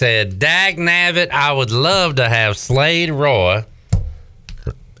Kelly said, dag nabbit, I would love to have Slade Roy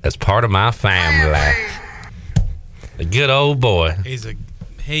as part of my family. A good old boy.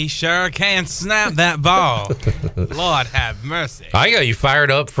 He sure can snap that ball. Lord have mercy. I got you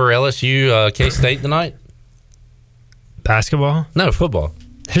fired up for LSU K-State tonight? Basketball? No, football.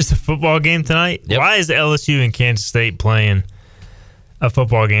 There's a football game tonight? Yep. Why is LSU and Kansas State playing a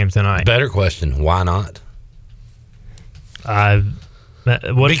football game tonight? Better question. Why not?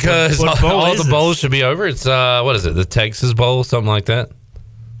 Because all the bowls should be over. It's what is it? The Texas Bowl, something like that.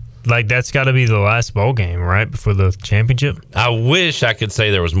 Like that's got to be the last bowl game, right, before the championship. I wish I could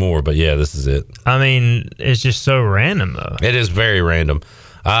say there was more, but yeah, this is it. I mean, it's just so random, though. It is very random.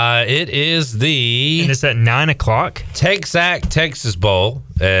 It is the and it's at 9:00 Texac Texas Bowl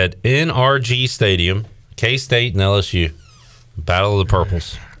at NRG Stadium. K-State and LSU. Battle of the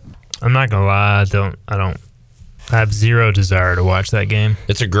Purples. I'm not gonna lie, I have zero desire to watch that game.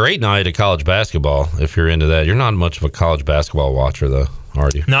 It's a great night of college basketball if you're into that. You're not much of a college basketball watcher, though,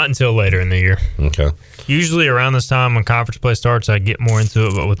 are you? Not until later in the year. Okay. Usually around this time when conference play starts, I get more into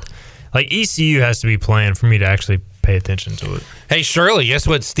it. But with like ECU has to be playing for me to actually pay attention to it. Hey, Shirley, guess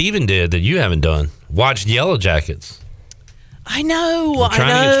what Steven did that you haven't done? Watched Yellow Jackets. I know.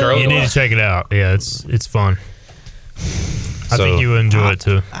 You need to check it out. Yeah, it's fun. I think you would enjoy it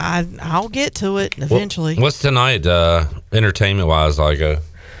too. I'll get to it eventually. What's tonight, entertainment wise? Like, if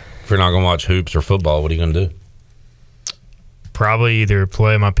you're not going to watch hoops or football, what are you going to do? Probably either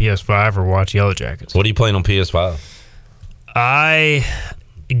play my PS5 or watch Yellow Jackets. What are you playing on PS5? I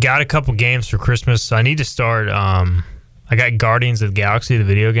got a couple games for Christmas. I need to start. I got Guardians of the Galaxy, the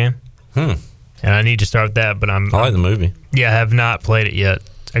video game. And I need to start that, but I like the movie. Yeah, I have not played it yet.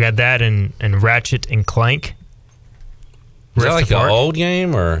 I got that and Ratchet and Clank. Is that like an old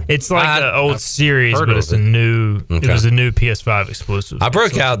game or? It's like the old series, but it's a new. Okay. It was a new PS5 exclusive. I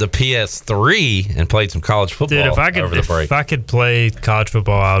broke out the PS3 and played some college football. Dude, if I could play college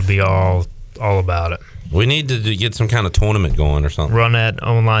football, I would be all about it. We need to get some kind of tournament going or something. Run that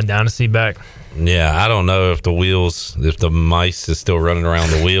online dynasty back. Yeah, I don't know if the mice is still running around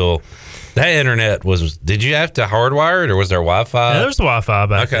the wheel. That internet was. Did you have to hardwire it or was there Wi-Fi? Yeah, there's Wi-Fi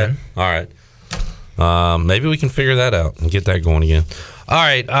back then. All right. Maybe we can figure that out and get that going again. All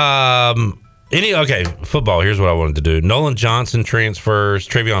right. Football. Here's what I wanted to do. Nolan Johnson transfers.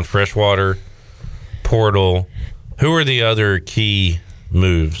 Travion Freshwater. Portal. Who are the other key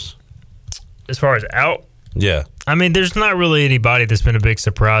moves? As far as out? Yeah. I mean, there's not really anybody that's been a big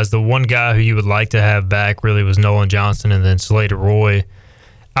surprise. The one guy who you would like to have back really was Nolan Johnson and then Slade Roy.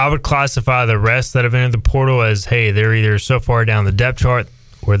 I would classify the rest that have entered the portal as, hey, they're either so far down the depth chart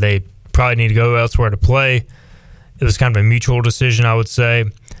where they probably need to go elsewhere to play. It was kind of a mutual decision, I would say.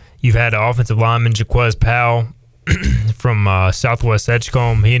 You've had offensive lineman Jaquez Powell from Southwest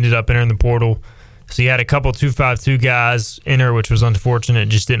Edgecombe. He ended up entering the portal. So you had a couple 2-5-2 guys enter, which was unfortunate. It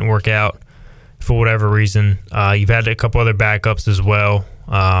just didn't work out for whatever reason. You've had a couple other backups as well.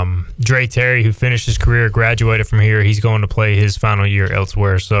 Dre Terry, who finished his career, graduated from here. He's going to play his final year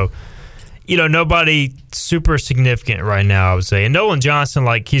elsewhere. So, nobody super significant right now, I would say. And Nolan Johnson,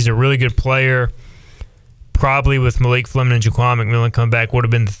 he's a really good player. Probably with Malik Fleming and Jaquan McMillan come back, would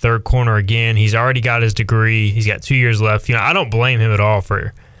have been the third corner again. He's already got his degree. He's got 2 years left. I don't blame him at all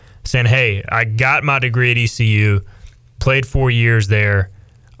for saying, hey, I got my degree at ECU, played 4 years there.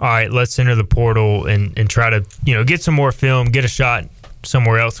 All right, let's enter the portal and try to, get some more film, get a shot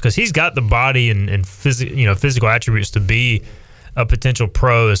somewhere else. Because he's got the body and physical attributes to be a potential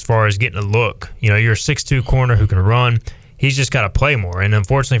pro as far as getting a look. You're a 6'2 corner who can run. He's just got to play more. And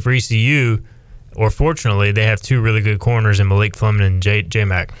unfortunately for ECU, or fortunately, they have two really good corners in Malik Fleming and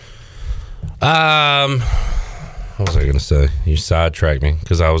J-Mac. What was I going to say? You sidetracked me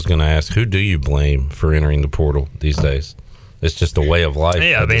because I was going to ask, who do you blame for entering the portal these days? It's just a way of life.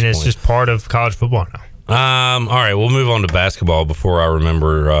 Yeah, it's just part of college football now. All right, we'll move on to basketball before I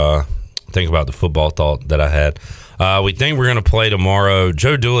remember think about the football thought that I had. We think we're going to play tomorrow.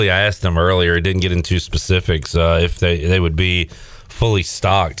 Joe Dooley, I asked him earlier, he didn't get into specifics if they would be fully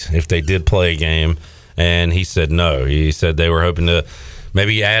stocked if they did play a game. And he said no. He said they were hoping to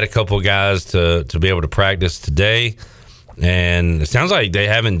maybe add a couple guys to be able to practice today. And it sounds like they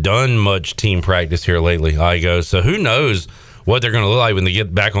haven't done much team practice here lately, Igo. So who knows what they're going to look like when they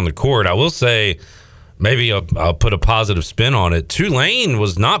get back on the court. I will say, maybe I'll put a positive spin on it. Tulane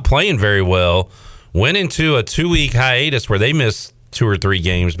was not playing very well, went into a 2-week hiatus where they missed 2 or 3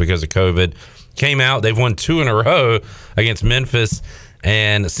 games because of COVID. Came out, they've won 2 in a row against Memphis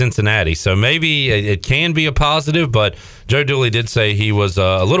and Cincinnati. So maybe it can be a positive, but Joe Dooley did say he was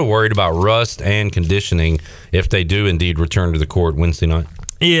a little worried about rust and conditioning if they do indeed return to the court Wednesday night.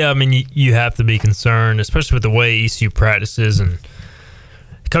 Yeah, I mean, you have to be concerned, especially with the way ECU practices. And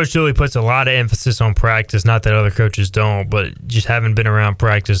Coach Dooley puts a lot of emphasis on practice, not that other coaches don't, but just having been around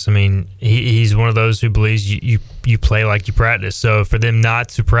practice, I mean, he's one of those who believes you play like you practice. So for them not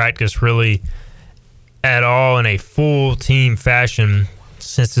to practice really at all in a full team fashion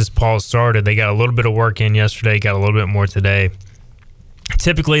since this pause started, they got a little bit of work in yesterday, got a little bit more today.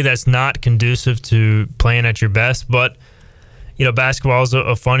 Typically, that's not conducive to playing at your best, but basketball is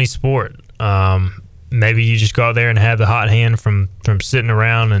a funny sport. Maybe you just go out there and have the hot hand from sitting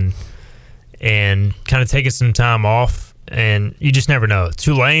around and kind of taking some time off, and you just never know.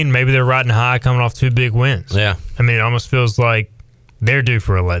 Tulane, maybe they're riding high coming off 2 big wins. Yeah. I mean, it almost feels like they're due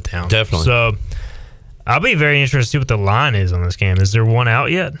for a letdown. Definitely. So I'll be very interested to see what the line is on this game. Is there one out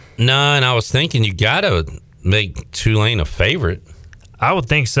yet? No, and I was thinking you got to make Tulane a favorite. I would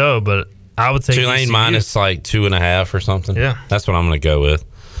think so, but I would take Tulane ECU. minus like 2.5 or something. Yeah. That's what I'm going to go with.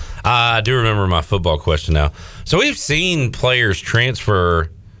 I do remember my football question now. So we've seen players transfer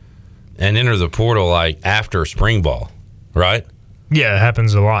and enter the portal like after spring ball, right? Yeah, it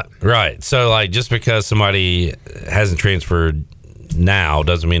happens a lot. Right. So like just because somebody hasn't transferred now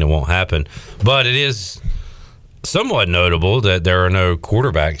doesn't mean it won't happen. But it is somewhat notable that there are no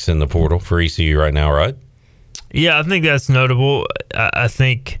quarterbacks in the portal for ECU right now, right? Yeah, I think that's notable. I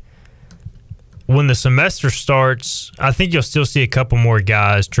think when the semester starts, I think you'll still see a couple more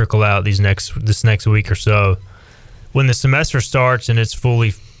guys trickle out this next week or so. When the semester starts and it's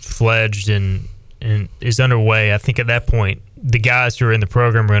fully fledged and is underway, I think at that point the guys who are in the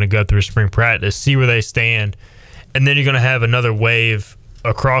program are going to go through spring practice, see where they stand, and then you're going to have another wave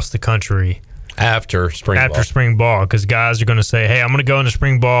across the country after spring ball, because guys are going to say, hey, I'm going to go into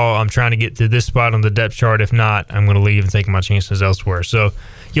spring ball. I'm trying to get to this spot on the depth chart. If not, I'm going to leave and take my chances elsewhere. So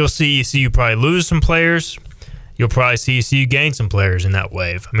you'll see ECU probably lose some players. You'll probably see ECU gain some players in that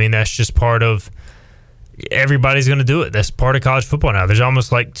wave. I mean, that's just part of – everybody's going to do it. That's part of college football now. There's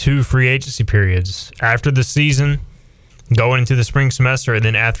almost like 2 free agency periods. After the season, going into the spring semester, and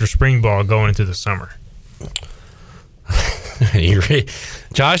then after spring ball, going into the summer.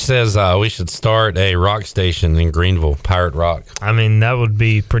 Josh says we should start a rock station in Greenville, Pirate Rock. I mean, that would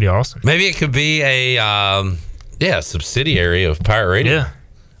be pretty awesome. Maybe it could be a subsidiary of Pirate Radio. Yeah.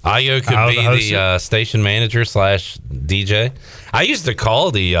 Io could be the station manager / DJ. I used to call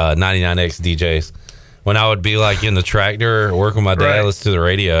the 99X DJs when I would be like in the tractor working with my dad, listen to the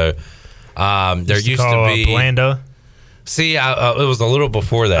radio. There used to be Blando. See, it was a little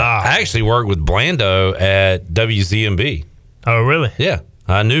before that. I actually worked with Blando at WZMB. Oh, really? Yeah,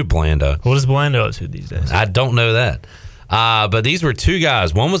 I knew Blando. What is Blando up to these days? I don't know that. But these were 2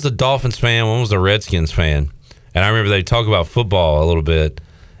 guys. One was a Dolphins fan, one was a Redskins fan. And I remember they'd talk about football a little bit.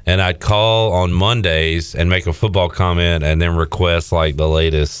 And I'd call on Mondays and make a football comment and then request like the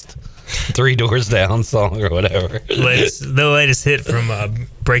latest 3 Doors Down song or whatever. The latest hit from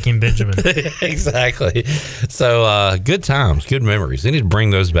Breaking Benjamin. Exactly. So good times, good memories. They need to bring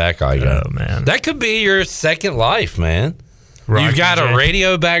those back, Igo. Oh, man. That could be your second life, man. Rock You've got a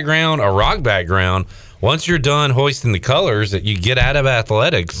radio background, a rock background. Once you're done hoisting the colors, that you get out of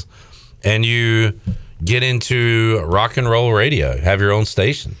athletics and you get into rock and roll radio, have your own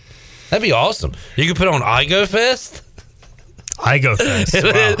station. That'd be awesome. You could put on Igo Fest. Igo Fest.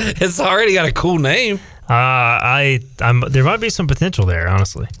 Wow. It's already got a cool name. There might be some potential there,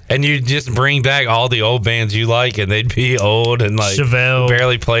 honestly. And you just bring back all the old bands you like, and they'd be old and like Chevelle,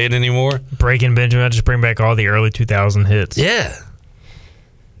 barely playing anymore. Breaking Benjamin. I just bring back all the early 2000 hits. Yeah.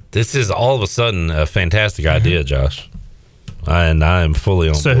 This is all of a sudden a fantastic idea, Josh. And I am fully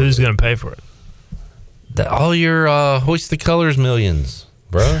on board. So who's going to pay for it? All your Hoist the Colors millions,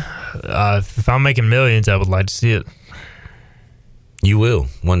 bro. If I'm making millions, I would like to see it. You will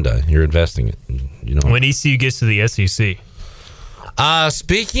one day. You're investing it. You know when ECU gets to the SEC.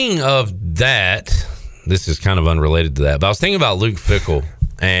 Speaking of that, this is kind of unrelated to that, but I was thinking about Luke Fickell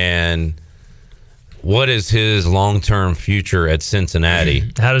and what is his long-term future at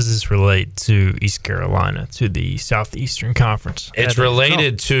Cincinnati? How does this relate to East Carolina, to the Southeastern Conference? It's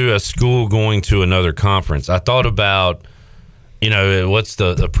related to a school going to another conference. I thought about, what's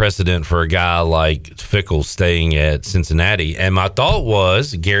the precedent for a guy like Fickell staying at Cincinnati? And my thought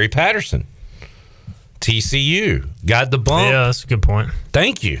was Gary Patterson. TCU got the bump. Yeah, that's a good point.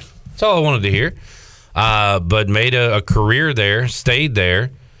 Thank you. That's all I wanted to hear. But made a career there, stayed there.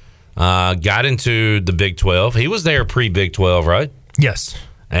 Got into the Big 12. He was there pre-Big 12, right? Yes.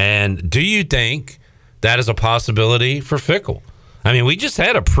 And do you think that is a possibility for Fickell? I mean, we just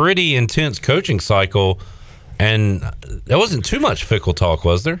had a pretty intense coaching cycle, and there wasn't too much Fickell talk,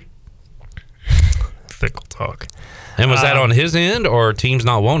 was there? Fickell talk. And was that on his end or teams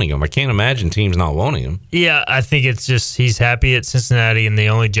not wanting him? I can't imagine teams not wanting him. Yeah, I think it's just he's happy at Cincinnati, and the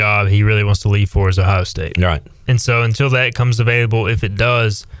only job he really wants to leave for is Ohio State. Right. And so until that comes available, if it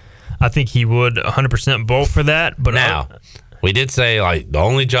does, I think he would 100% bowl for that. But now, we did say the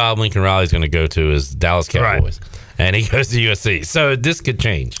only job Lincoln Riley's going to go to is Dallas Cowboys, and he goes to USC. So this could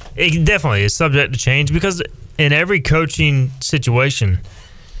change. It definitely is subject to change because in every coaching situation,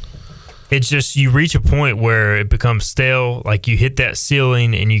 it's just you reach a point where it becomes stale. Like you hit that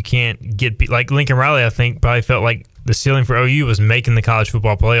ceiling and you can't get like Lincoln Riley. I think probably felt like the ceiling for OU was making the college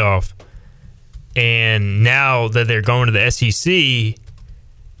football playoff, and now that they're going to the SEC.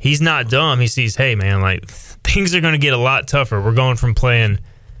 He's not dumb. He sees, hey, man, things are going to get a lot tougher. We're going from playing,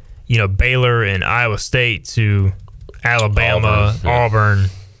 Baylor and Iowa State to Alabama, Auburn.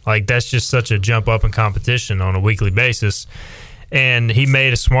 That's just such a jump up in competition on a weekly basis. And he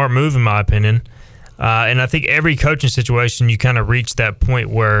made a smart move, in my opinion. And I think every coaching situation, you kind of reach that point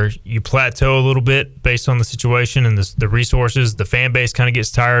where you plateau a little bit based on the situation and the resources. The fan base kind of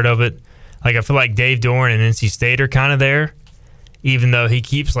gets tired of it. I feel like Dave Doeren and NC State are kind of there. Even though he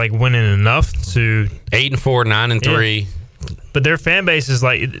keeps winning enough to 8-4, 9-3, yeah. But their fan base is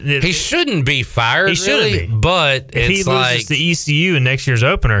he shouldn't be fired. He shouldn't be. But if he loses to ECU in next year's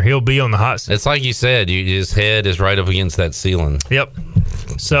opener, he'll be on the hot seat. It's like you said, his head is right up against that ceiling. Yep.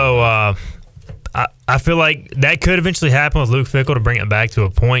 So I feel like that could eventually happen with Luke Fickell to bring it back to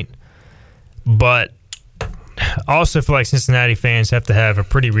a point. But I also feel like Cincinnati fans have to have a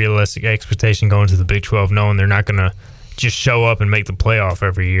pretty realistic expectation going to the Big 12, knowing they're not going to just show up and make the playoff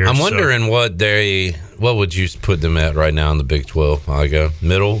every year. I'm wondering what would you put them at right now in the Big 12? I go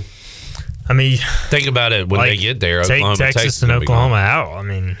middle. I mean, think about it when they get there. Take Texas and Oklahoma out. I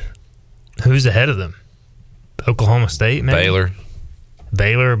mean, who's ahead of them? Oklahoma State, maybe?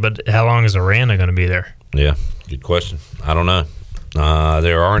 Baylor, but how long is Aranda going to be there? Yeah, good question. I don't know.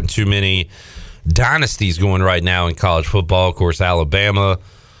 There aren't too many dynasties going right now in college football. Of course, Alabama,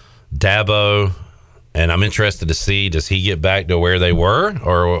 Dabo. And I'm interested to see, does he get back to where they were,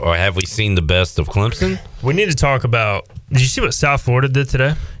 or have we seen the best of Clemson? We need to talk about, did you see what South Florida did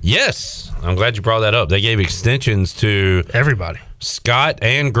today? Yes. I'm glad you brought that up. They gave extensions to everybody. Scott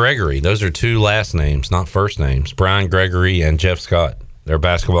and Gregory. Those are two last names, not first names. Brian Gregory and Jeff Scott. They're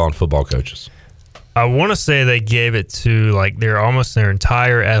basketball and football coaches. I want to say they gave it to, their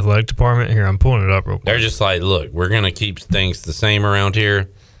entire athletic department. Here, I'm pulling it up real quick. They're just look, we're going to keep things the same around here.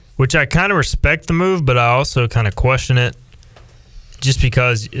 Which I kind of respect the move, but I also kind of question it just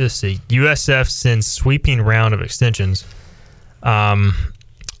because, let's see, USF sends sweeping round of extensions.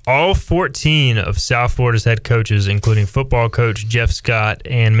 All 14 of South Florida's head coaches, including football coach Jeff Scott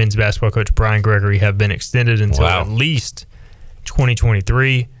and men's basketball coach Brian Gregory, have been extended until at least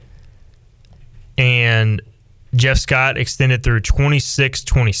 2023. And Jeff Scott extended through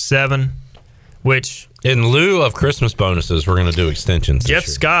 26-27, which... In lieu of Christmas bonuses, we're going to do extensions. Jeff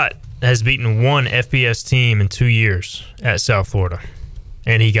Scott has beaten one FBS team in 2 years at South Florida,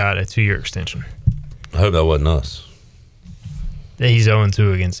 and he got a 2-year extension. I hope that wasn't us. He's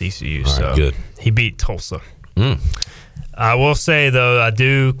 0-2 against ECU, All right, good. He beat Tulsa. I will say, though, I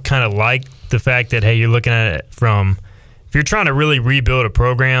do kind of like the fact that, hey, you're looking at it from – if you're trying to really rebuild a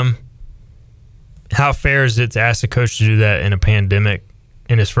program, how fair is it to ask a coach to do that in a pandemic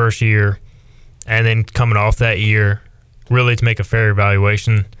in his first year? And then coming off that year, really to make a fair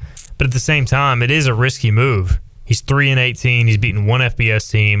evaluation. But at the same time, it is a risky move. He's 3-18. He's beaten one FBS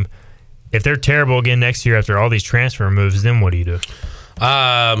team. If they're terrible again next year after all these transfer moves, then what do you do?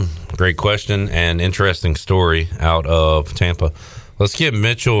 Great question and interesting story out of Tampa. Let's get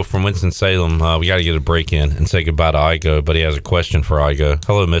Mitchell from Winston-Salem. We got to get a break in and say goodbye to Igo, but he has a question for Igo.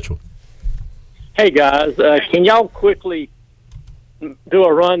 Hello, Mitchell. Hey, guys. Can y'all quickly do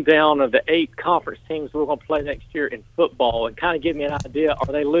a rundown of the 8 conference teams we're going to play next year in football and kind of give me an idea, are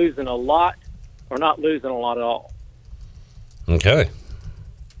they losing a lot or not losing a lot at all? Okay.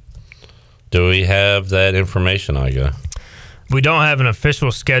 Do we have that information, Igo? We don't have an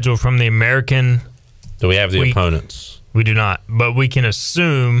official schedule from the American. Do we have the opponents? We do not, but we can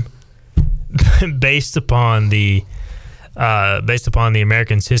assume, based upon the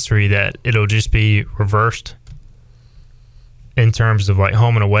Americans' history, that it'll just be reversed in terms of like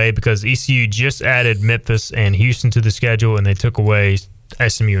home and away, because ECU just added Memphis and Houston to the schedule, and they took away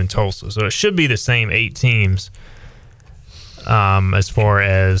SMU and Tulsa, so it should be the same 8 teams. As far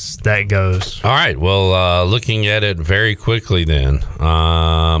as that goes. All right. Well, looking at it very quickly then,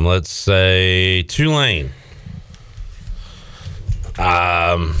 let's say Tulane.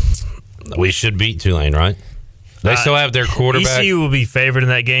 We should beat Tulane, right? They still have their quarterback. ECU will be favored in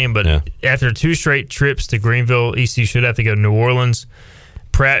that game, but after 2 straight trips to Greenville, ECU should have to go to New Orleans.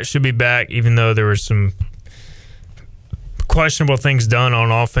 Pratt should be back, even though there were some questionable things done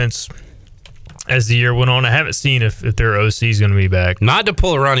on offense as the year went on. I haven't seen if their OC is going to be back. Not to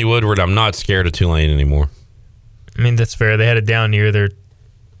pull a Ronnie Woodward, I'm not scared of Tulane anymore. I mean, that's fair. They had a down year there.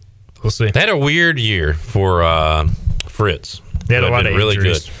 We'll see. They had a weird year for Fritz. They had a lot of really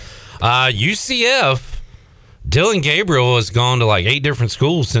injuries. Good. UCF, Dylan Gabriel has gone to like 8 different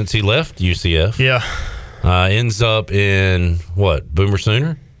schools since he left UCF. Yeah. Ends up in, what, Boomer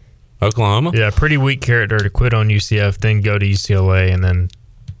Sooner? Oklahoma? Yeah, pretty weak character to quit on UCF, then go to UCLA, and then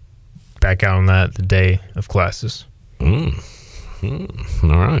back out on that the day of classes. All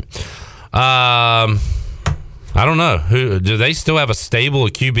right. I don't know. Do they still have a stable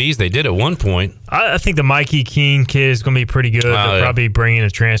of QBs? They did at one point. I think the Mikey Keene kid is going to be pretty good. They'll probably bring in a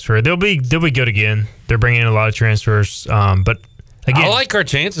transfer. They'll be good again. They're bringing in a lot of transfers. But again, I like our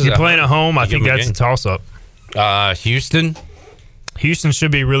chances. You're playing at home. I think that's a toss-up. Houston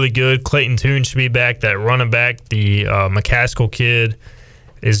should be really good. Clayton Tune should be back. That running back, the McCaskill kid,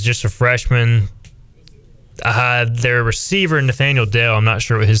 is just a freshman. Their receiver, Nathaniel Dell, I'm not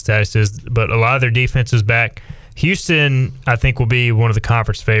sure what his status is, but a lot of their defense is back. Houston, I think, will be one of the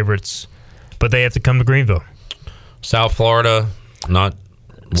conference favorites, but they have to come to Greenville. South Florida, not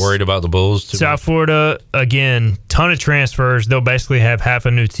worried about the Bulls too South much. Florida, again, ton of transfers. They'll basically have half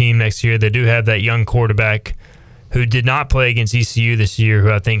a new team next year. They do have that young quarterback who did not play against ECU this year,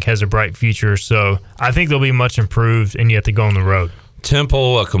 who I think has a bright future. So I think they'll be much improved, and you have to go on the road.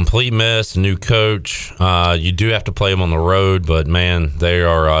 Temple, a complete mess, new coach. You do have to play them on the road, but, man, they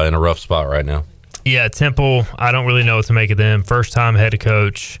are in a rough spot right now. Yeah, Temple, I don't really know what to make of them. First-time head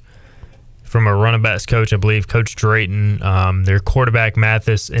coach from a running backs coach, I believe, Coach Drayton. Their quarterback,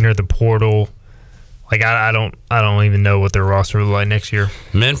 Mathis, entered the portal. Like, I don't even know what their roster will look like next year.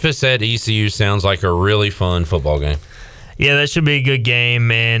 Memphis at ECU sounds like a really fun football game. Yeah, that should be a good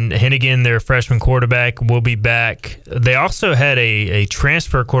game. And Hennigan, their freshman quarterback, will be back. They also had a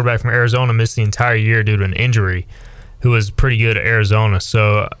transfer quarterback from Arizona miss the entire year due to an injury, who was pretty good at Arizona.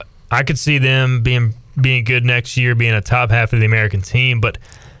 So I could see them being good next year, being a top half of the American team, but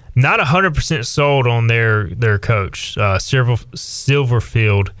not 100% sold on their coach,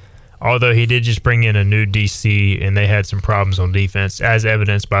 Silverfield, although he did just bring in a new DC, and they had some problems on defense, as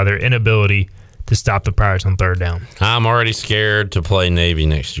evidenced by their inability to stop the Pirates on third down. I'm already scared to play Navy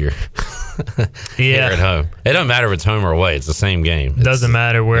next year. Yeah. Here at home. It doesn't matter if it's home or away. It's the same game. Doesn't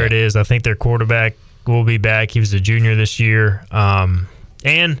matter where it is. I think their quarterback will be back. He was a junior this year. And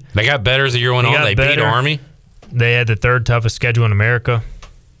they got better as the year went on. They beat Army. They had the 3rd toughest schedule in America.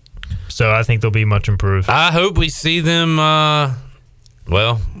 So I think they'll be much improved. I hope we see them. Most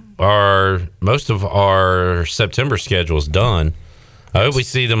of our September schedule is done. I hope we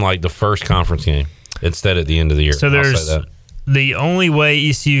see them like the first conference game instead at the end of the year. So there's the only way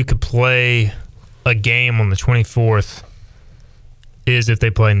ECU could play a game on the 24th is if they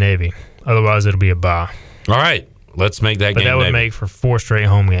play Navy. Otherwise, it'll be a bye. All right. Let's make that game. But that would make for 4 straight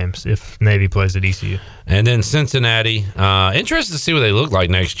home games if Navy plays at ECU. And then Cincinnati. Interested to see what they look like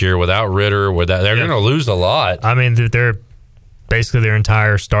next year without Ritter. They're going to lose a lot. I mean, they're basically their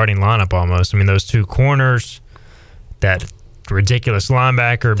entire starting lineup almost. I mean, those 2 corners, that ridiculous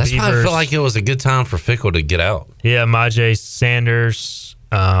linebacker. That's Beavers. why I feel like it was a good time for Fickle to get out. Yeah, Majay Sanders,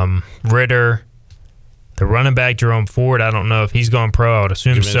 Ritter. The running back, Jerome Ford, I don't know if he's going pro. I would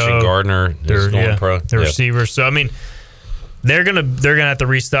assume so. You mentioned Gardner is going pro. The receivers. So, I mean, they're gonna have to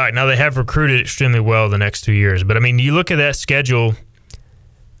restock. Now, they have recruited extremely well the next 2 years. But, I mean, you look at that schedule,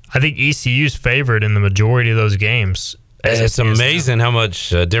 I think ECU's favored in the majority of those games. It's amazing how much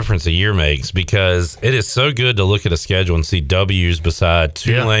difference a year makes, because it is so good to look at a schedule and see W's beside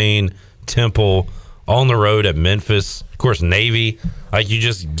Tulane, Temple, on the road at Memphis, of course, Navy. Like, you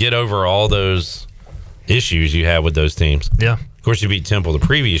just get over all those issues you have with those teams. Yeah. Of course, you beat Temple the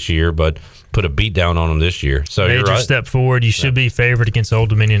previous year, but put a beat down on them this year. So major you're right. step forward. You should be favored against Old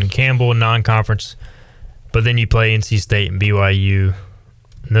Dominion and Campbell in non-conference, but then you play NC State and BYU.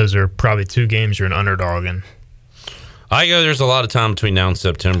 And those are probably two games you're an underdog in. There's a lot of time between now and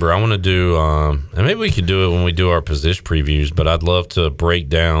September. I want to do, and maybe we could do it when we do our position previews, but I'd love to break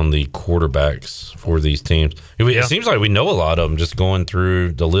down the quarterbacks for these teams. It seems like we know a lot of them just going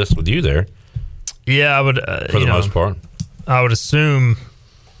through the list with you there. Yeah, I would. For the most part. I would assume,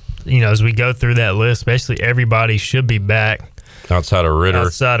 as we go through that list, basically everybody should be back. Outside of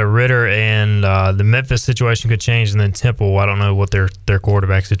Ritter. And the Memphis situation could change, and then Temple, I don't know what their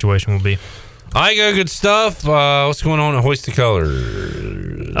quarterback situation will be. Good stuff. What's going on at Hoist the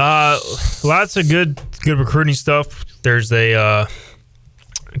Colors? Lots of good recruiting stuff. There's a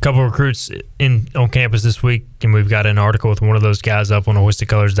couple of recruits on campus this week, and we've got an article with one of those guys up on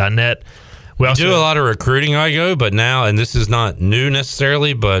hoistthecolors.net. We do a lot of recruiting, but now, and this is not new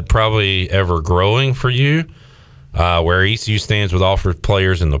necessarily, but probably ever growing for you, where ECU stands with offered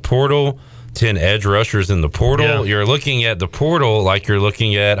players in the portal, 10 edge rushers in the portal. Yeah. You're looking at the portal like you're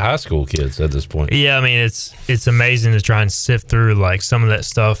looking at high school kids at this point. Yeah, I mean, it's amazing to try and sift through like some of that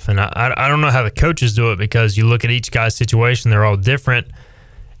stuff. And I don't know how the coaches do it, because you look at each guy's situation, they're all different.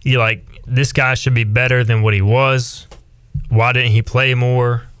 You're like, this guy should be better than what he was. Why didn't he play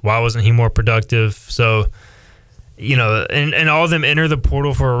more? Why wasn't he more productive? So, and all of them enter the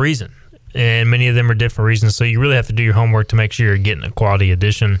portal for a reason. And many of them are different reasons. So you really have to do your homework to make sure you're getting a quality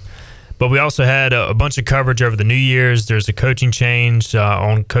addition. But we also had a bunch of coverage over the New Year's. There's a coaching change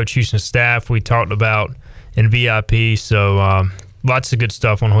on Coach Houston's staff we talked about in VIP. So lots of good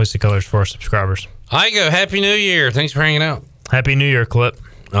stuff on Hoist the Colors for our subscribers. Happy New Year. Thanks for hanging out. Happy New Year, Clip.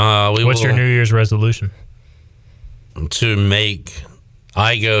 What's your New Year's resolution? To make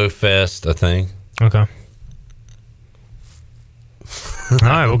Fest a thing. Okay. All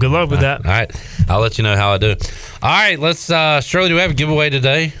right. Well, good luck with that. All right. I'll let you know how I do. All right. Let's, Shirley, do we have a giveaway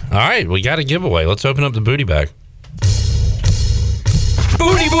today? All right. We got a giveaway. Let's open up the booty bag.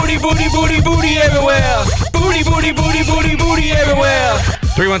 Booty, booty, booty, booty, booty everywhere. Booty, booty, booty, booty, booty everywhere.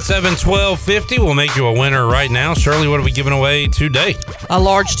 317-1250 will make you a winner right now. Shirley, what are we giving away today? A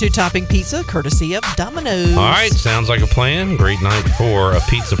large 2-topping pizza courtesy of Domino's. All right. Sounds like a plan. Great night for a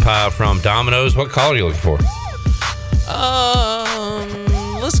pizza pie from Domino's. What caller are you looking for?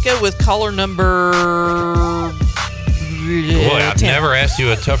 Let's go with caller number... Boy, I've 10. never asked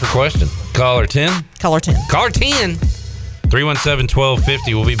you a tougher question. Caller 10? Caller 10. Caller 10. 317-1250.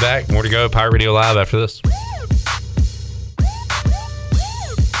 We'll be back. More to go. Pirate Radio Live after this.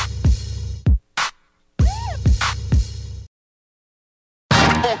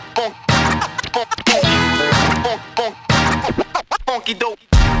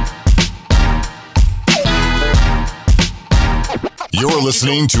 You're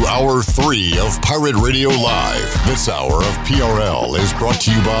listening to Hour 3 of Pirate Radio Live. This hour of PRL is brought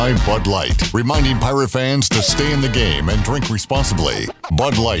to you by Bud Light, reminding Pirate fans to stay in the game and drink responsibly.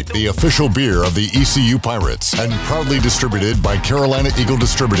 Bud Light, the official beer of the ECU Pirates, and proudly distributed by Carolina Eagle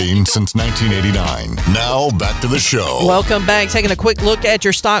Distributing since 1989. Now, back to the show. Welcome back. Taking a quick look at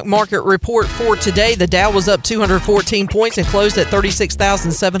your stock market report for today. The Dow was up 214 points and closed at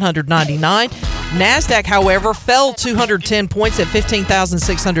 36,799. NASDAQ, however, fell 210 points at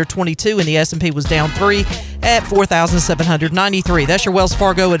 15,622, and the S&P was down 3 at 4,793. That's your Wells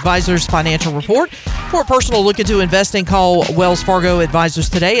Fargo Advisors financial report. For a personal look into investing, call Wells Fargo Advisors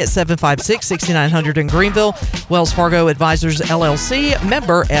today at 756-6900 in Greenville. Wells Fargo Advisors, LLC,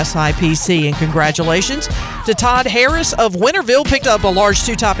 member SIPC. And congratulations to Todd Harris of Winterville. Picked up a large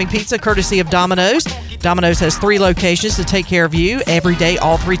 2-topping pizza courtesy of Domino's. Domino's has 3 locations to take care of you. Every day,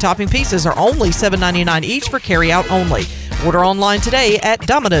 all 3-topping pizzas are only $7.99 each for carry-out only. Order online today at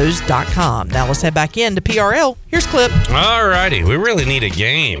Domino's.com. Now let's head back into PRL. Here's Clip. All righty. We really need a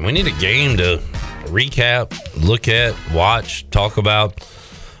game. We need a game to recap, look at, watch, talk about.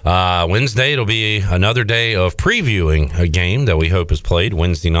 Wednesday, it'll be another day of previewing a game that we hope is played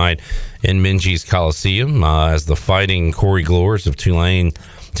Wednesday night in Minges Coliseum as the Fighting Corey Glores of Tulane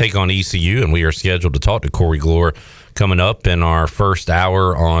take on ECU, and we are scheduled to talk to Corey Glore coming up in our first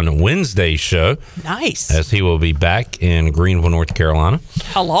hour on Wednesday's show. Nice. As he will be back in Greenville, North Carolina.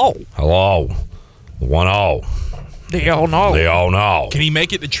 Hello. 1-0. They all know. They all know. Can he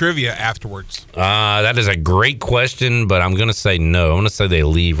make it to trivia afterwards? That is a great question, but I'm going to say no. I'm going to say they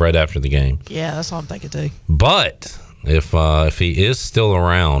leave right after the game. Yeah, that's what I'm thinking too. But if he is still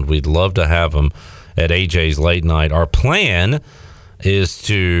around, we'd love to have him at AJ's late night. Our plan is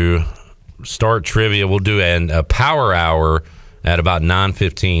to start trivia. We'll do a power hour at about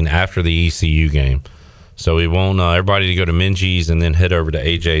 9:15 after the ECU game. So we want everybody to go to Minji's and then head over to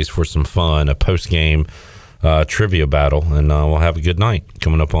AJ's for some fun, a post-game trivia battle, and we'll have a good night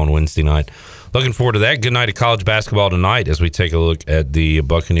coming up on Wednesday night. Looking forward to that. Good night of college basketball tonight as we take a look at the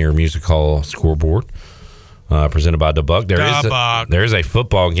Buccaneer Music Hall scoreboard presented by the Buck. There is a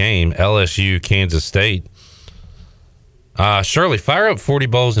football game, LSU, Kansas State. Shirley, fire up 40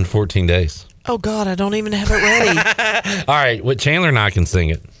 bowls in 14 days. Oh, God, I don't even have it ready. All right, Chandler and I can sing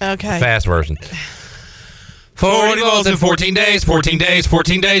it. Okay. Fast version. 40 bowls in 14 days, 14 days,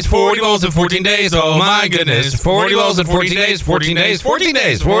 14 days, 40 bowls in 14 days, oh my goodness. 40 bowls in 14 days, 14 days, 14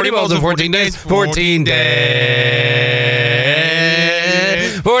 days, 40 bowls in 14 days, 14 days.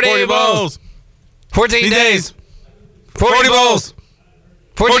 40 bowls, 14 days, 40 bowls,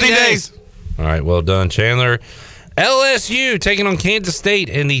 14 days. All right, well done, Chandler. LSU taking on Kansas State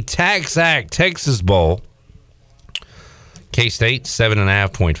in the TaxAct Texas Bowl. K-State,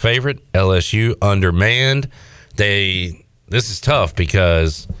 7.5-point favorite. LSU undermanned. This is tough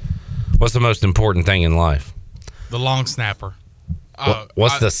because what's the most important thing in life? The long snapper.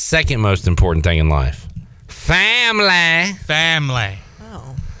 What's the second most important thing in life? Family.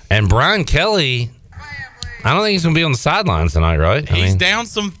 Oh. And Brian Kelly, I don't think he's going to be on the sidelines tonight, right? He's down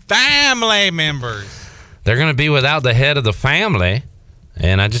some family members. They're going to be without the head of the family,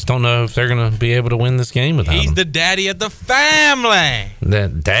 and I just don't know if they're going to be able to win this game without him. He's the daddy of the family.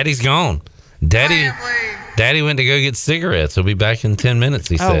 Daddy's gone. Daddy went to go get cigarettes. He'll be back in 10 minutes,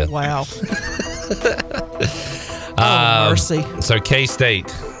 he said. Oh, wow. Oh, mercy. So K-State,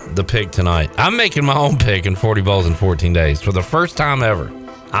 the pick tonight. I'm making my own pick in 40 bowls in 14 days. For the first time ever,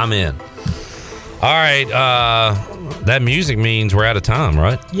 I'm in. All right. That music means we're out of time,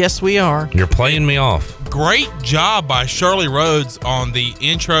 right? Yes, we are. You're playing me off. Great job by Shirley Rhodes on the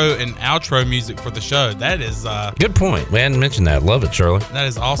intro and outro music for the show. That is good point. We hadn't mentioned that. Love it, Shirley. That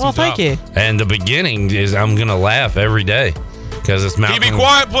is awesome. Well, thank you. And the beginning is I'm gonna laugh every day because it's Malcolm. Can you be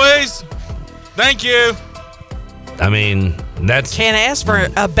quiet, please? Thank you. I mean, that's can't ask for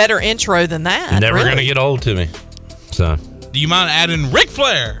a better intro than that. Never really. gonna get old to me. So, do you mind adding Ric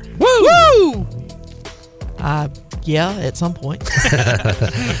Flair? Woo! Yeah, at some point.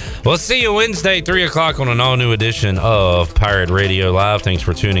 We'll see you Wednesday, 3 o'clock on an all-new edition of Pirate Radio Live. Thanks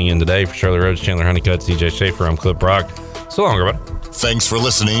for tuning in today. For Shirley Rhodes, Chandler Honeycutt, CJ Schaefer, I'm Clip Brock. So long, everybody. Thanks for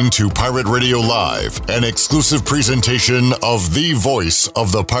listening to Pirate Radio Live, an exclusive presentation of the voice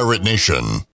of the Pirate Nation.